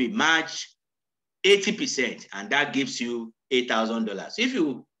also be matched 80%, and that gives you $8,000. If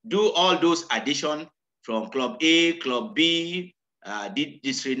you do all those additions from Club A, Club B,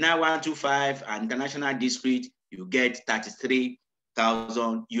 District 9125, and International District, you get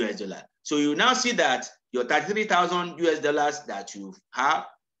 33,000 US dollars. So you now see that your 33,000 US dollars that you have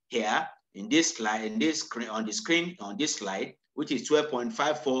here in this slide, on the screen on this slide, which is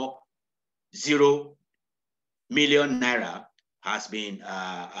 12.540 million naira, has been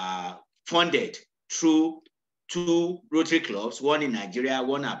funded through 2 Rotary clubs, one in Nigeria,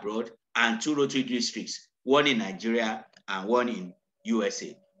 one abroad, and 2 Rotary districts, one in Nigeria and one in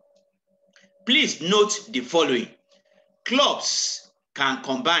USA. Please note the following. Clubs can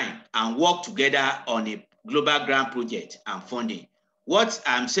combine and work together on a global grant project and funding. What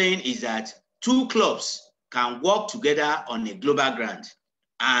I'm saying is that 2 clubs can work together on a global grant,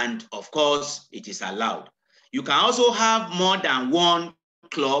 and of course, it is allowed. You can also have more than 1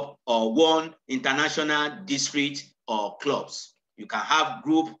 club or 1 international district or clubs. You can have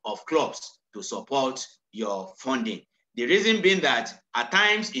group of clubs to support your funding. The reason being that at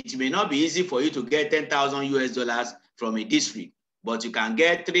times it may not be easy for you to get 10,000 US dollars from a district, but you can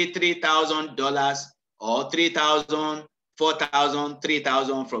get $3,000 or 3,000, 4,000,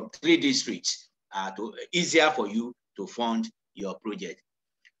 3,000 from 3 districts. Easier for you to fund your project.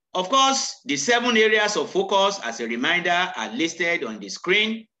 Of course, the 7 areas of focus, as a reminder, are listed on the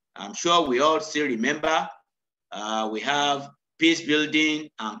screen. I'm sure we all still remember. We have peace building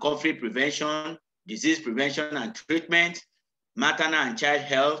and conflict prevention, disease prevention and treatment, maternal and child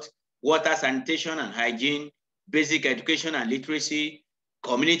health, water sanitation and hygiene, basic education and literacy,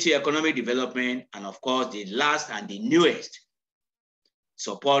 community economic development, and of course, the last and the newest,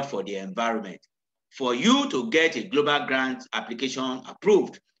 support for the environment. For you to get a global grant application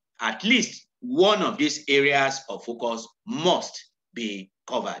approved, at least one of these areas of focus must be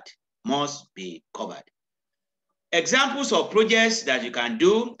covered, must be covered. Examples of projects that you can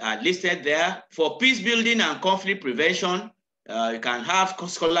do are listed there. For peace building and conflict prevention, you can have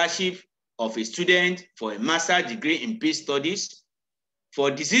scholarship of a student for a master's degree in peace studies.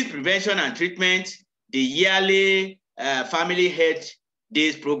 For disease prevention and treatment, the yearly family health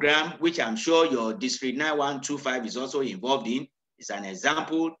days program, which I'm sure your district 9125 is also involved in, is an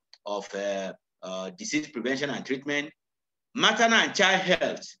example of disease prevention and treatment. Maternal and child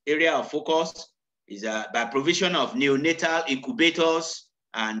health area of focus is by provision of neonatal incubators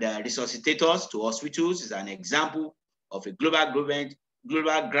and resuscitators to hospitals is an example of a global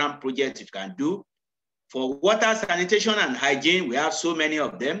grant project you can do. For water, sanitation, and hygiene, we have so many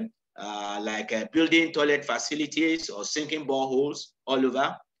of them, like building toilet facilities or sinking boreholes all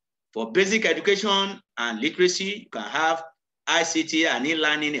over. For basic education and literacy, you can have ICT and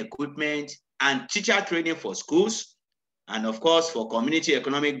e-learning equipment and teacher training for schools. And of course, for community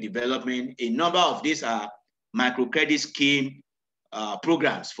economic development, a number of these are microcredit scheme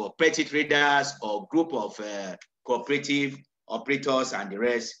programs for petty traders or group of cooperative operators and the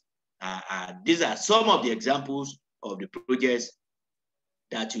rest. These are some of the examples of the projects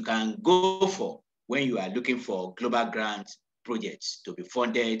that you can go for when you are looking for global grant projects to be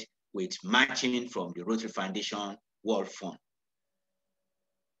funded with matching from the Rotary Foundation World Fund.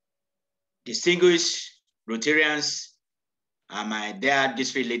 Distinguished Rotarians and my dear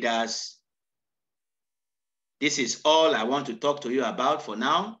district leaders, this is all I want to talk to you about for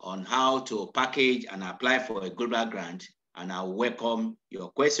now on how to package and apply for a global grant, and I welcome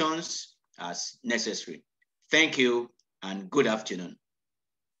your questions as necessary. Thank you and good afternoon.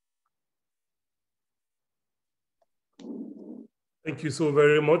 Thank you so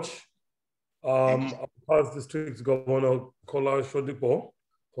very much. I'll pass District Governor Kola Shodipo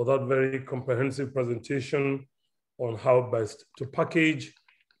for that very comprehensive presentation on how best to package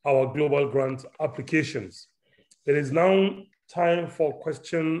our global grant applications. It is now time for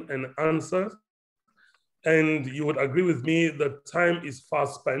question and answer. And you would agree with me that time is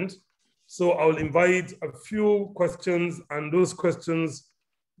fast spent. So I'll invite a few questions, and those questions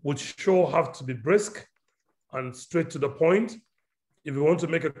would sure have to be brisk and straight to the point. If you want to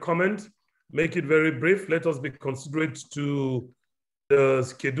make a comment, make it very brief. Let us be considerate to the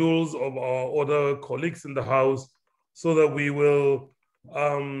schedules of our other colleagues in the House so that we will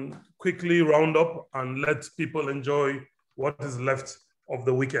quickly round up and let people enjoy what is left of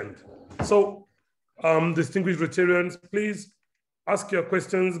the weekend. So, distinguished Rotarians, please ask your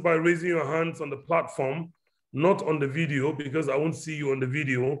questions by raising your hands on the platform, not on the video, because I won't see you on the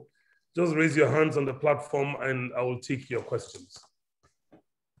video. Just raise your hands on the platform and I will take your questions.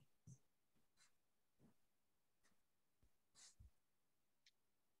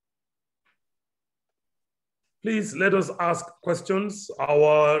 Please let us ask questions.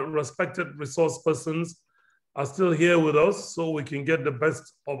 Our respected resource persons are still here with us so we can get the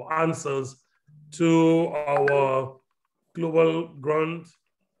best of answers to our global grant,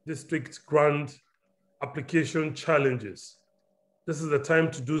 district grant application challenges. This is the time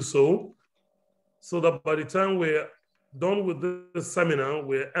to do so that by the time we're done with this seminar,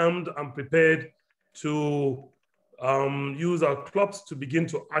 we're armed and prepared to use our clubs to begin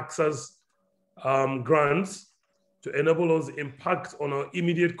to access grants to enable us impact on our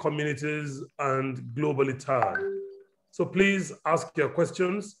immediate communities and globally tied. So please ask your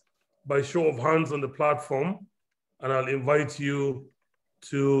questions by show of hands on the platform, and I'll invite you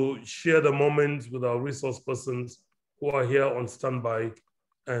to share the moment with our resource persons who are here on standby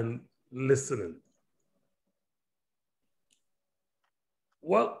and listening.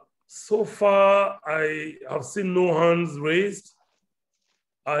 Well, so far I have seen no hands raised.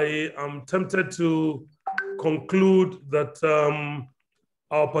 I am tempted to conclude that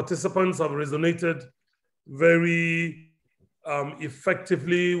our participants have resonated very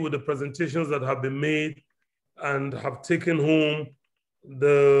effectively with the presentations that have been made and have taken home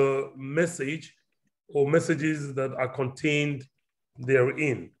the message or messages that are contained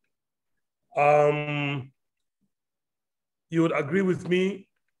therein. You would agree with me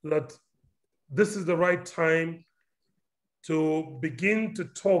that this is the right time to begin to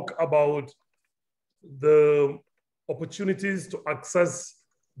talk about the opportunities to access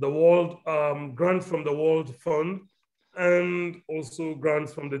the World grants from the World Fund and also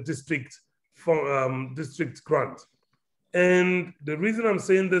grants from the district grant. And the reason I'm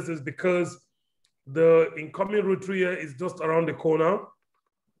saying this is because the incoming Rotary year is just around the corner.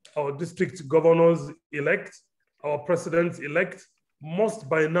 Our district governors-elect, our presidents-elect must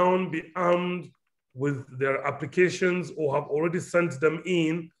by now be armed with their applications or have already sent them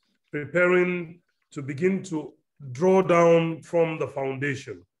in, preparing to begin to draw down from the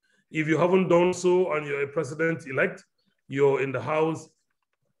foundation. If you haven't done so and you're a president-elect, you're in the House,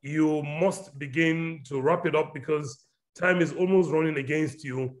 you must begin to wrap it up because time is almost running against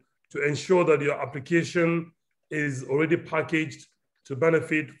you to ensure that your application is already packaged to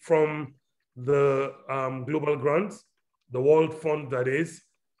benefit from the global grants, the World Fund that is,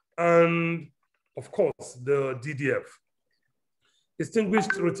 and of course, the DDF.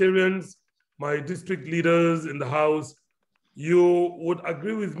 Distinguished Rotarians, my district leaders in the House, you would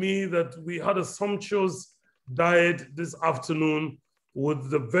agree with me that we had a sumptuous diet this afternoon with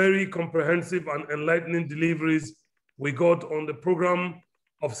the very comprehensive and enlightening deliveries we got on the program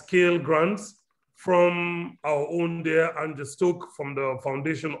of scale grants from our own dear Anja Stoke from the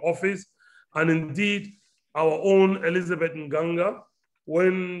foundation office, and indeed our own Elizabeth Nganga,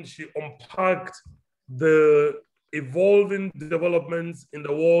 when she unpacked the evolving developments in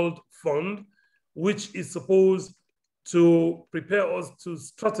the World Fund, which is supposed to prepare us to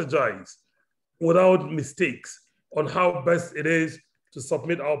strategize without mistakes on how best it is to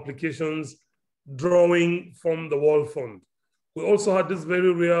submit our applications drawing from the World Fund. We also had this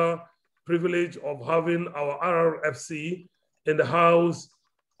very rare privilege of having our RRFC in the House,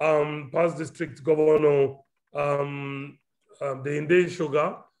 past District Governor, the Inde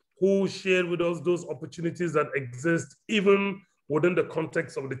Sugar, who shared with us those opportunities that exist even within the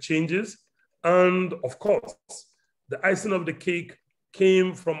context of the changes. And of course, the icing of the cake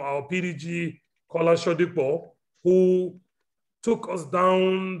came from our PDG, Kola Shodipo, who took us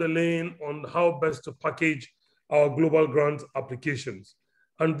down the lane on how best to package our global grant applications.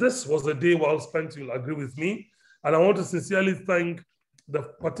 And this was a day well spent, you'll agree with me. And I want to sincerely thank the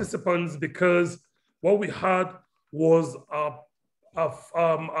participants because what we had was a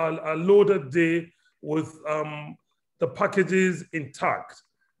loaded day with the packages intact,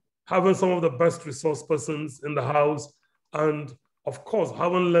 having some of the best resource persons in the House, and of course,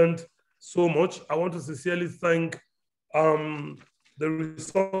 having learned so much. I want to sincerely thank the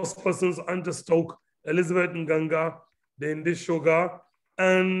resource persons, Anja Stoke, Elizabeth Nganga, Dende Shoga,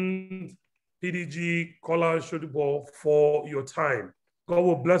 and PDG Kola Shodibo for your time. God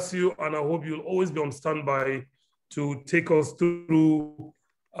will bless you, and I hope you'll always be on standby to take us through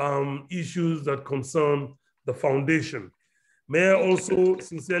issues that concern the foundation. May I also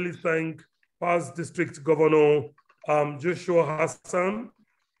sincerely thank past District Governor Joshua Hassan,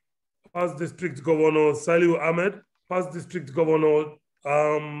 past District Governor Saliu Ahmed, past District Governor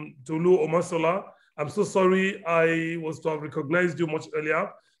Tolu Omasola. I'm so sorry I was to have recognized you much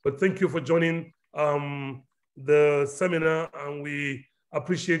earlier, but thank you for joining the seminar, and we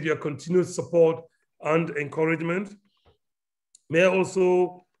appreciate your continued support and encouragement. May I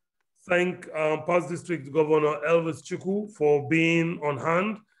also thank past District Governor Elvis Chukwu for being on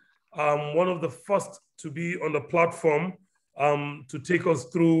hand, one of the first to be on the platform to take us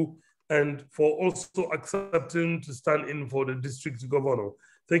through, and for also accepting to stand in for the District Governor.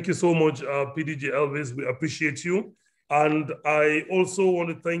 Thank you so much, PDG Elvis, we appreciate you. And I also want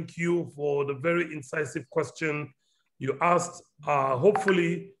to thank you for the very incisive question you asked.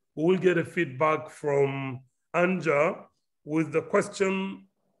 Hopefully, we will get a feedback from Anja with the question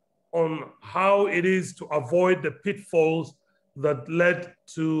on how it is to avoid the pitfalls that led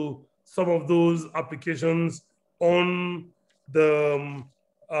to some of those applications on the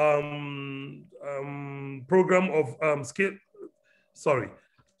program of scale. Sorry.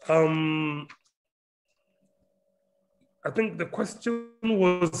 I think the question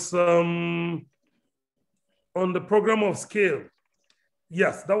was on the program of scale.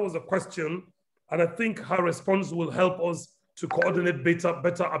 Yes, that was a question. And I think her response will help us to coordinate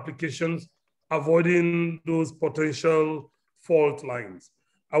better applications, avoiding those potential fault lines.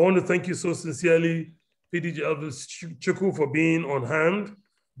 I want to thank you so sincerely, PDG Elvis Chukwu, for being on hand.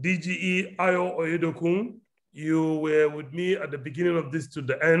 DGE Ayo Oyedokun, you were with me at the beginning of this to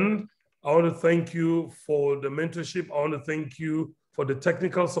the end. I want to thank you for the mentorship. I want to thank you for the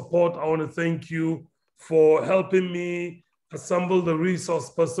technical support. I want to thank you for helping me assemble the resource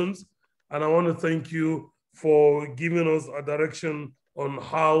persons. And I want to thank you for giving us a direction on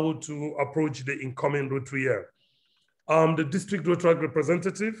how to approach the incoming Rotary year. The district Rotaract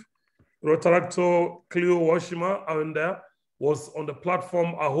representative, Rotaractor Cleo Washima, out there, was on the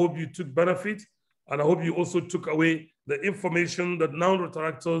platform. I hope you took benefit, and I hope you also took away the information that now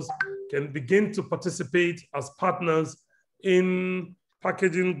Rotaractors can begin to participate as partners in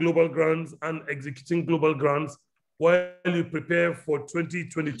packaging global grants and executing global grants while you prepare for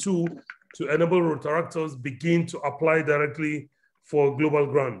 2022 to enable Rotaractors begin to apply directly for global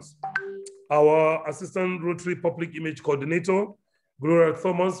grants. Our Assistant Rotary Public Image Coordinator, Gloria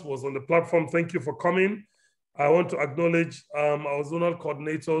Thomas, was on the platform. Thank you for coming. I want to acknowledge our zonal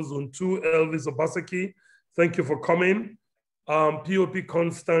coordinator, Zone 2, Elvis Obaseki. Thank you for coming. POP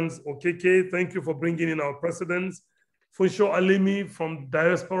Constance Okeke, thank you for bringing in our presidents. Funsho Alimi from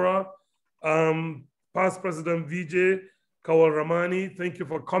Diaspora. Past President Vijay Kawal Ramani, thank you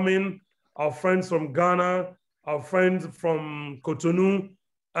for coming. Our friends from Ghana, our friends from Cotonou,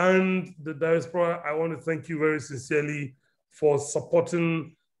 and the Diaspora, I want to thank you very sincerely for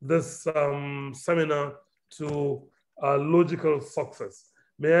supporting this seminar to logical success.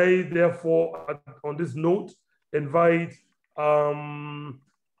 May I therefore, on this note, invite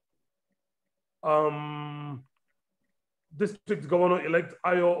District Governor-elect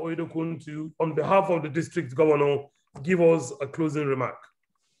Ayo Oedokun to, on behalf of the District Governor, give us a closing remark.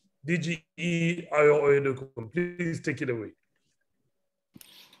 DGE Ayo Oedokun, please take it away.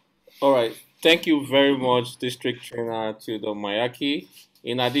 All right. Thank you very much, District Trainer Theodore Mayaki.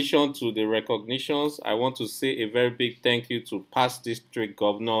 In addition to the recognitions, I want to say a very big thank you to past District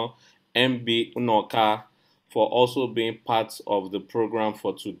Governor MB Unoka for also being part of the program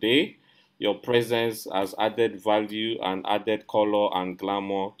for today. Your presence has added value and added color and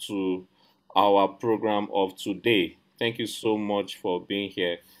glamour to our program of today. Thank you so much for being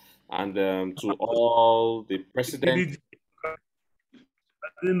here. And to all the presidents. I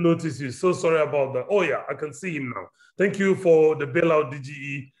didn't notice you. So sorry about that. Oh yeah, I can see him now. Thank you for the bailout,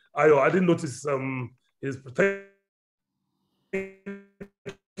 DGE. I didn't notice his. Thank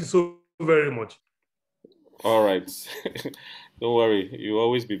you so very much. All right. Don't worry. You'll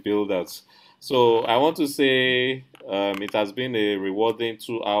always be billed out. So I want to say it has been a rewarding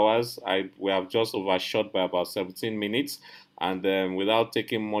 2 hours. We have just overshot by about 17 minutes. And without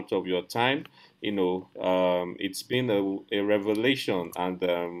taking much of your time, it's been a revelation and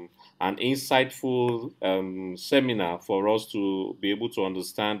an insightful seminar for us to be able to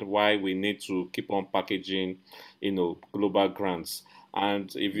understand why we need to keep on packaging, global grants.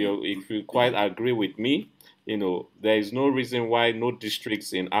 And if you quite agree with me, there is no reason why no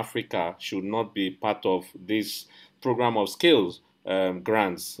districts in Africa should not be part of this program of skills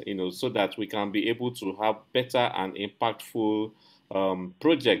grants, so that we can be able to have better and impactful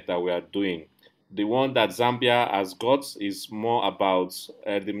project that we are doing. The one that Zambia has got is more about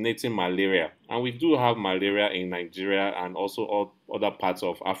eliminating malaria. And we do have malaria in Nigeria and also all other parts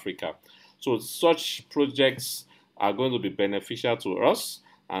of Africa. So such projects are going to be beneficial to us.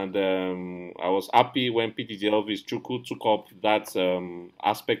 And I was happy when PDG Elvis Chukwu took up that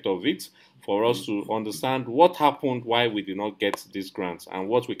aspect of it for us to understand what happened, why we did not get these grants, and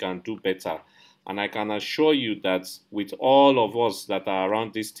what we can do better. And I can assure you that with all of us that are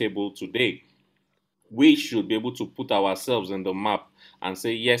around this table today, we should be able to put ourselves in the map and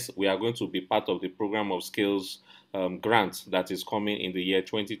say, yes, we are going to be part of the program of skills grant that is coming in the year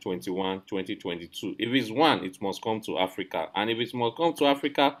 2021-2022. If it's one, it must come to Africa. And if it must come to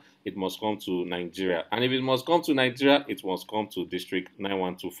Africa, it must come to Nigeria. And if it must come to Nigeria, it must come to District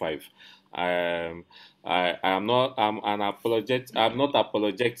 9125. I'm not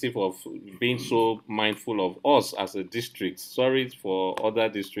apologetic of being so mindful of us as a district. Sorry for other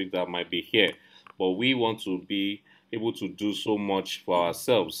districts that might be here, but we want to be able to do so much for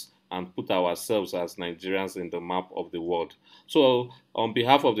ourselves and put ourselves as Nigerians in the map of the world. So on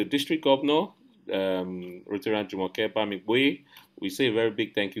behalf of the district governor, Rotarian Jumoke Bamigboye, we say a very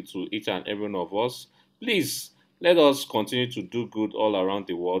big thank you to each and every one of us. Please, let us continue to do good all around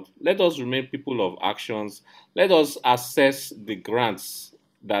the world. Let us remain people of actions. Let us assess the grants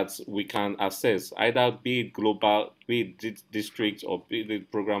that we can assess, either be it global, be it district, or be it the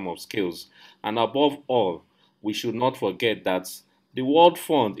program of skills. And above all, we should not forget that the World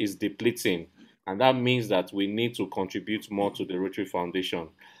Fund is depleting, and that means that we need to contribute more to the Rotary Foundation.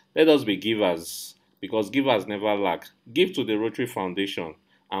 Let us be givers, because givers never lack. Give to the Rotary Foundation,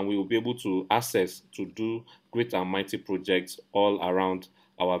 and we will be able to access to do great and mighty projects all around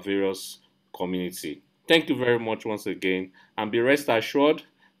our various community. Thank you very much once again, and be rest assured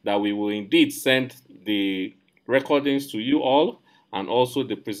that we will indeed send the recordings to you all, and also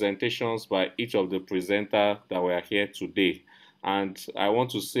the presentations by each of the presenters that were here today. And I want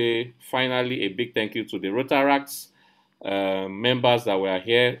to say finally a big thank you to the Rotaracts members that were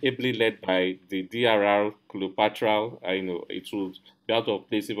here, ably led by the DRR Cleopatra. I know it would be out of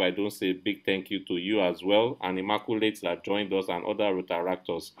place if I don't say a big thank you to you as well, and Immaculate that joined us, and other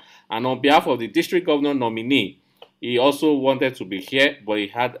Rotaractors. And on behalf of the district governor nominee, he also wanted to be here, but he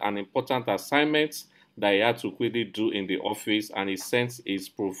had an important assignment that he had to quickly do in the office, and he sent his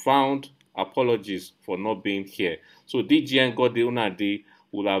profound apologies for not being here. So DGN Gode Unadi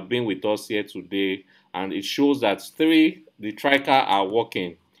will have been with us here today, and it shows that the TRICA are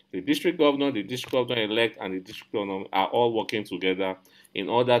working. The district governor, the district governor-elect, and the district governor are all working together in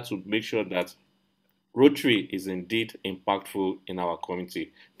order to make sure that Rotary is indeed impactful in our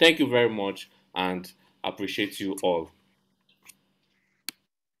community. Thank you very much and appreciate you all.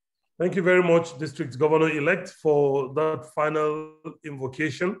 Thank you very much, District Governor-elect, for that final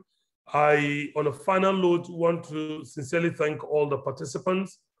invocation. I, on a final note, want to sincerely thank all the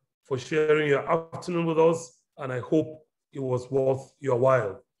participants for sharing your afternoon with us, and I hope it was worth your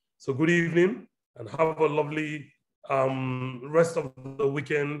while. So good evening, and have a lovely rest of the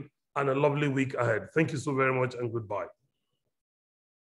weekend and a lovely week ahead. Thank you so very much, and goodbye.